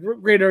great. It was a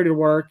great area to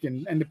work,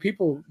 and the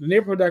people, the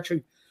neighborhood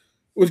actually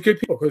was good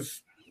people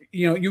because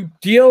you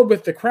deal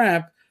with the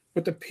crap,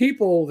 but the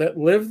people that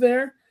live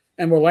there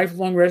and were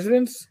lifelong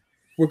residents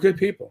were good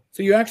people.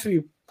 So you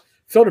actually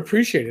felt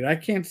appreciated. I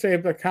can't say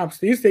about cops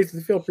these days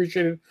they feel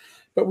appreciated,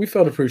 but we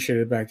felt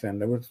appreciated back then.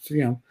 There was,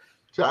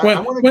 So I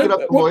want to get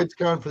up to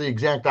Lloydstown for the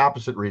exact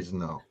opposite reason,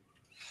 though,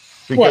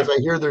 because I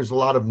hear there's a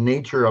lot of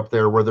nature up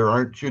there where there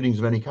aren't shootings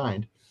of any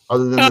kind,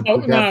 other than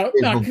no.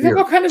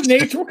 What kind of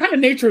nature? What kind of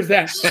nature is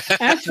that?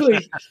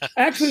 Actually,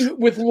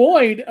 with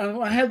Lloyd,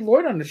 I had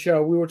Lloyd on the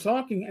show. We were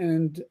talking,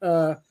 and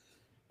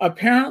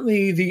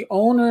apparently the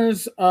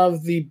owners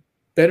of the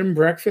bed and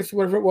breakfast,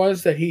 whatever it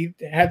was that he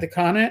had the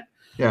con at,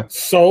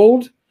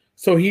 sold.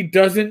 So he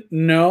doesn't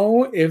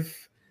know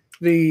if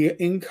the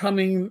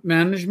incoming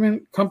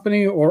management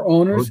company or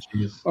owners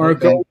are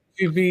going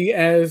to be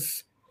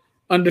as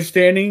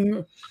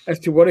understanding as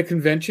to what a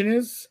convention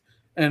is,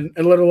 and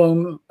let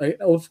alone an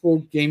old school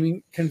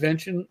gaming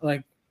convention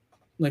like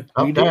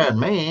up there in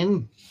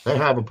Maine, they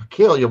have a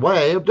peculiar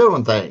way of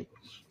doing things.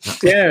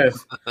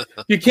 Yes.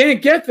 You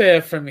can't get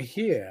there from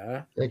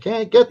here. They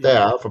can't get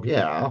there from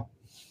here.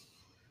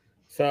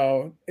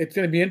 So it's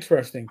going to be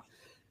interesting.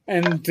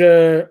 And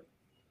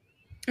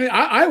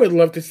I would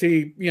love to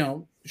see,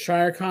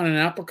 ShireCon and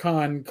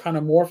AppleCon kind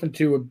of morph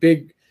into a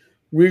big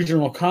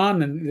regional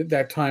con in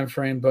that time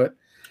frame, but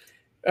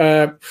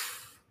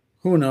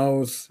who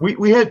knows?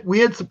 We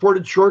had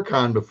supported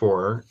ShoreCon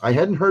before. I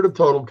hadn't heard of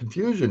Total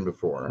Confusion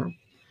before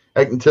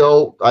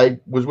until I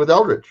was with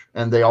Eldritch,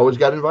 and they always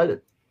got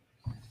invited.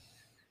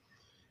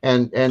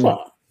 And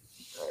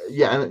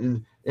yeah,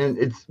 and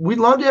it's we'd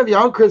love to have you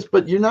out, Chris,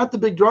 but you're not the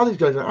big draw. These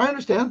guys, I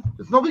understand.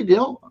 It's no big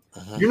deal.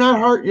 You're not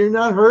hurt. You're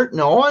not hurt.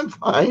 No, I'm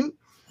fine.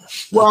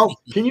 Well,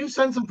 can you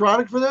send some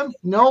product for them?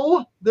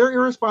 No, they're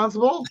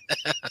irresponsible.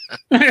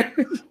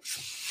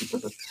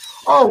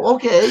 Oh,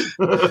 okay.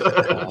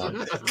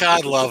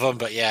 God love them,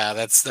 but yeah,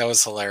 that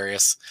was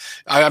hilarious.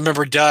 I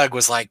remember Doug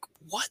was like,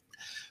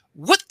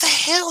 "What the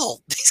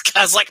hell?" These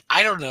guys like,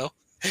 I don't know.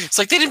 It's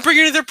like they didn't bring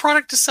any of their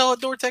product to sell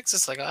at North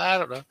Texas. Like, I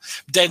don't know.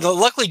 Then,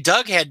 luckily,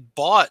 Doug had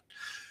bought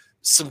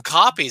some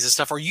copies and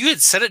stuff, or you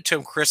had sent it to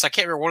him, Chris. I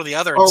can't remember one or the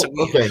other. Oh, so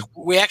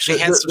we actually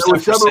had some there were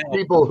stuff several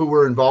people who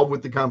were involved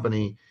with the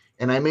company,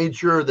 and I made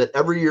sure that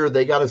every year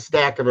they got a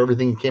stack of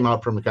everything that came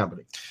out from the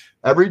company.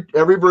 Every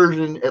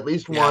version, at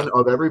least one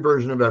of every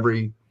version of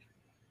everything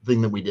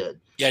that we did.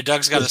 Yeah,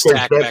 Doug's got a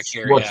stack back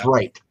here. What's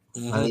right,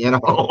 you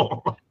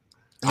know.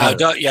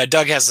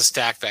 Doug has the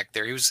stack back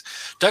there.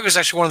 Doug was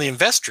actually one of the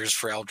investors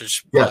for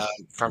Eldritch, yes.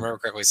 If I remember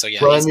correctly. So yeah.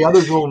 Well, and the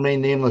others will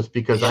remain nameless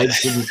because I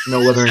didn't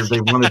know whether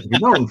they wanted to be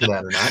known for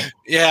that or not.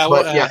 Yeah,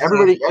 but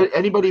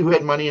anybody who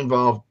had money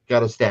involved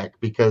got a stack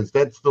because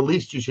that's the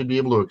least you should be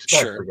able to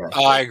expect. Sure.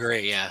 Oh, I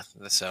agree. Yeah.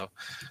 So.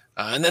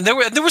 And then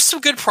there was some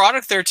good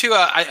product there too.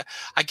 I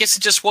guess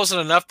it just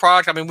wasn't enough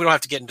product. I mean, we don't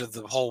have to get into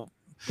the whole.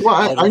 Well,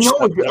 I know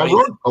I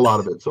wrote a lot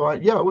of it, so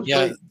it was.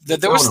 Yeah,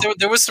 there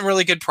was some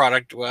really good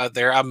product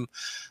there.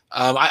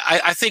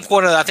 I think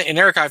and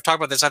Eric, I've talked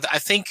about this. I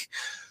think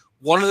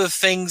one of the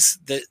things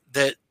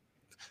that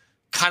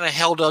kind of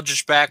held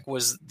Eldritch back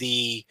was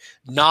the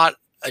not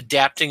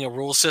adapting a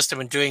rule system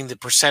and doing the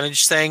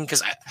percentage thing,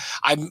 because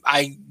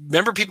I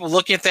remember people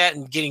looking at that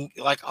and getting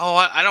like, oh,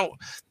 I don't.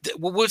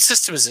 What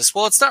system is this?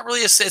 Well, it's not really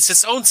it's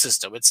its own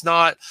system. It's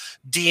not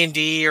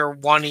D&D or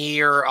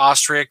 1E or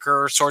Ostrich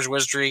or Swords of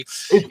Wizardry.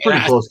 It's pretty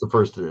close to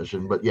first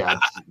edition, but yeah.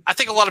 I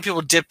think a lot of people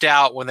dipped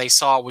out when they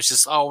saw it was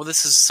just, oh, well,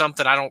 this is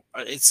something I don't.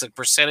 It's a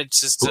percentage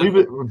system.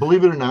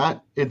 Believe it or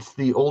not, it's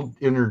the old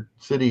inner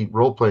city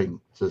role playing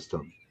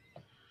system.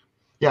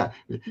 Yeah.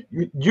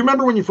 You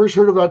remember when you first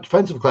heard about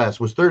Defensive Class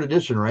was 3rd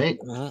edition, right?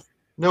 Mm-hmm.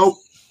 Nope.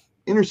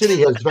 Inner City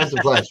has Defensive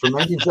Class from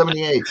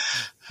 1978.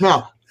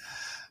 Now,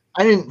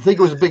 I didn't think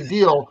it was a big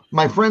deal.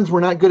 My friends were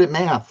not good at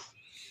math.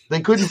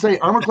 They couldn't say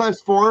Armor Class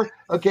 4.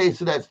 Okay,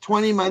 so that's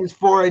 20 minus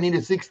 4. I need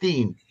a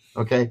 16.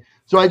 Okay.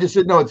 So I just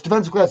said, no, it's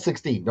Defensive Class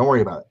 16. Don't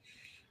worry about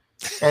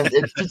it. And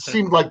it just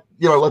seemed like,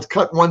 let's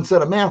cut one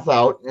set of math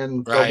out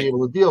and they'll be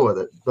able to deal with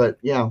it. But,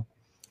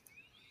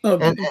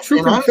 and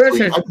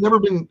honestly, I've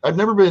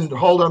never been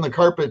hauled on the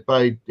carpet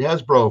by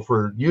Hasbro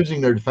for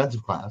using their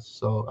Defensive Class,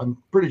 so I'm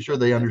pretty sure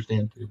they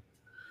understand too.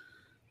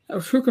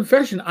 True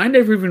confession, I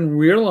never even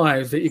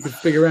realized that you could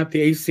figure out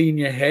the AC in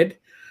your head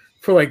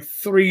for like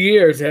 3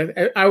 years.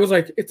 I was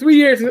like, 3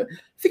 years. I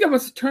think I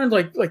must have turned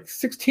like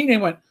 16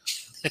 and went,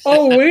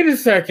 oh, wait a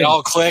second. It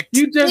all clicked.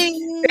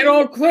 It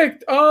all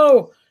clicked.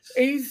 Oh,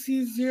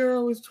 AC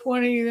 0 is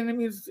 20, then it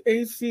means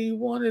AC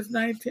 1 is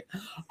 19.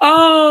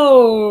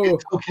 Oh,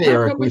 it's okay,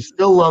 Eric. We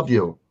still love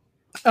you.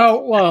 Oh,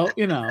 well,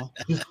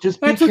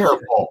 Just be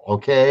careful,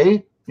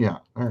 okay? Yeah,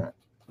 all right.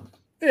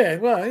 Yeah,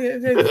 well,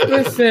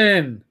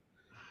 listen,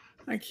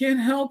 I can't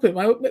help it.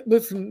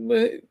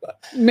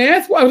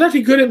 Math, I was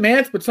actually good at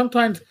math, but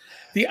sometimes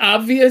the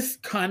obvious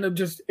kind of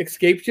just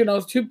escapes you. I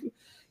was too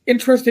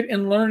interested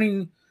in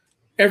learning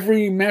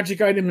every magic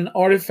item and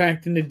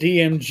artifact in the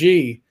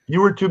DMG. You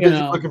were too busy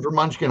looking for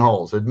munchkin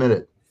holes. Admit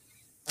it.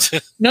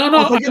 No.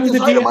 If I get this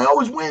item, I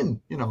always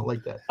win.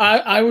 Like that.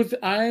 I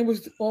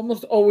was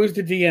almost always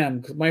the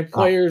DM because my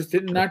players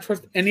did not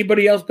trust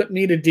anybody else but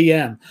me to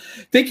DM.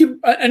 They could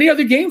any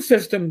other game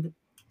system,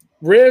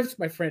 Rivs,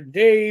 my friend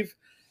Dave,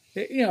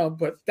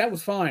 but that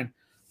was fine.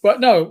 But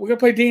no, we're gonna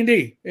play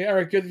D&D. Hey,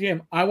 Eric, you're the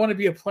DM. I want to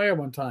be a player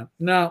one time.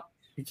 No,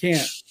 you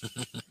can't.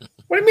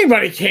 What do you mean,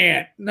 but he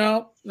can't?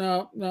 No.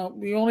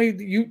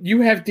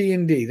 You have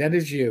D&D. That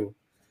is you.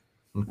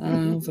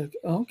 I was like,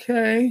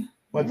 okay.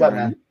 What's up,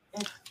 man?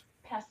 It's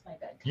past my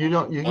bedtime. You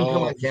can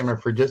come on camera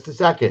for just a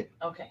second.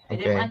 Okay. I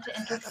didn't want to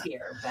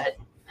interfere, but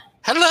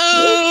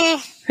hello.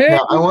 Hey.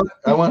 Now,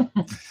 I want.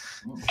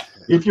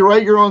 If you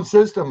write your own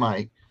system,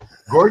 Mike,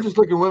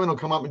 gorgeous-looking women will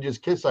come up and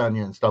just kiss on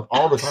you and stuff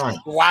all the time.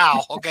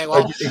 Wow. Okay.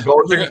 Well,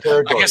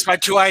 I guess my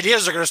 2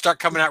 ideas are going to start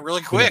coming out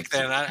really quick.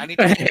 Then I need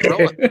to get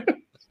rolling.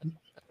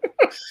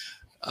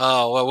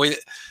 Oh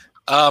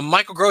well,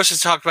 Michael Gross has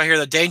talked about here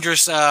the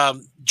dangerous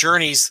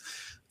journeys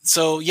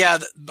So yeah,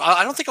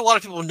 I don't think a lot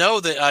of people know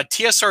that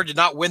TSR did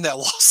not win that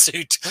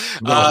lawsuit.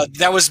 No.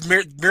 That was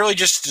merely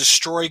just to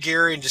destroy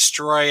Gary and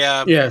destroy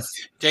Yes.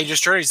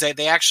 Dangerous Journeys.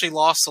 They actually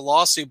lost the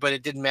lawsuit, but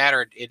it didn't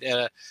matter.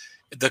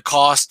 The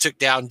cost took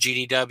down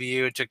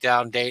GDW, it took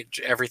down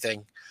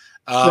everything.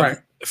 Right.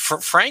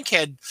 Frank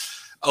had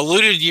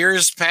alluded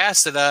years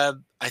past that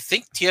I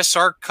think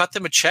TSR cut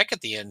them a check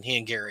at the end, he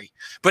and Gary,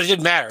 but it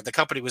didn't matter. The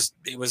company was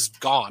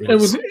gone. It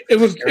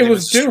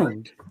was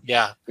doomed.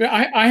 Yeah.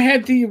 I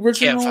had the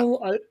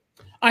original.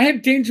 I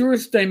had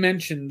Dangerous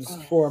Dimensions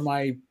for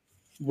my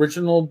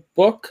original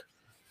book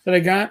that I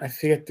got. I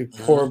forget the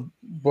core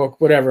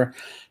book, whatever.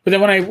 But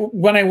then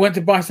when I went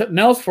to buy something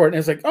else for it, and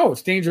it's like, oh,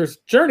 it's Dangerous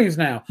Journeys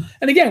now.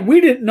 And again,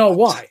 we didn't know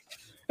why.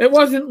 It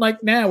wasn't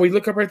like now we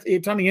look up.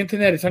 It's on the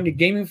internet. It's on your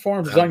gaming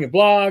forums. It's on your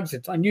blogs.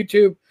 It's on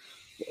YouTube.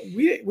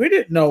 We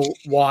didn't know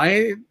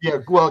why. Yeah,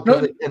 well,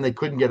 and they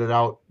couldn't get it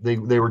out. They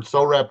were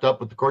so wrapped up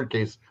with the court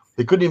case,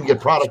 they couldn't even get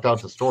product out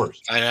to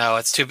stores. I know,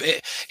 it's too. And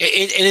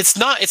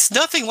it's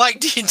nothing like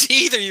D&D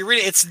either. You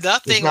read it. It's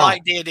nothing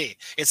like D&D.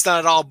 It's not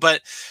at all.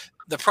 But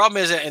the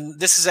problem is, and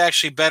this is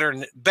actually better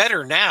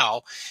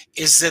now,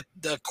 is that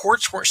the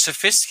courts weren't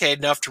sophisticated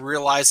enough to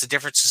realize the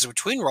differences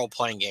between role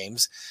playing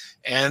games.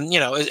 And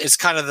it's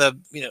kind of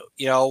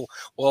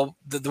what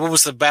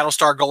was the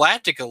Battlestar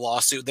Galactica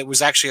lawsuit that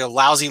was actually a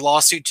lousy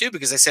lawsuit too,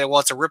 because they said,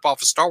 well, it's a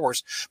ripoff of Star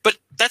Wars, but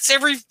that's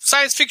every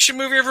science fiction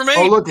movie ever made.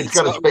 Oh, look, it's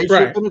got a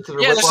spaceship in it.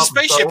 Yeah, there's a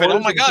spaceship in it.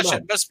 Oh my gosh,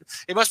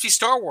 it must be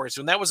Star Wars,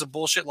 and that was a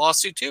bullshit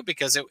lawsuit too,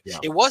 because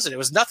it wasn't. It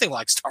was nothing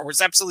like Star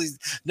Wars, absolutely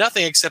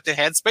nothing, except it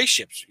had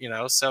spaceships.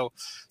 So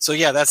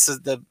yeah, that's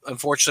the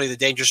unfortunately the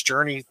Dangerous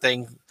Journey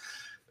thing.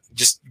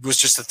 Was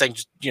just the thing.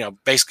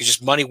 Basically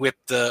just money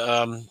whipped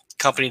the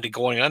company to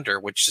going under,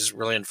 which is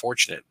really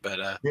unfortunate. But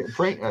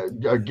Frank,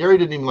 Gary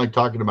didn't even like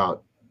talking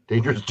about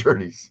Dangerous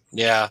Journeys.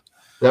 Yeah,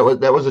 that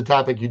was a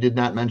topic you did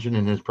not mention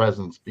in his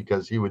presence,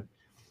 because he would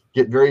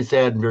get very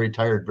sad and very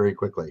tired very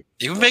quickly.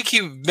 It would make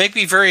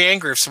me very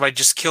angry if somebody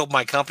just killed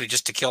my company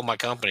just to kill my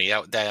company.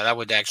 That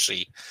would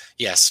actually,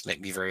 yes, make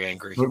me very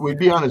angry. We'd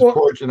be on his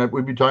porch and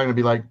we'd be talking to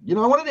be like, I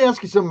wanted to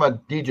ask you something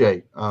about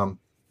DJ,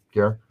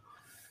 Gary.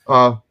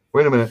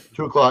 Wait a minute,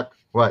 2:00.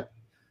 What?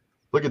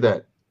 Look at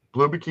that.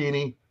 Blue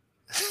bikini,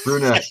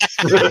 brunette.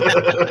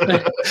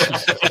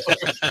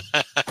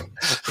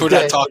 We're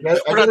not talking,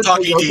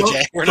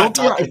 DJ. We're not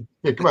talking.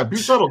 Yeah, come on, be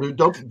subtle, dude.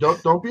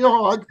 Don't be a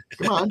hog.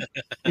 Come on.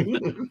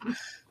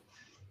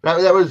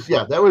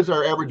 that was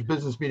our average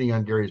business meeting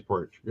on Gary's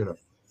porch.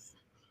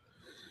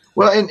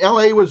 Well, and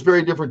LA was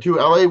very different too.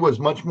 LA was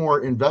much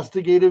more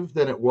investigative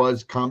than it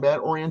was combat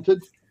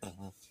oriented,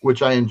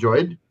 which I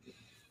enjoyed.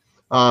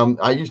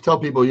 I used to tell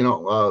people,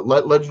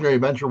 Legendary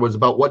Adventure was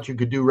about what you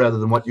could do rather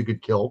than what you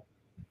could kill.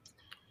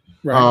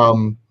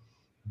 Right.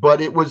 But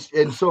it was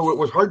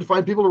hard to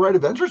find people to write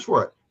adventures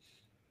for it,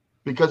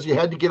 because you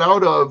had to get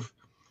out of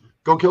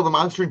go kill the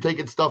monster and take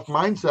its stuff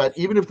mindset,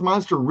 even if the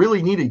monster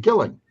really needed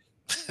killing.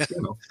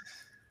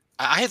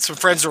 I had some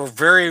friends who were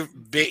very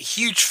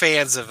huge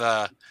fans of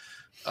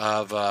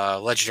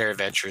Legendary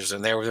Adventures,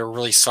 and they were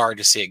really sorry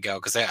to see it go,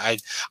 because I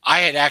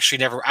actually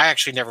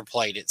never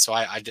played it, so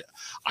I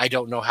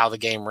don't know how the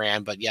game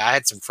ran, but yeah, I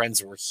had some friends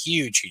who were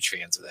huge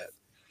fans of that.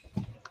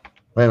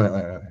 Wait a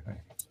minute.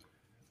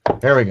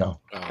 There we go.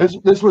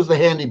 This was the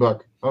handy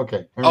book.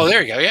 Okay.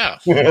 There you go. Yeah.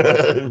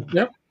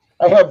 Yep.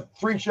 I have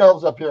 3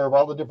 shelves up here of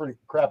all the different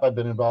crap I've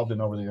been involved in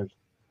over the years.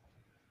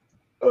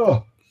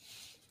 Oh,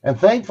 and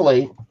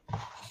thankfully,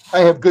 I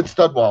have good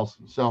stud walls,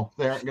 so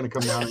they aren't going to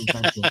come down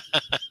anytime soon.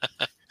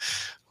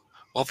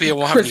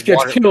 Hopefully, Chris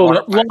gets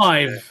killed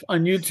live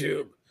on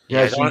YouTube.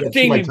 Yeah, so you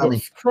see my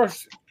tummy.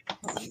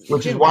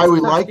 Which is why we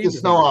like the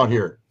snow out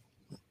here.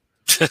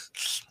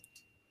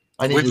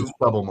 I need to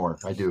double more.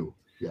 I do.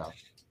 Yeah.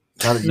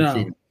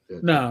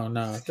 No,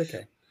 it's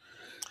okay.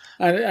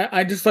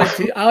 I just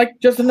like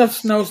just enough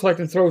snow so I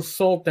can throw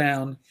salt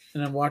down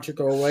and then watch it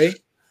go away.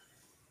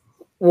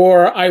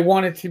 Or I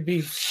want it to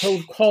be so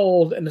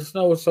cold and the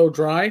snow is so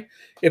dry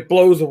it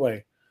blows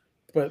away.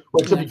 But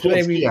you can't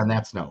ski on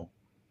that snow.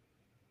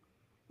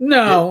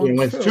 No, when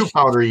it's too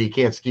powdery, you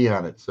can't ski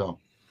on it. So,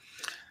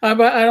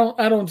 but I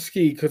don't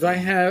ski because I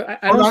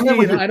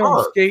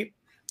don't skate.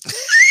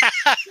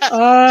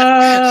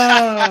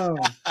 Oh,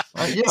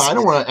 yeah, I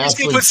don't want to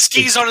actually put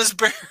skis on his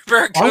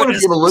barracuda. I want to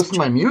be able to listen to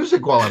my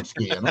music while I'm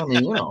skiing. I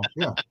mean,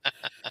 yeah.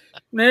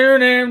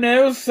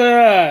 No,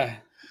 sir.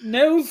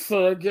 No,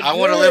 sir. I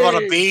want to live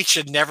on a beach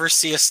and never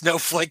see a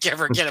snowflake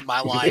ever again in my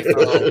life. No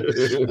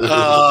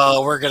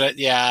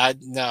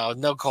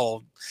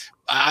cold.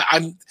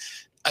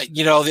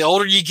 The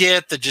older you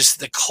get,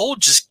 the cold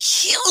just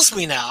kills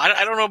me now.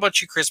 I don't know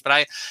about you, Chris,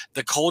 but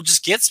the cold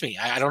just gets me.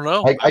 I don't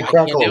know. I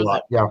crackle a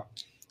lot. Yeah.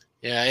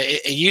 Yeah.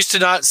 It used to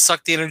not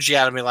suck the energy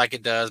out of me like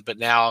it does, but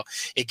now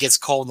it gets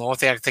cold. And the only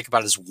thing I can think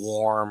about is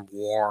warm.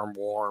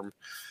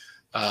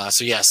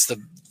 So yes,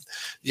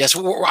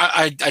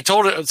 I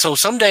told it. So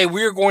someday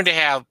we're going to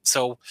have,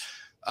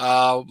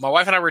 my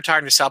wife and I are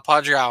retiring to South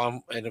Padre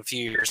Island in a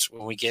few years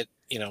when we get,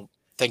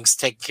 things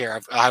taken care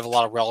of. I have a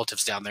lot of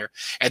relatives down there,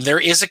 and there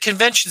is a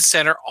convention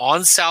center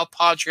on South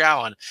Padre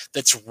Island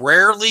that's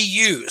rarely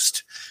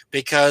used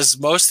because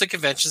most of the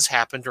conventions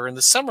happen during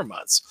the summer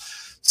months.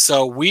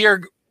 So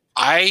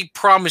I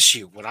promise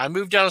you, when I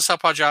move down to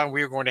South Padre Island,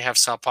 we are going to have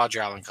South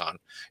Padre Island Con,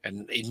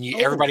 and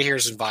everybody here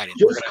is invited.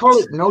 Just call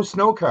it No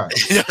Snow Con.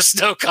 No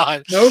Snow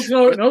Con. No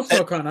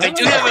snow con. They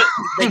do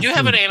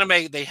have an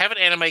anime. They have an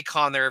anime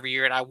con there every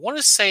year, and I want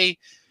to say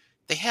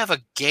they have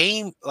a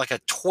game, like a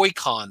toy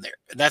con there,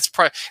 and that's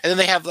probably. And then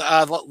they have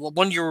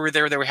 1 year we were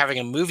there. They were having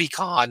a movie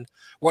con.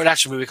 Well, not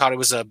actually a movie con. It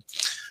was a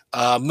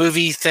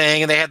movie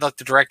thing, and they had like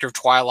the director of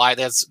Twilight.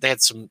 They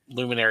had some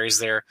luminaries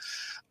there.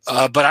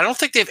 But I don't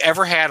think they've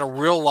ever had a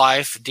real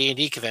life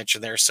D&D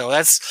convention there. So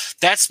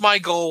that's my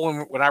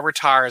goal when I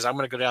retire. Is I'm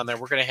going to go down there.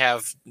 We're going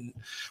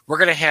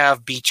to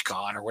have Beach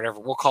Con or whatever.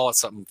 We'll call it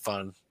something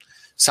fun,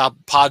 South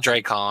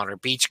Padre Con or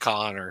Beach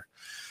Con, or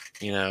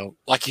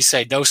like you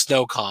say, No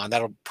Snow Con.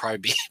 That'll probably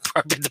be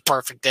the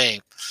perfect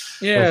name.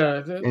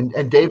 Yeah.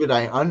 And David,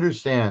 I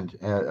understand.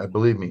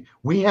 Believe me,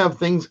 we have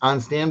things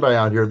on standby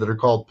out here that are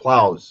called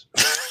plows.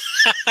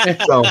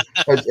 So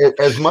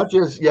as much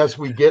as yes,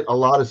 we get a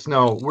lot of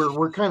snow,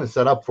 we're kind of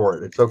set up for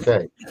it. It's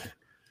okay.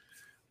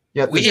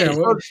 Yeah,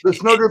 the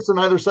snowdrifts on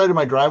either side of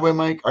my driveway,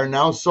 Mike, are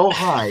now so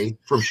high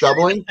from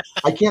shoveling.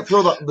 I can't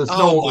throw the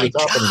snow over the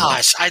top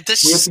anymore.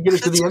 We have to get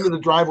it to the end of the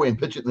driveway and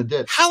pitch it in the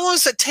ditch. How long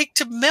does it take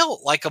to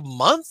melt? Like a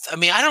month? I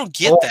mean, I don't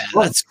get that.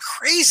 That's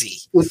crazy.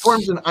 It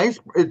forms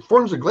it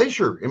forms a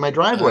glacier in my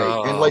driveway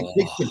and like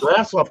takes the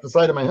grass off the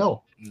side of my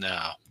hill.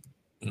 No.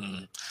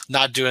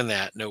 Not doing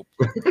that. Nope.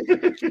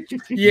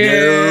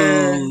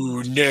 Yeah.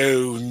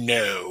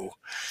 No.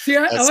 See,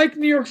 I like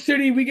New York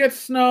City. We get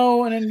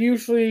snow, and then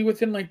usually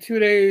within like 2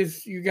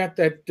 days, you got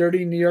that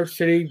dirty New York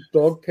City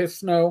dog piss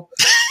snow,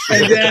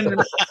 and then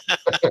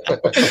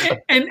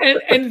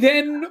and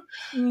then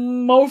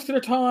most of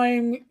the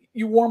time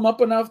you warm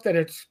up enough that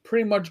it's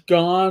pretty much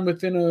gone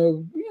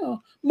within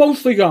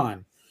mostly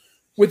gone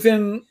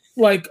within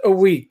like a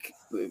week.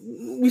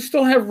 We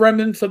still have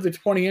remnants of the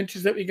 20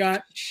 inches that we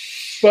got,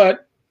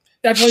 but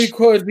that's only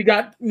because we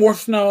got more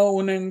snow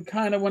and then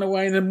kind of went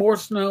away, and then more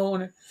snow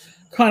and it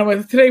kind of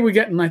went. Today we're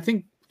getting, I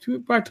think,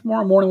 by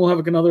tomorrow morning we'll have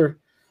like another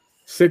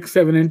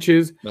 6-7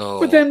 inches. Oh.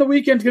 But then the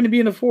weekend's going to be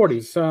in the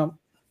 40s. So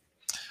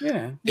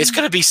yeah, it's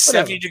going to be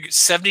 70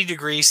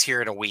 degrees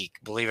here in a week.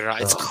 Believe it or not,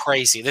 it's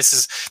crazy. This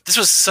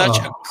was such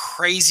a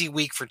crazy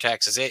week for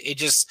Texas. It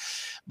just.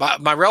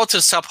 My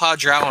relative South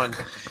Padre Island,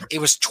 it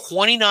was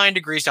 29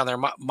 degrees down there.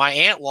 My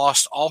aunt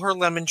lost all her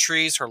lemon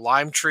trees, her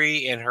lime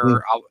tree, and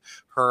her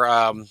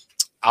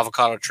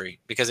avocado tree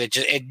because it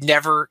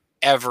never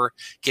ever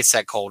gets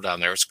that cold down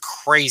there. It's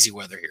crazy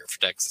weather here for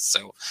Texas.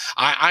 So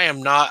I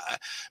am not,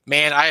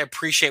 man. I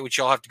appreciate what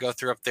y'all have to go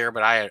through up there,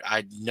 but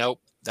I nope.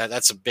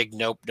 That's a big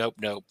nope.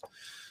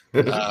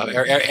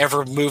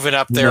 Ever moving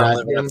up there?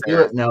 Not gonna do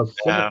it now.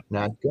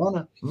 Not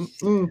gonna.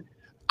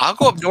 I'll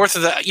go up north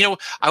of that.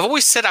 I've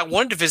always said I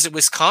wanted to visit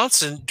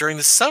Wisconsin during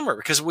the summer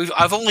because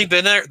I've only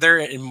been there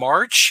in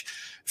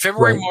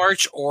February,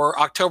 March, or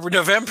October,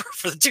 November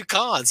for the two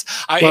cons.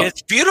 And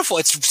it's beautiful.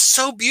 It's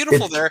so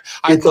beautiful there.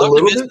 I'd love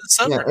to visit in the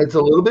summer. Yeah, it's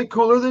a little bit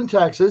cooler than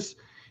Texas,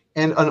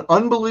 and an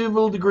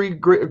unbelievable degree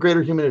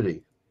greater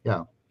humidity.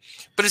 Yeah.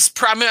 But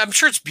I'm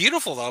sure it's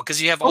beautiful though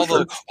because you have all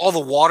the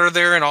water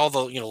there and all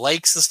the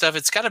lakes and stuff.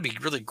 It's got to be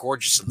really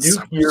gorgeous in the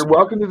summer. You're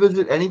welcome to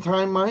visit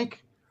anytime,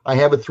 Mike. I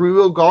have a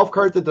 3-wheel golf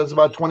cart that does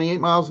about 28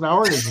 miles an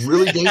hour and it's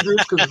really dangerous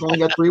because it's only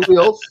got 3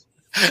 wheels.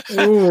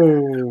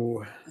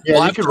 Ooh.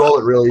 Yeah, you can roll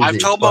it really easy. I've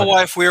told my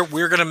wife we're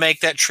going to make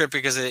that trip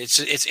because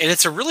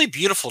it's a really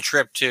beautiful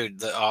trip too.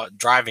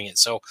 Driving it,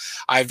 so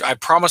I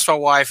promised my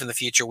wife in the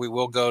future we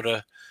will go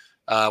to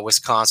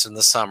Wisconsin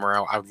this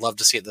summer. I would love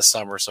to see it this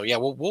summer. So yeah,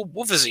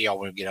 we'll visit y'all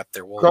when we get up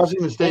there.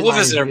 Crossing the state line,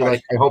 visit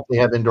everybody. I hope they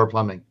have indoor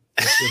plumbing.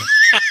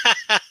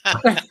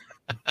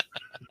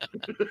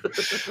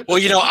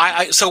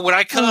 Well, so when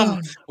I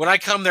come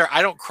there,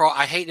 I don't cross.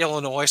 I hate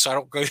Illinois, so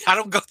I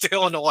don't go through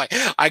Illinois.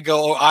 I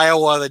go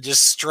Iowa, then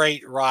just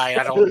straight right.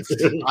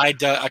 I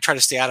try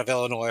to stay out of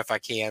Illinois if I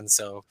can.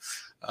 So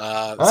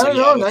I don't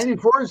know.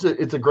 94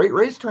 it's a great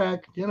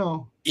racetrack.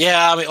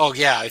 Yeah, I mean,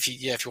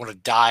 if you want to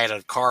die in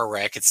a car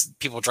wreck,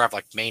 people drive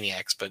like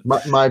maniacs. But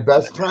my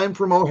best time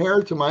from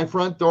O'Hare to my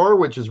front door,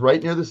 which is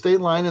right near the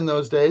state line in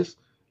those days,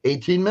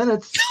 18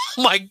 minutes.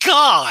 Oh my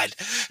God!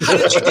 How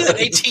did you do that?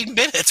 18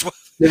 minutes?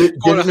 Did it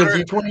in the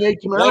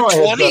Z28 Camaro?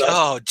 120?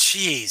 Oh,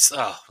 jeez.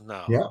 Oh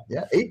no.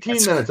 Yeah.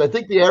 18 minutes. I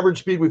think the average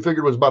speed we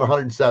figured was about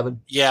 107.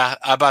 Yeah,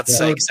 I'm about to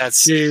say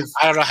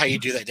I don't know how you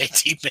do that in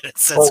 18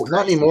 minutes.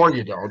 Not anymore.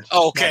 You don't.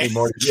 Oh, okay. Not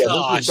anymore. Yeah,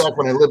 this was back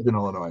when I lived in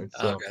Illinois.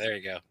 So. Okay, there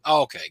you go.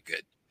 Oh, okay,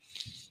 good.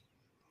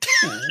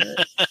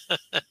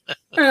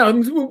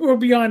 We're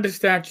beyond the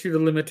statute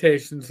of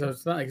limitations, so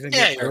it's not like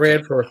I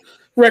read for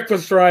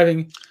reckless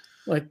driving,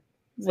 like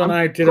when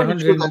I did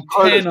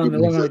 110 on the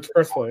Long Island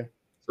Expressway.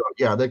 So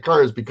yeah, that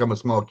car has become a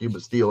small cube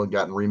of steel and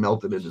gotten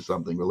remelted into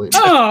something. Believe me.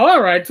 Oh,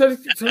 all right. So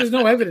there's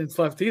no evidence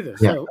left either.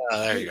 Yeah. So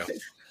there you go.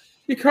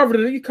 You covered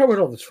it. You covered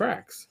all the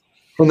tracks.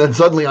 And then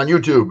suddenly on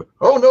YouTube,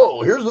 oh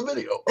no, here's the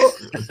video. Oh.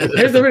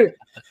 Here's the video.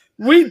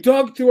 We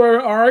dug through our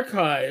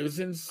archives,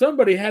 and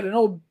somebody had an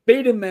old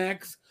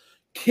Betamax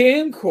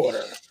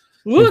camcorder.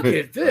 Look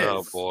at this.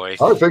 Oh boy.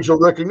 Our facial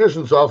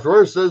recognition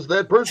software says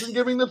that person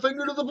giving the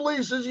finger to the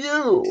police is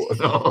you.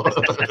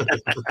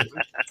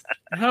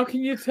 How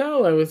can you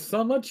tell? I was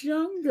so much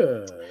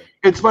younger.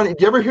 It's funny.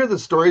 Do you ever hear the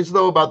stories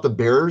though about the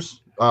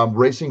Bears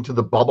racing to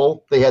the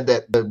bubble? They had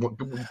that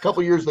a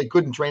couple years they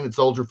couldn't train at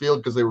Soldier Field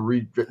because they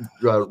were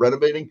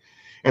renovating,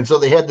 and so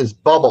they had this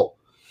bubble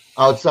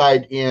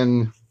outside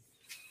in.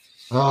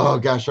 Oh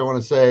gosh, I want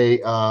to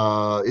say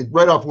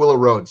right off Willow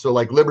Road, so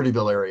like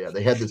Libertyville area.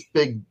 They had this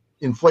big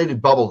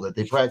inflated bubble that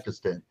they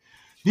practiced in.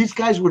 These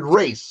guys would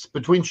race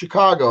between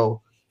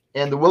Chicago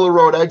and the Willow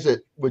Road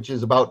exit, which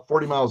is about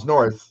 40 miles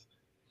north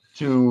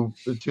to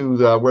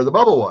where the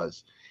bubble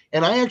was.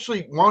 And I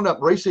actually wound up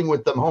racing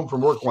with them home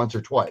from work once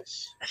or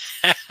twice.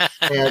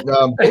 And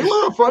they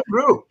were a fun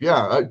group. Yeah.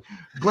 I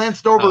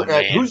glanced over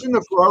at who's in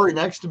the Ferrari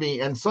next to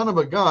me, and son of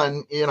a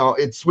gun,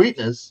 it's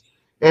Sweetness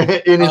in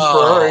his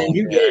Ferrari.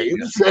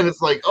 And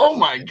it's like, oh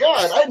my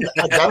God,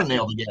 I got to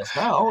nail the gas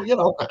now,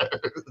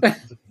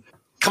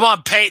 Come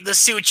on, Peyton. Let's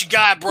see what you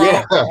got,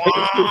 bro.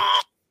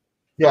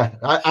 Yeah,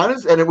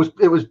 and it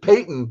was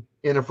Peyton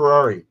in a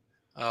Ferrari.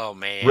 Oh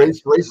man,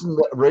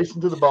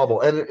 racing to the bubble,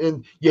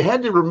 and you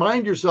had to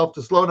remind yourself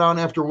to slow down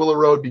after Willow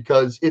Road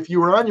because if you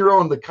were on your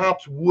own, the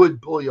cops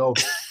would pull you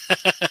over.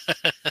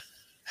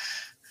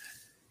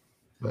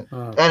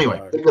 But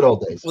anyway, the good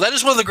old days. Well, that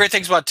is one of the great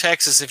things about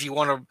Texas. If you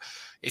want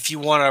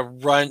to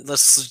run,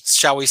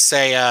 shall we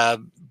say,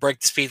 break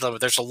the speed limit.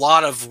 There's a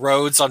lot of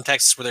roads on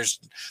Texas where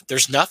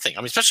there's nothing. I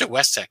mean, especially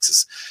West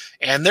Texas,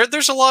 and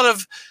there's a lot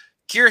of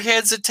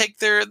gearheads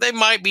that they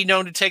might be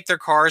known to take their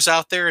cars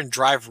out there and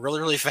drive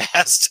really, really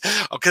fast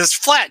because it's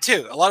flat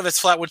too. A lot of it's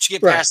flat. Once you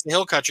get past the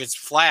hill country, it's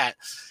flat.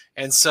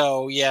 And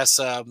so, yes,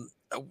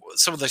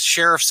 some of the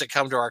sheriffs that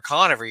come to our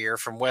con every year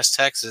from West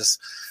Texas,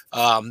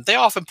 they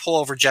often pull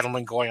over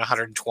gentlemen going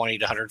 120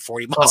 to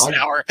 140 miles an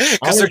hour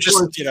because they're just,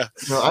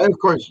 I, of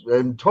course,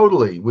 am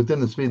totally within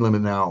the speed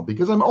limit now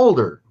because I'm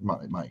older,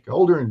 Mike,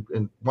 older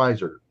and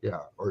wiser,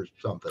 or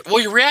something.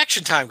 Well, your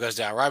reaction time goes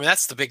down, right? I mean,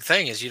 that's the big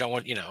thing is you don't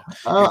want,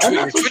 I'm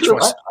not so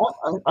sure.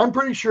 I'm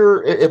pretty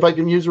sure, if I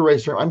can use a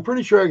race term, I'm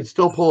pretty sure I could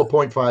still pull a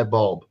 0.5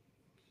 bulb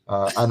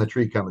on the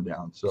tree coming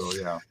down. So,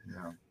 yeah.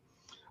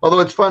 Although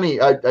it's funny,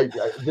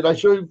 did I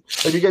show you?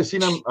 Have you guys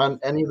seen on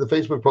any of the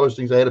Facebook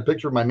postings? I had a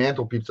picture of my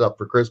mantelpiece up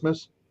for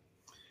Christmas.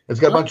 It's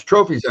got a bunch of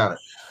trophies on it.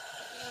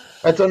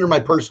 That's under my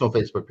personal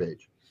Facebook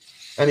page.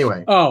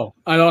 Anyway. Oh,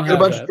 I don't have a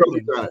bunch of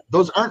trophies on it.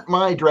 Those aren't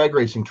my drag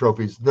racing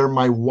trophies. They're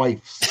my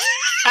wife's.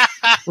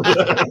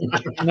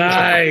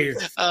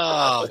 Nice.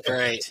 Oh,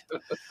 great.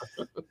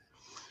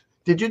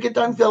 Did you get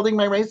done building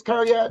my race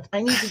car yet?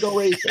 I need to go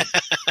racing.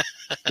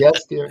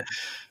 Yes, dear.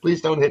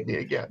 Please don't hit me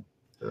again.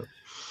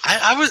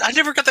 I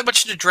never got that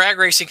much into drag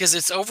racing because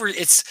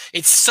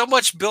it's so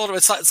much build up.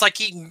 It's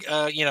like eating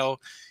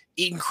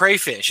eating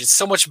crayfish. It's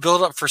so much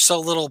build up for so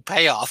little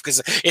payoff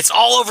because it's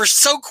all over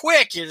so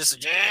quick. You're just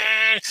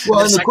and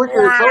the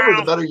quicker it's over,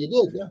 the better you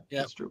did.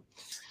 Yeah, that's true.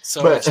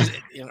 So but,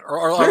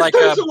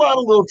 there's a lot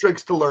of little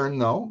tricks to learn,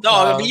 though. No,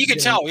 I mean you can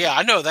tell. Yeah,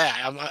 I know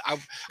that.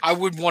 I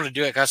wouldn't want to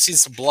do it. I've seen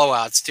some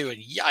blowouts too,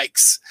 and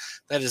yikes,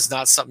 that is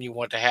not something you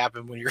want to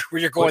happen when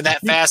you're going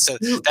that fast at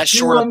that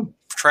short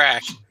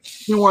track.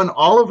 She won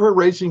all of her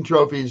racing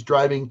trophies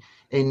driving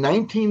a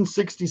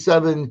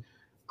 1967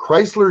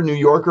 Chrysler New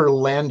Yorker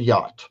land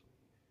yacht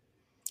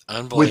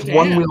with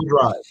one-wheel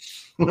drive.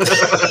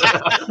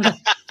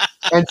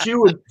 And she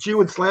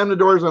would slam the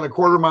doors on a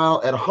quarter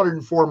mile at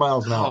 104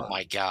 miles an hour. Oh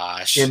my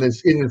gosh! In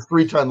this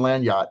 3-ton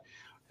land yacht,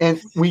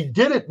 and we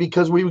did it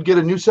because we would get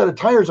a new set of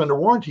tires under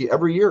warranty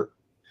every year.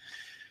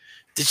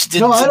 I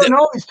don't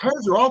know. These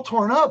tires are all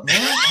torn up,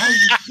 man.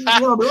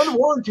 They're under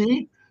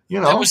warranty.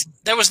 That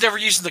was never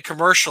using the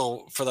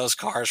commercial for those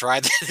cars,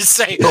 right? They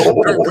say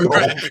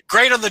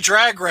great on the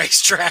drag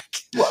race track.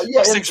 Well,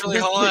 yeah, things really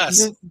haul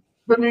ass.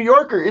 The New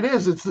Yorker,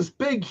 it's this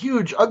big,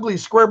 huge, ugly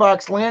square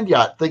box land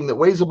yacht thing that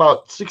weighs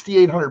about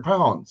 6,800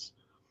 pounds.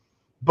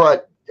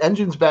 But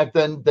engines back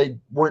then, they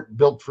weren't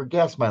built for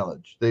gas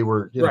mileage. They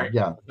were,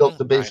 built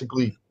to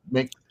basically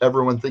make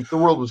everyone think the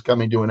world was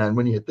coming to an end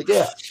when you hit the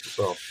gas.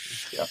 So,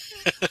 yeah.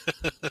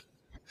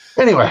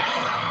 Anyway,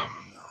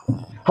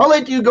 how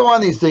late do you go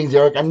on these things,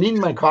 Eric? I'm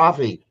needing my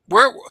coffee.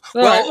 We're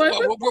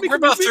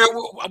about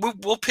through.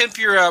 We'll pimp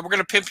your. We're going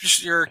to pimp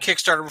your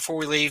Kickstarter before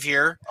we leave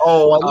here.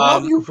 Oh, I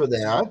love you for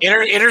that.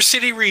 Inner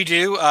City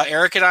Redo.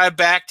 Eric and I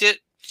backed it.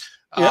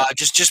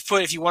 Just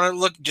put, if you want to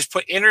look, just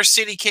put Inner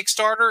City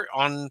Kickstarter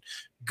on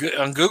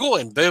Google,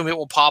 and boom, it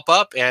will pop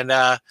up.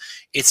 And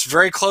it's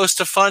very close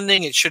to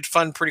funding. It should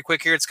fund pretty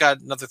quick here. It's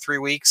got another 3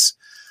 weeks,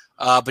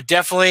 but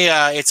definitely,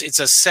 it's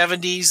a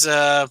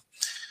 70s.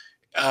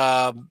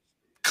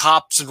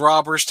 Cops and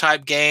robbers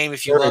type game.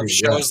 If you love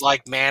shows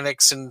like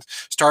Mannix and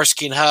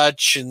Starsky and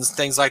Hutch and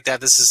things like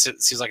that,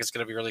 seems like it's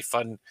going to be really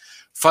fun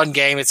fun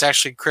game. It's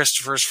actually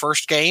Christopher's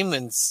first game,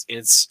 and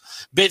it's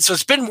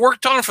been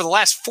worked on for the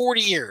last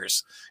 40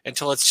 years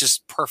until it's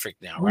just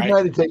perfect now, right? We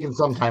might have taken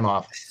some time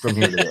off from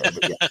here to there,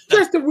 but yeah.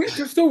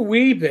 just a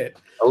wee bit.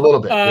 A little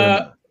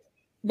bit.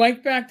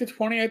 Mike back to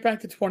 20, back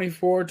to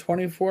 24.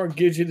 24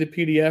 gives you the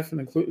PDF,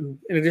 and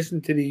in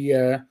addition to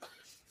the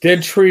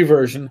Dead Tree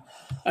version.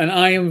 And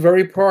I am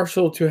very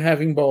partial to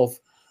having both,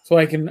 so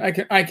I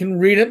can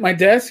read at my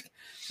desk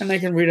and I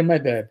can read in my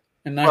bed.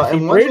 And I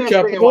keep great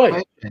job to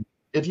play.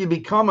 If you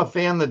become a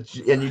fan and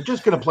you're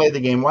just going to play the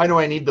game, why do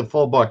I need the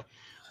full book?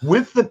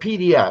 With the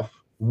PDF,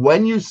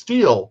 when you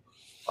steal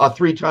a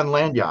 3-ton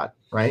land yacht,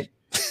 right?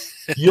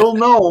 You'll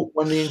know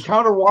when the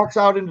encounter walks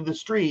out into the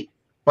street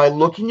by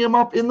looking him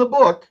up in the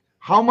book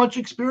how much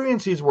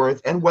experience he's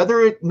worth and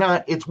whether or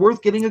not it's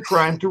worth getting a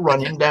crime to run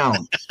him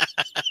down.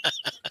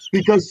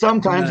 Because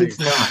sometimes it's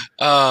not.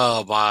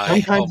 Oh my!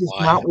 Sometimes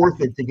it's not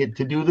worth it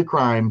to do the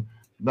crime,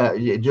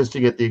 just to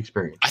get the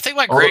experience. I think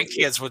my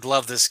grandkids would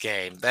love this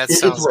game.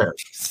 It's rare.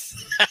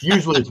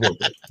 Usually, it's worth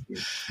it.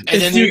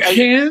 And if you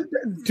can't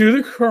do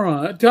the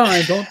crime,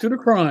 don't do the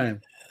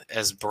crime.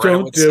 As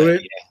Brent would do say,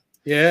 it.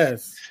 Yeah.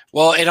 Yes.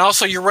 Well, and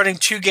also you're running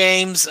 2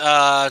 games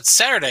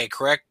Saturday,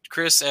 correct,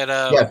 Chris?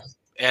 Yes.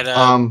 At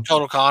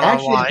TotalCon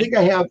actually, online. I think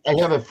I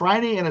have a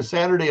Friday and a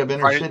Saturday of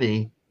Inner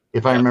City,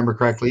 if I remember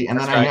correctly, and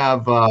then I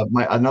have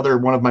another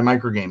one of my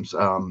micro games.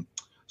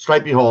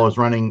 Stripey Hole is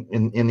running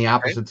in the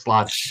opposite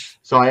slots,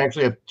 so I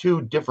actually have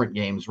 2 different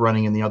games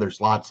running in the other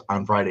slots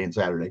on Friday and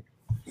Saturday.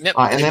 Yep.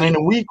 And then in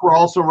a week, we're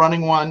also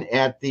running one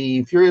at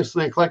the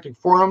Furiously Eclectic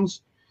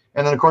Forums,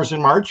 and then of course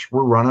in March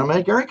we're running them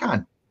at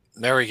GaryCon.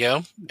 There we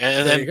go.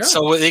 And then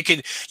so you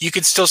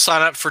could still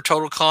sign up for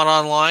TotalCon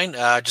online.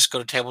 Just go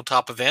to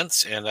Tabletop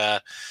Events,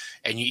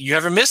 and you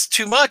haven't missed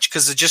too much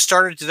because it just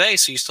started today.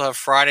 So you still have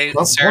Friday,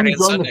 Saturday,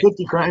 and Sunday. Join the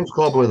 50 Crimes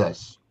Club with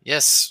us.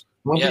 Yes.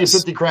 Once you get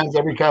 50 crimes,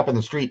 every cop in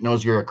the street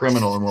knows you're a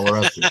criminal and will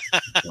arrest you.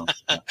 So,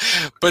 yeah.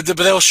 But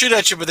they'll shoot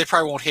at you, but they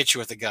probably won't hit you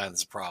with a gun.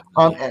 Is the problem.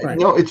 Right.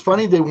 You know, it's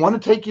funny. They want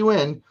to take you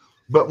in,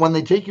 but when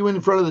they take you in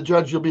front of the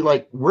judge, you'll be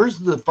like, "Where's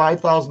the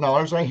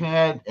 $5,000 I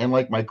had and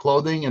like my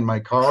clothing and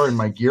my car and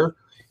my gear?"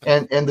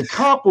 And the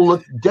cop will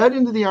look dead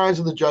into the eyes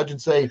of the judge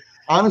and say,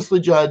 "Honestly,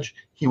 Judge,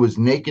 he was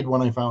naked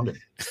when I found him."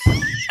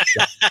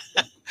 Yeah.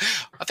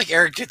 I think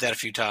Eric did that a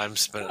few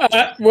times, but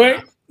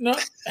wait. No,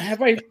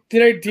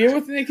 did I deal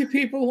with naked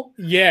people?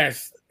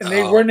 Yes. And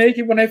they were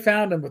naked when I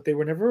found them, but they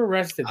were never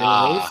arrested. They were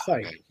always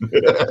sight.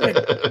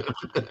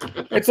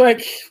 It's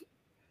like,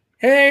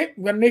 hey,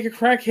 we got a naked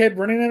crackhead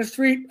running down the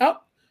street. Oh,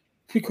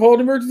 we called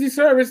emergency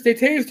service. They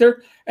tased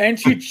her, and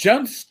she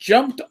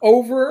jumped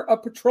over a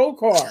patrol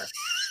car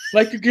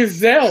like a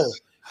gazelle.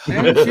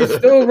 And she's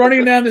still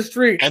running down the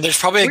street. And there's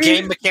probably a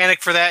game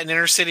mechanic for that in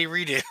Inner City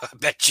Redo. I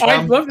bet you.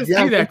 I'd love to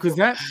see that because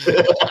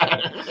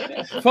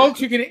folks,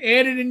 you can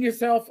add it in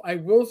yourself. I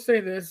will say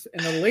this: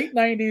 in the late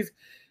 '90s,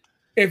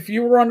 if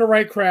you were on the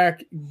right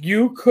crack,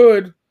 you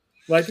could,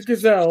 like a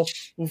gazelle,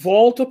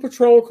 vault a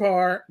patrol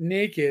car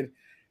naked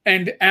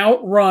and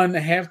outrun a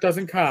half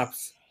dozen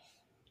cops.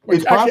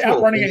 It's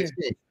possible.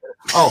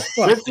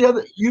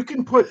 You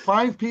can put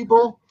 5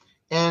 people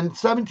and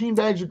 17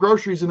 bags of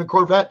groceries in a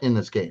Corvette in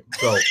this game.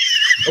 So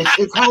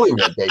it's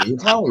Hollywood, baby.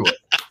 It's Hollywood.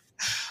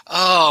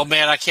 Oh,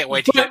 man, I can't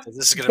wait to get this.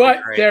 This is going to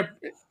be great.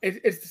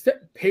 It's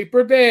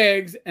paper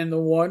bags and the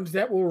ones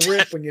that will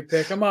rip when you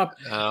pick them up.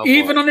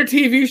 Even on the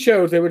TV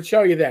shows, they would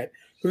show you that.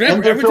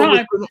 Remember, every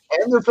time.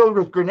 And they're filled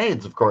with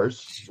grenades, of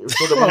course. So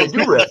that when they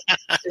do rip,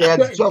 it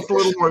adds just a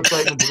little more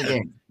excitement to the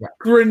game. Yeah.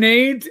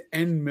 Grenades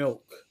and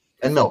milk.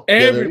 And milk.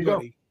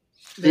 Everybody.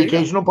 The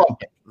occasional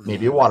pumpkin.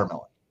 Maybe a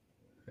watermelon.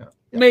 Yeah.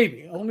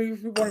 Maybe only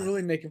if we want to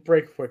really make it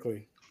break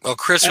quickly. Well,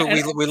 Chris,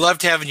 we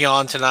loved having you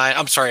on tonight.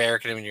 I'm sorry,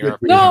 Eric, I didn't mean to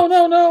interrupt. No.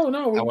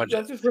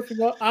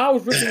 I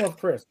was riffing off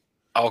Chris.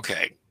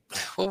 Okay.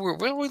 Well,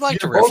 we like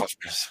to riff off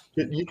Chris.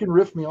 You can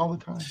riff me all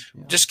the time.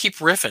 Yeah. Just keep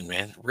riffing,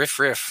 man.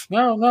 Riff.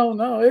 No.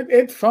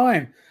 It's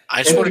fine.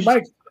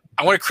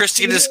 I wanted Chris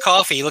to get his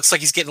coffee. He looks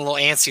like he's getting a little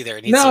antsy there.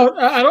 I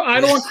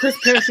don't want Chris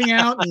passing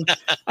out, and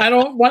I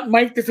don't want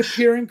Mike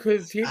disappearing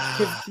because he'll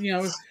take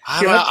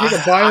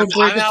a bio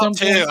break at some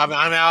point.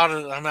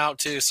 I'm out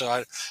too.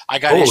 So I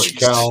got issues.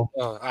 Cow.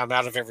 I'm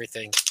out of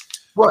everything.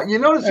 Well, you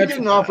notice he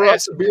didn't offer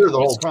us a beer the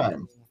whole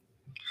time.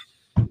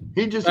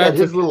 He just had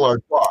his little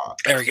artois.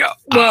 There we go.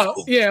 Well,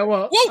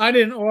 Woo! I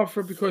didn't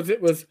offer because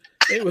it was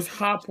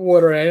hop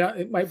water.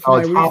 It might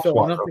for my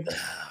refill. Nothing. Okay.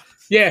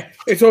 Yeah,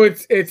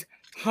 it's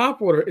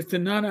hop water. It's the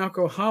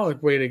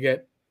non-alcoholic way to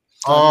get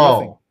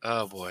nothing.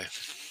 Oh boy.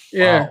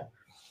 Yeah. Wow.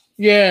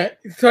 Yeah.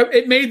 So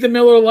it made the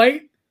Miller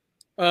Lite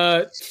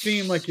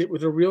seem like it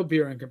was a real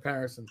beer in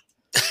comparison.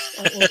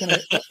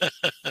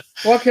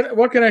 What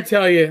can I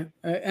tell you?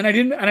 And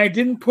I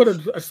didn't put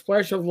a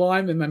splash of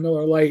lime in my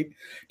Miller Lite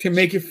to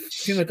make it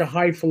seem like a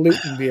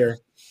highfalutin beer.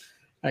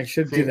 I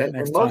should do that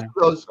next time. Most of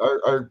those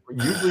are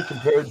usually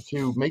compared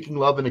to making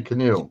love in a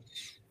canoe.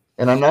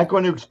 And I'm not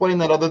going to explain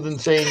that other than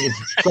saying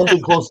it's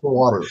something close to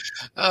water.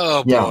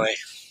 Oh boy.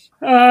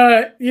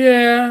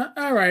 Yeah.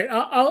 All right.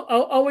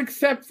 I'll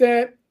accept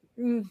that.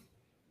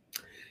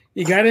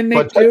 You got to But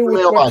make check do the with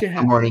mailbox what you in the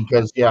have. morning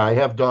because I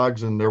have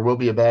dogs and there will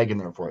be a bag in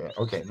there for you.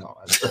 Okay, no.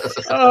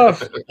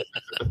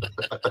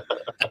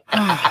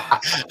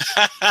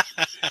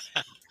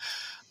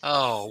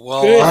 Oh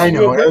well, Chris, I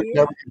know. you're Eric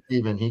never gets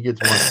even. He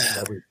gets one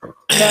every.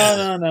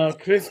 no.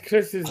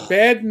 Chris is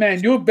bad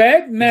man. You're a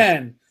bad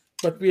man,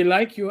 but we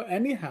like you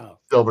anyhow.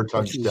 Silver But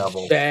tongued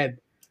devil.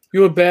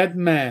 You're a bad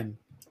man.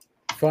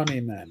 Funny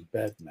man,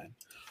 bad man.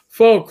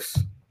 Folks,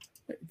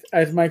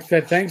 as Mike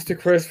said, thanks to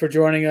Chris for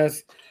joining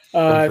us.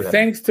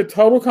 Thanks to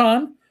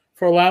TotalCon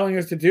for allowing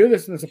us to do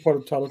this in the support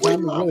of TotalCon.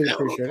 We really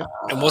appreciate it.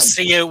 And we'll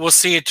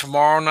see you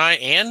tomorrow night.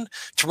 And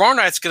tomorrow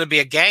night's going to be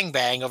a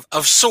gangbang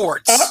of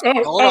sorts.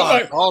 Hold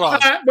on.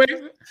 Wait.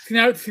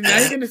 Now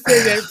you're going to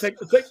say that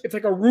it's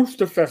like a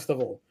rooster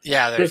festival.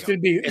 Yeah, there's going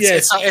to be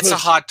it's a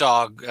hot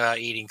dog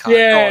eating contest.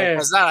 Yeah,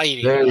 it's not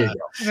eating. There you go.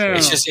 No.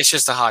 It's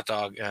just a hot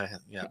dog.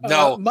 Yeah.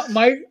 No.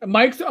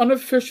 Mike's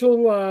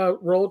unofficial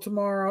role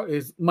tomorrow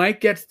is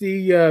Mike gets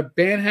the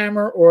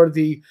banhammer or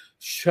the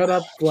shut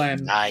up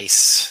Glenn.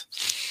 Nice.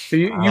 So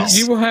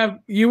you will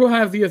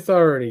have the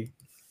authority.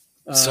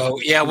 So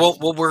yeah,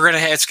 we're gonna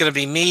have, it's gonna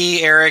be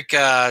me, Eric,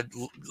 Joe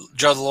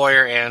the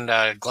lawyer,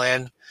 and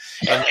Glenn,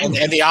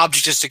 and the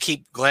object is to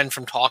keep Glenn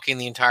from talking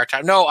the entire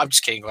time. No, I'm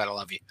just kidding, Glenn. I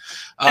love you.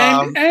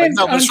 But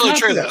it's really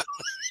true though.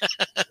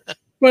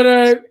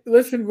 But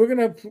listen,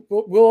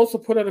 we'll also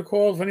put out a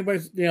call if anybody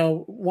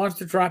wants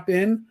to drop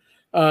in.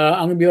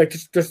 I'm gonna be like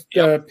just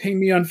ping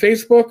me on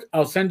Facebook.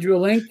 I'll send you a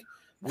link.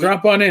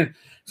 Drop on in.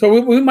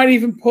 So we might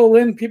even pull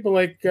in people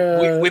like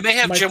we may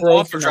have Mike Jim Rose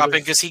Walker drop in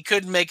because he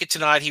couldn't make it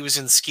tonight. He was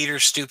in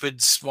Skeeter's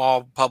stupid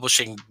small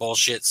publishing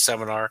bullshit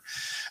seminar,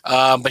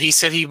 but he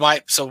said he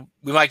might. So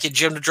we might get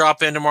Jim to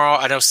drop in tomorrow.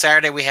 I know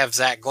Saturday we have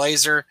Zach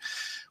Glazer,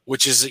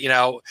 which is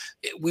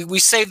we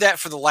saved that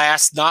for the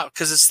last, not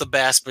because it's the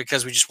best,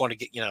 because we just want to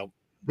get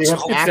So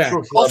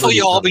hopefully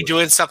you'll all be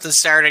doing something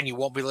Saturday and you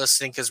won't be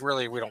listening because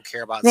really we don't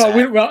care about Zach.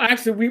 We don't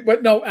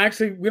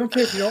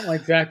care if you don't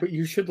like Zach, but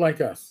you should like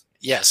us.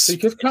 Yes. So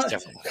just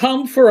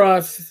come for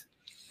us.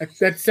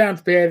 That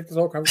sounds bad. It's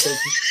all conversation.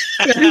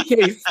 In any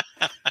case,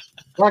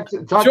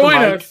 join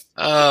us.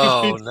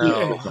 Oh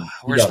no.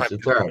 Where's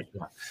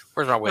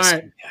my whiskey?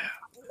 Right.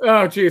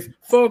 Oh geez.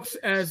 Folks,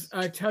 as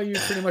I tell you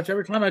pretty much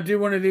every time I do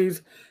one of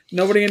these,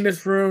 nobody in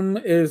this room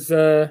is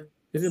a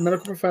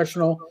medical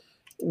professional.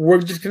 I'm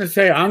going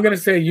to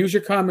say, use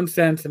your common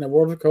sense in the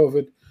world of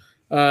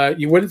COVID.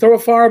 You wouldn't throw a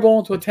fireball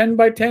into a 10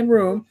 by 10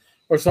 room,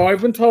 or so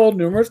I've been told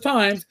numerous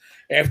times.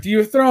 After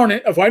you've thrown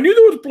it, if I knew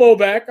there was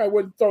blowback, I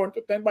wouldn't throw it into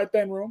a 10 by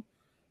 10 room.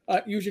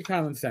 Use your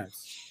common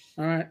sense.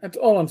 All right, that's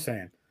all I'm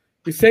saying.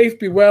 Be safe,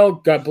 be well.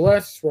 God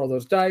bless. Roll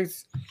those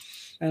dice.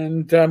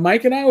 And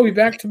Mike and I will be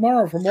back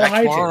tomorrow for more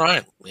hygiene. Tomorrow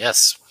night,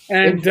 yes.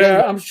 And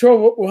I'm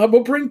sure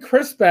we'll bring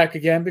Chris back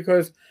again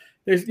because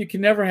you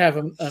can never have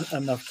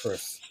enough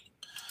Chris.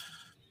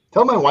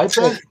 Tell my wife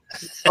that.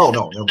 Oh,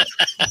 no.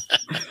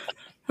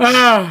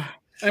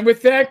 And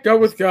with that, go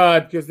with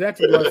God, because that's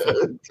a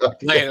blessing.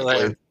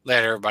 Later,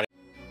 everybody.